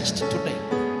changed today.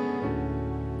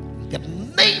 In the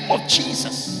name of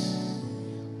Jesus.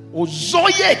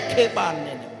 Ozoye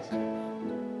kebanene.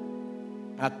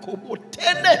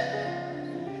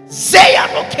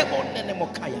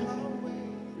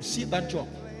 Receive that job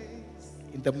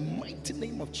in the mighty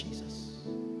name of Jesus.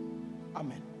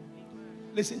 Amen.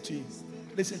 Listen to you.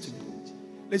 Listen to me.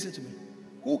 Listen to me.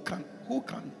 Who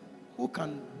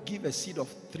can give a seed of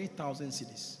 3,000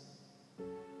 cedis?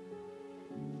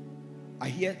 I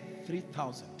hear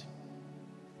 3,000.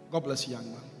 God bless you,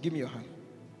 young man. Give me your hand.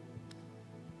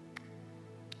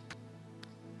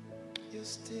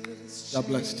 You're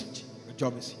blessed. Your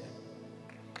job is here.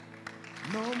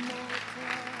 No more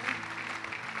cry.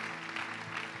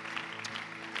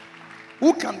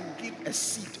 Who can give a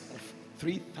seed of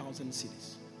 3,000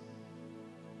 cedis?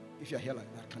 If you're here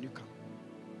like that, can you come?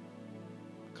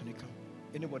 Can you come?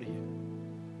 Anybody here?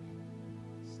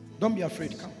 Don't be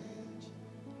afraid. Come.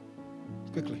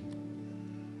 Quickly.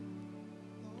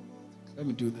 Let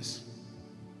me do this.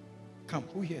 Come.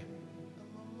 Who here?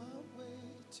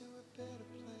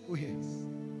 Who here?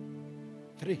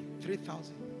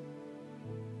 3,000.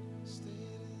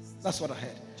 That's what I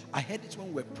heard. I heard it when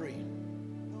we were praying.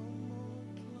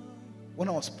 When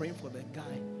I was praying for the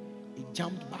guy, he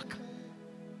jumped back.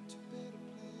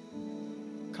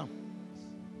 Come.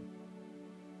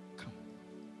 Come.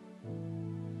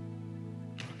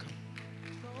 Come.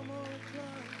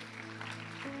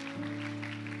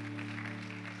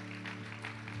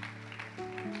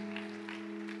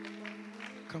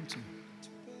 Come to me.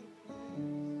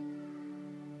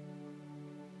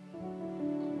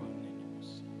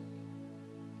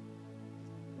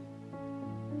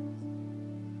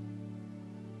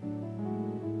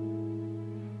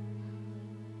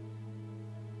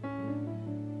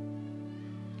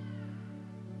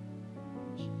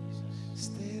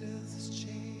 Status is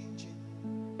changing.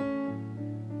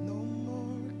 No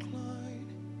more recline.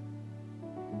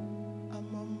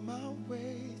 I'm on my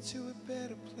way to a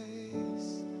better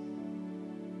place.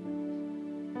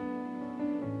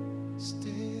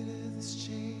 Status is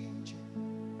changing.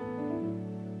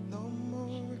 No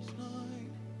more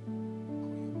recline.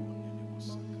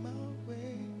 I'm on my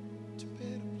way to a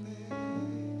better place.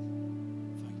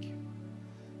 Thank you.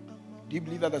 Do you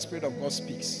believe that the Spirit of God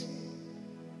speaks?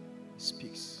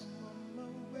 Speaks.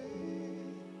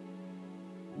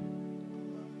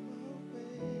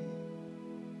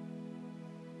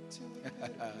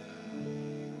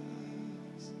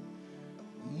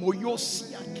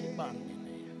 Moyosia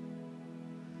Kebanene.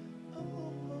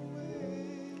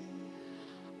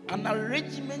 An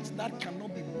arrangement that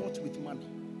cannot be bought with money.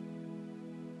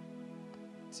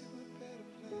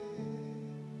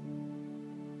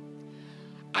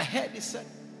 heard he said,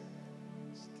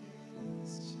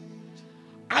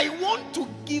 I want to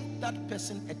give that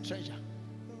person a treasure.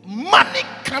 Money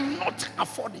cannot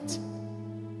afford it.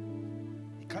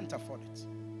 He can't afford it.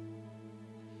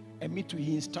 And me too,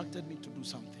 he instructed me to do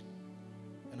something.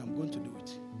 And I'm going to do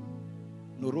it.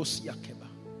 Norosia Keba.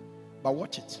 But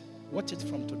watch it. Watch it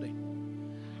from today.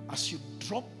 As you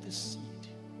drop this seed,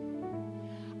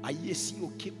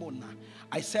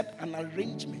 I said an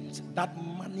arrangement that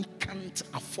money can't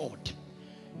afford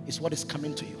is what is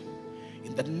coming to you.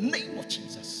 In the name of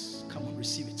Jesus. Come on,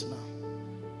 receive it now.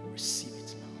 Receive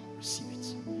it now. Receive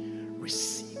it.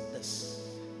 Receive this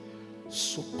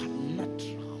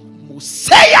supernatural.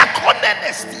 Receive it.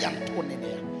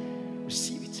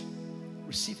 Receive it.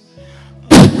 Receive it.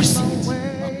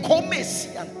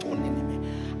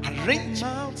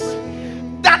 Arrangements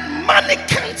that money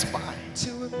can't buy.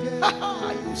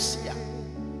 You see it.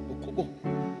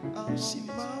 Receive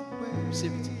it.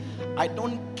 Receive it. I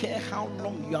don't care how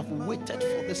long you have waited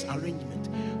for this arrangement.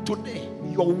 Today,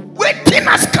 your waiting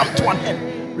has come to an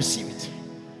end. Receive it.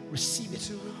 Receive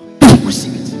it.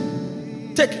 Receive it.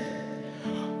 Take it.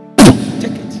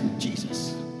 Take it,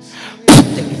 Jesus.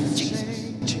 Take it, Jesus.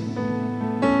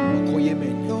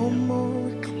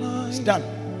 It's done.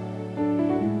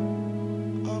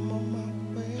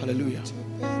 Hallelujah.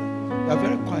 You are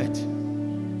very quiet.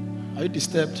 Are you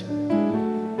disturbed?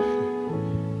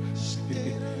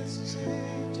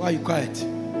 Why are you quiet?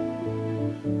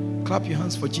 Clap your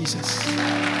hands for Jesus.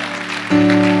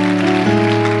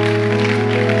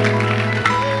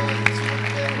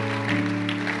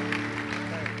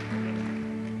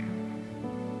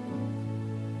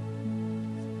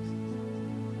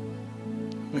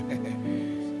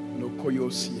 No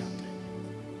koyosia.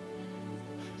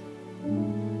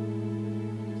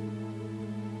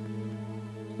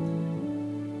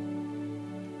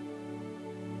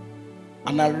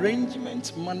 An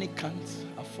arrangement money can't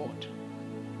afford.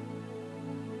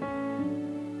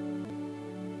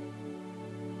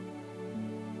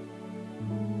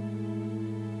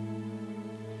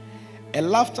 A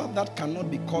laughter that cannot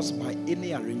be caused by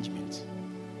any arrangement.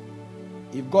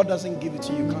 If God doesn't give it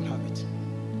to you, you can't have it.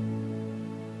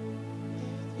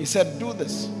 He said, do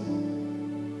this.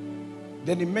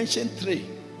 Then he mentioned 3.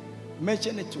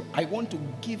 Mention it to, I want to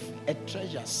give a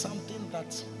treasure, something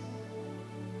that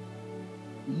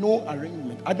no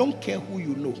arrangement. I don't care who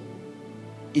you know.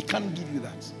 He can't give you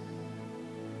that.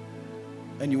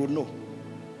 And you will know.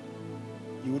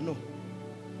 You will know.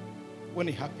 When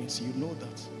it happens, you know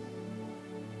that.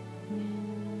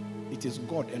 It is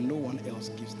God and no one else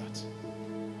gives that.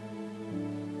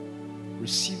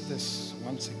 Receive this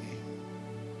once again.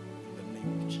 In the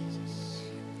name of Jesus.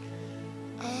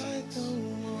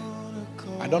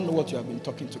 I don't know what you have been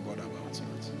talking to God about.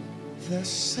 The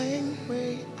same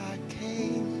way I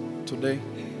came. Today,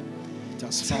 it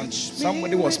has found.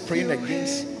 Somebody was praying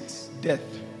against death.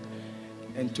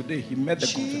 And today, he made the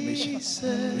confirmation.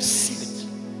 Receive it.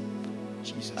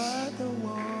 Jesus. I don't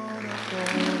want to go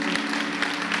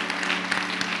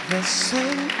the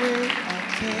same way I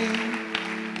came.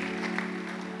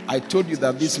 I told you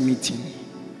that this meeting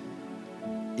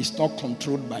is not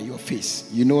controlled by your face.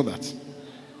 You know that.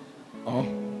 Oh,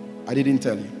 I didn't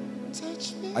tell you.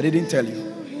 I didn't tell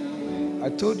you. I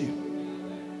told you.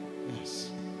 Yes.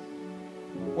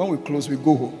 When we close, we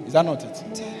go home. Is that not it?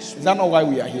 Is that not why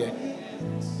we are here?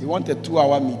 We want a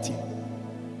 2-hour meeting.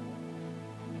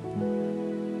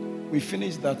 We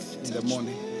finished that in the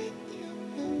morning.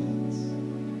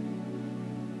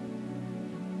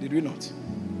 Did we not?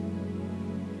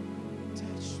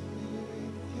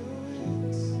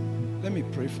 Let me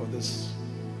pray for this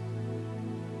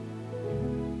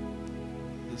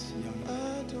young lady.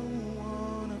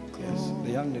 Yes,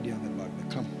 the young lady at the back.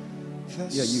 Come.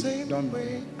 Yeah, you. Don't.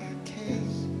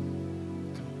 Yes.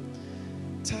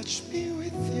 Touch me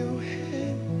with your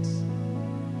hands,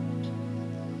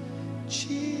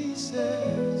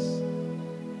 Jesus.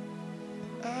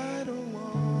 I don't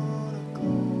want to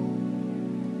go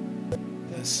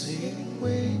the same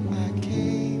way I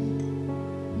came.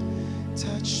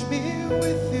 Touch me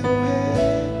with your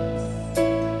hands,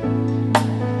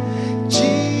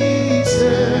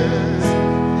 Jesus.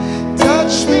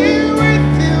 Touch me with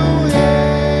your hands,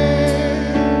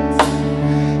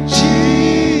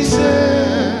 Jesus.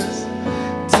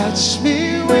 Touch me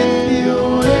with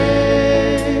your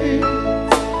hands,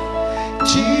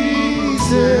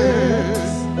 Jesus.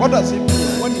 What does it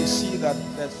mean when you see that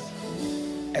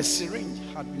a syringe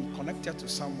had been connected to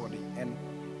somebody and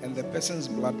the person's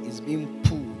blood is being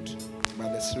pulled by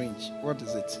the syringe? What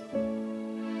is it?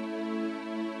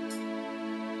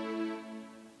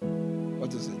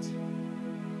 What is it?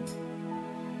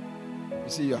 You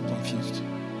see, you are confused.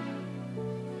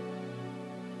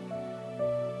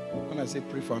 When I say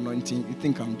pray for anointing, you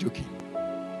think I'm joking.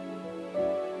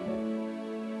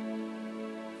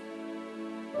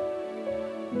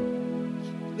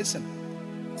 Listen,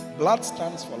 blood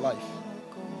stands for life.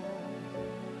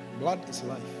 Blood is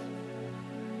life.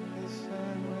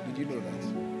 Did you know that?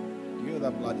 Do you know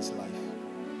that blood is life?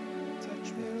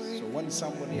 Yes. So when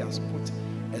somebody has put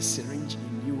a syringe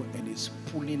in you and is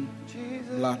pulling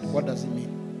blood, what does it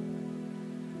mean?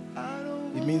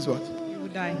 It means what? You will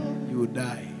die. You will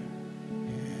die.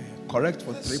 Correct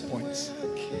for 3 points.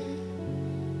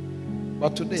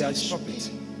 But today I stop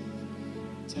it.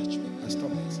 I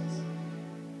stop it.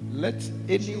 Let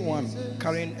anyone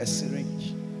carrying a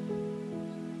syringe,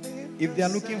 if they are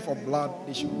looking for blood,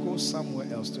 they should go somewhere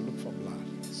else to look for blood.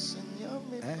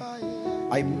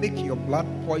 I make your blood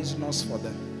poisonous for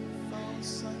them.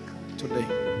 Today.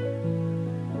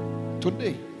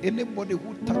 Today, anybody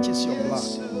who touches your blood,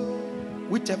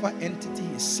 whichever entity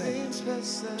is sent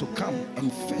to come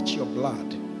and fetch your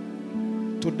blood,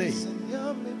 today,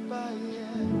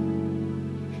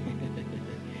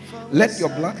 let your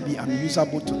blood be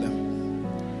unusable to them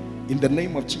in the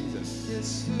name of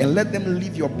Jesus, and let them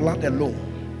leave your blood alone.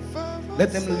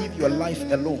 Let them leave your life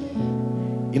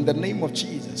alone in the name of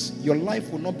Jesus. Your life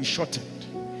will not be shortened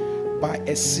by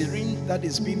a syringe that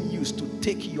is being used to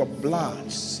take your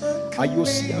blood. Father,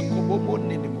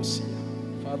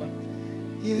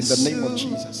 in the name of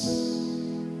Jesus,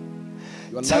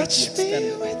 your life be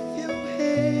extended.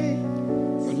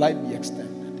 Your life be extended.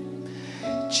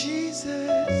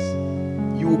 Jesus,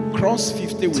 you will cross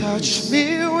 50 with ease.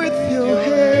 Me with your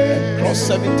hand. Cross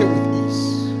 70 with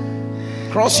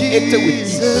ease. Cross 80 with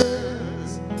ease.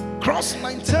 Cross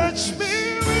 90 with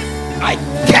ease. I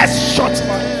curse short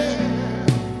life.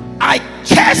 I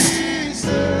curse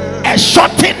a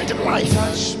shortened life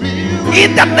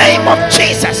in the name of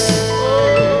Jesus.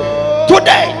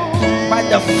 Today, by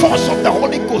the force of the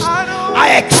Holy Ghost,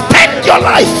 I extend your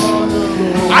life.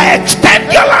 I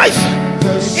extend your life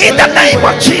in the name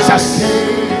of Jesus.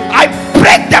 I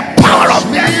break the power of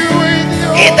death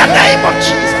in the name of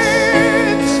Jesus.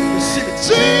 Receive it.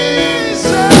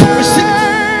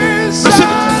 Receive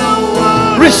it.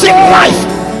 Receive life.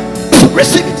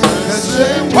 Receive it.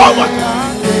 Over.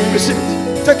 Receive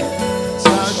it. Take it.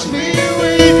 Touch me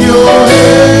with your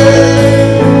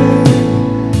hand,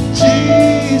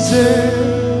 Jesus.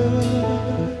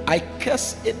 I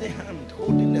curse any hand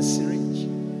holding a syringe,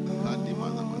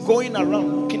 going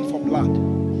around looking for blood.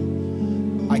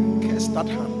 I curse that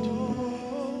hand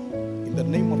in the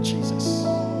name of Jesus.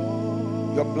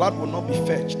 Your blood will not be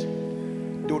fetched.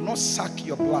 They will not suck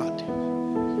your blood.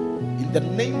 In the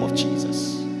name of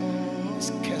Jesus,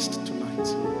 it's cursed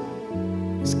tonight.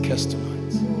 It's cursed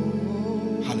tonight.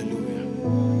 Hallelujah.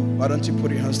 Why don't you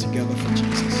put your hands together for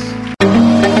Jesus?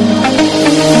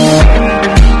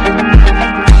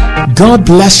 God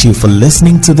bless you for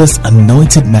listening to this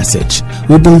anointed message.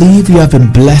 We believe you have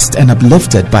been blessed and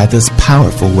uplifted by this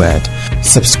powerful word.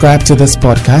 Subscribe to this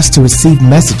podcast to receive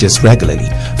messages regularly.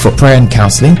 For prayer and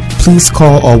counseling, please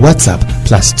call or WhatsApp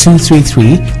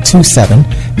 +233 27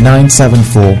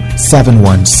 974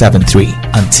 7173.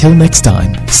 Until next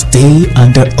time, stay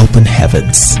under open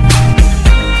heavens.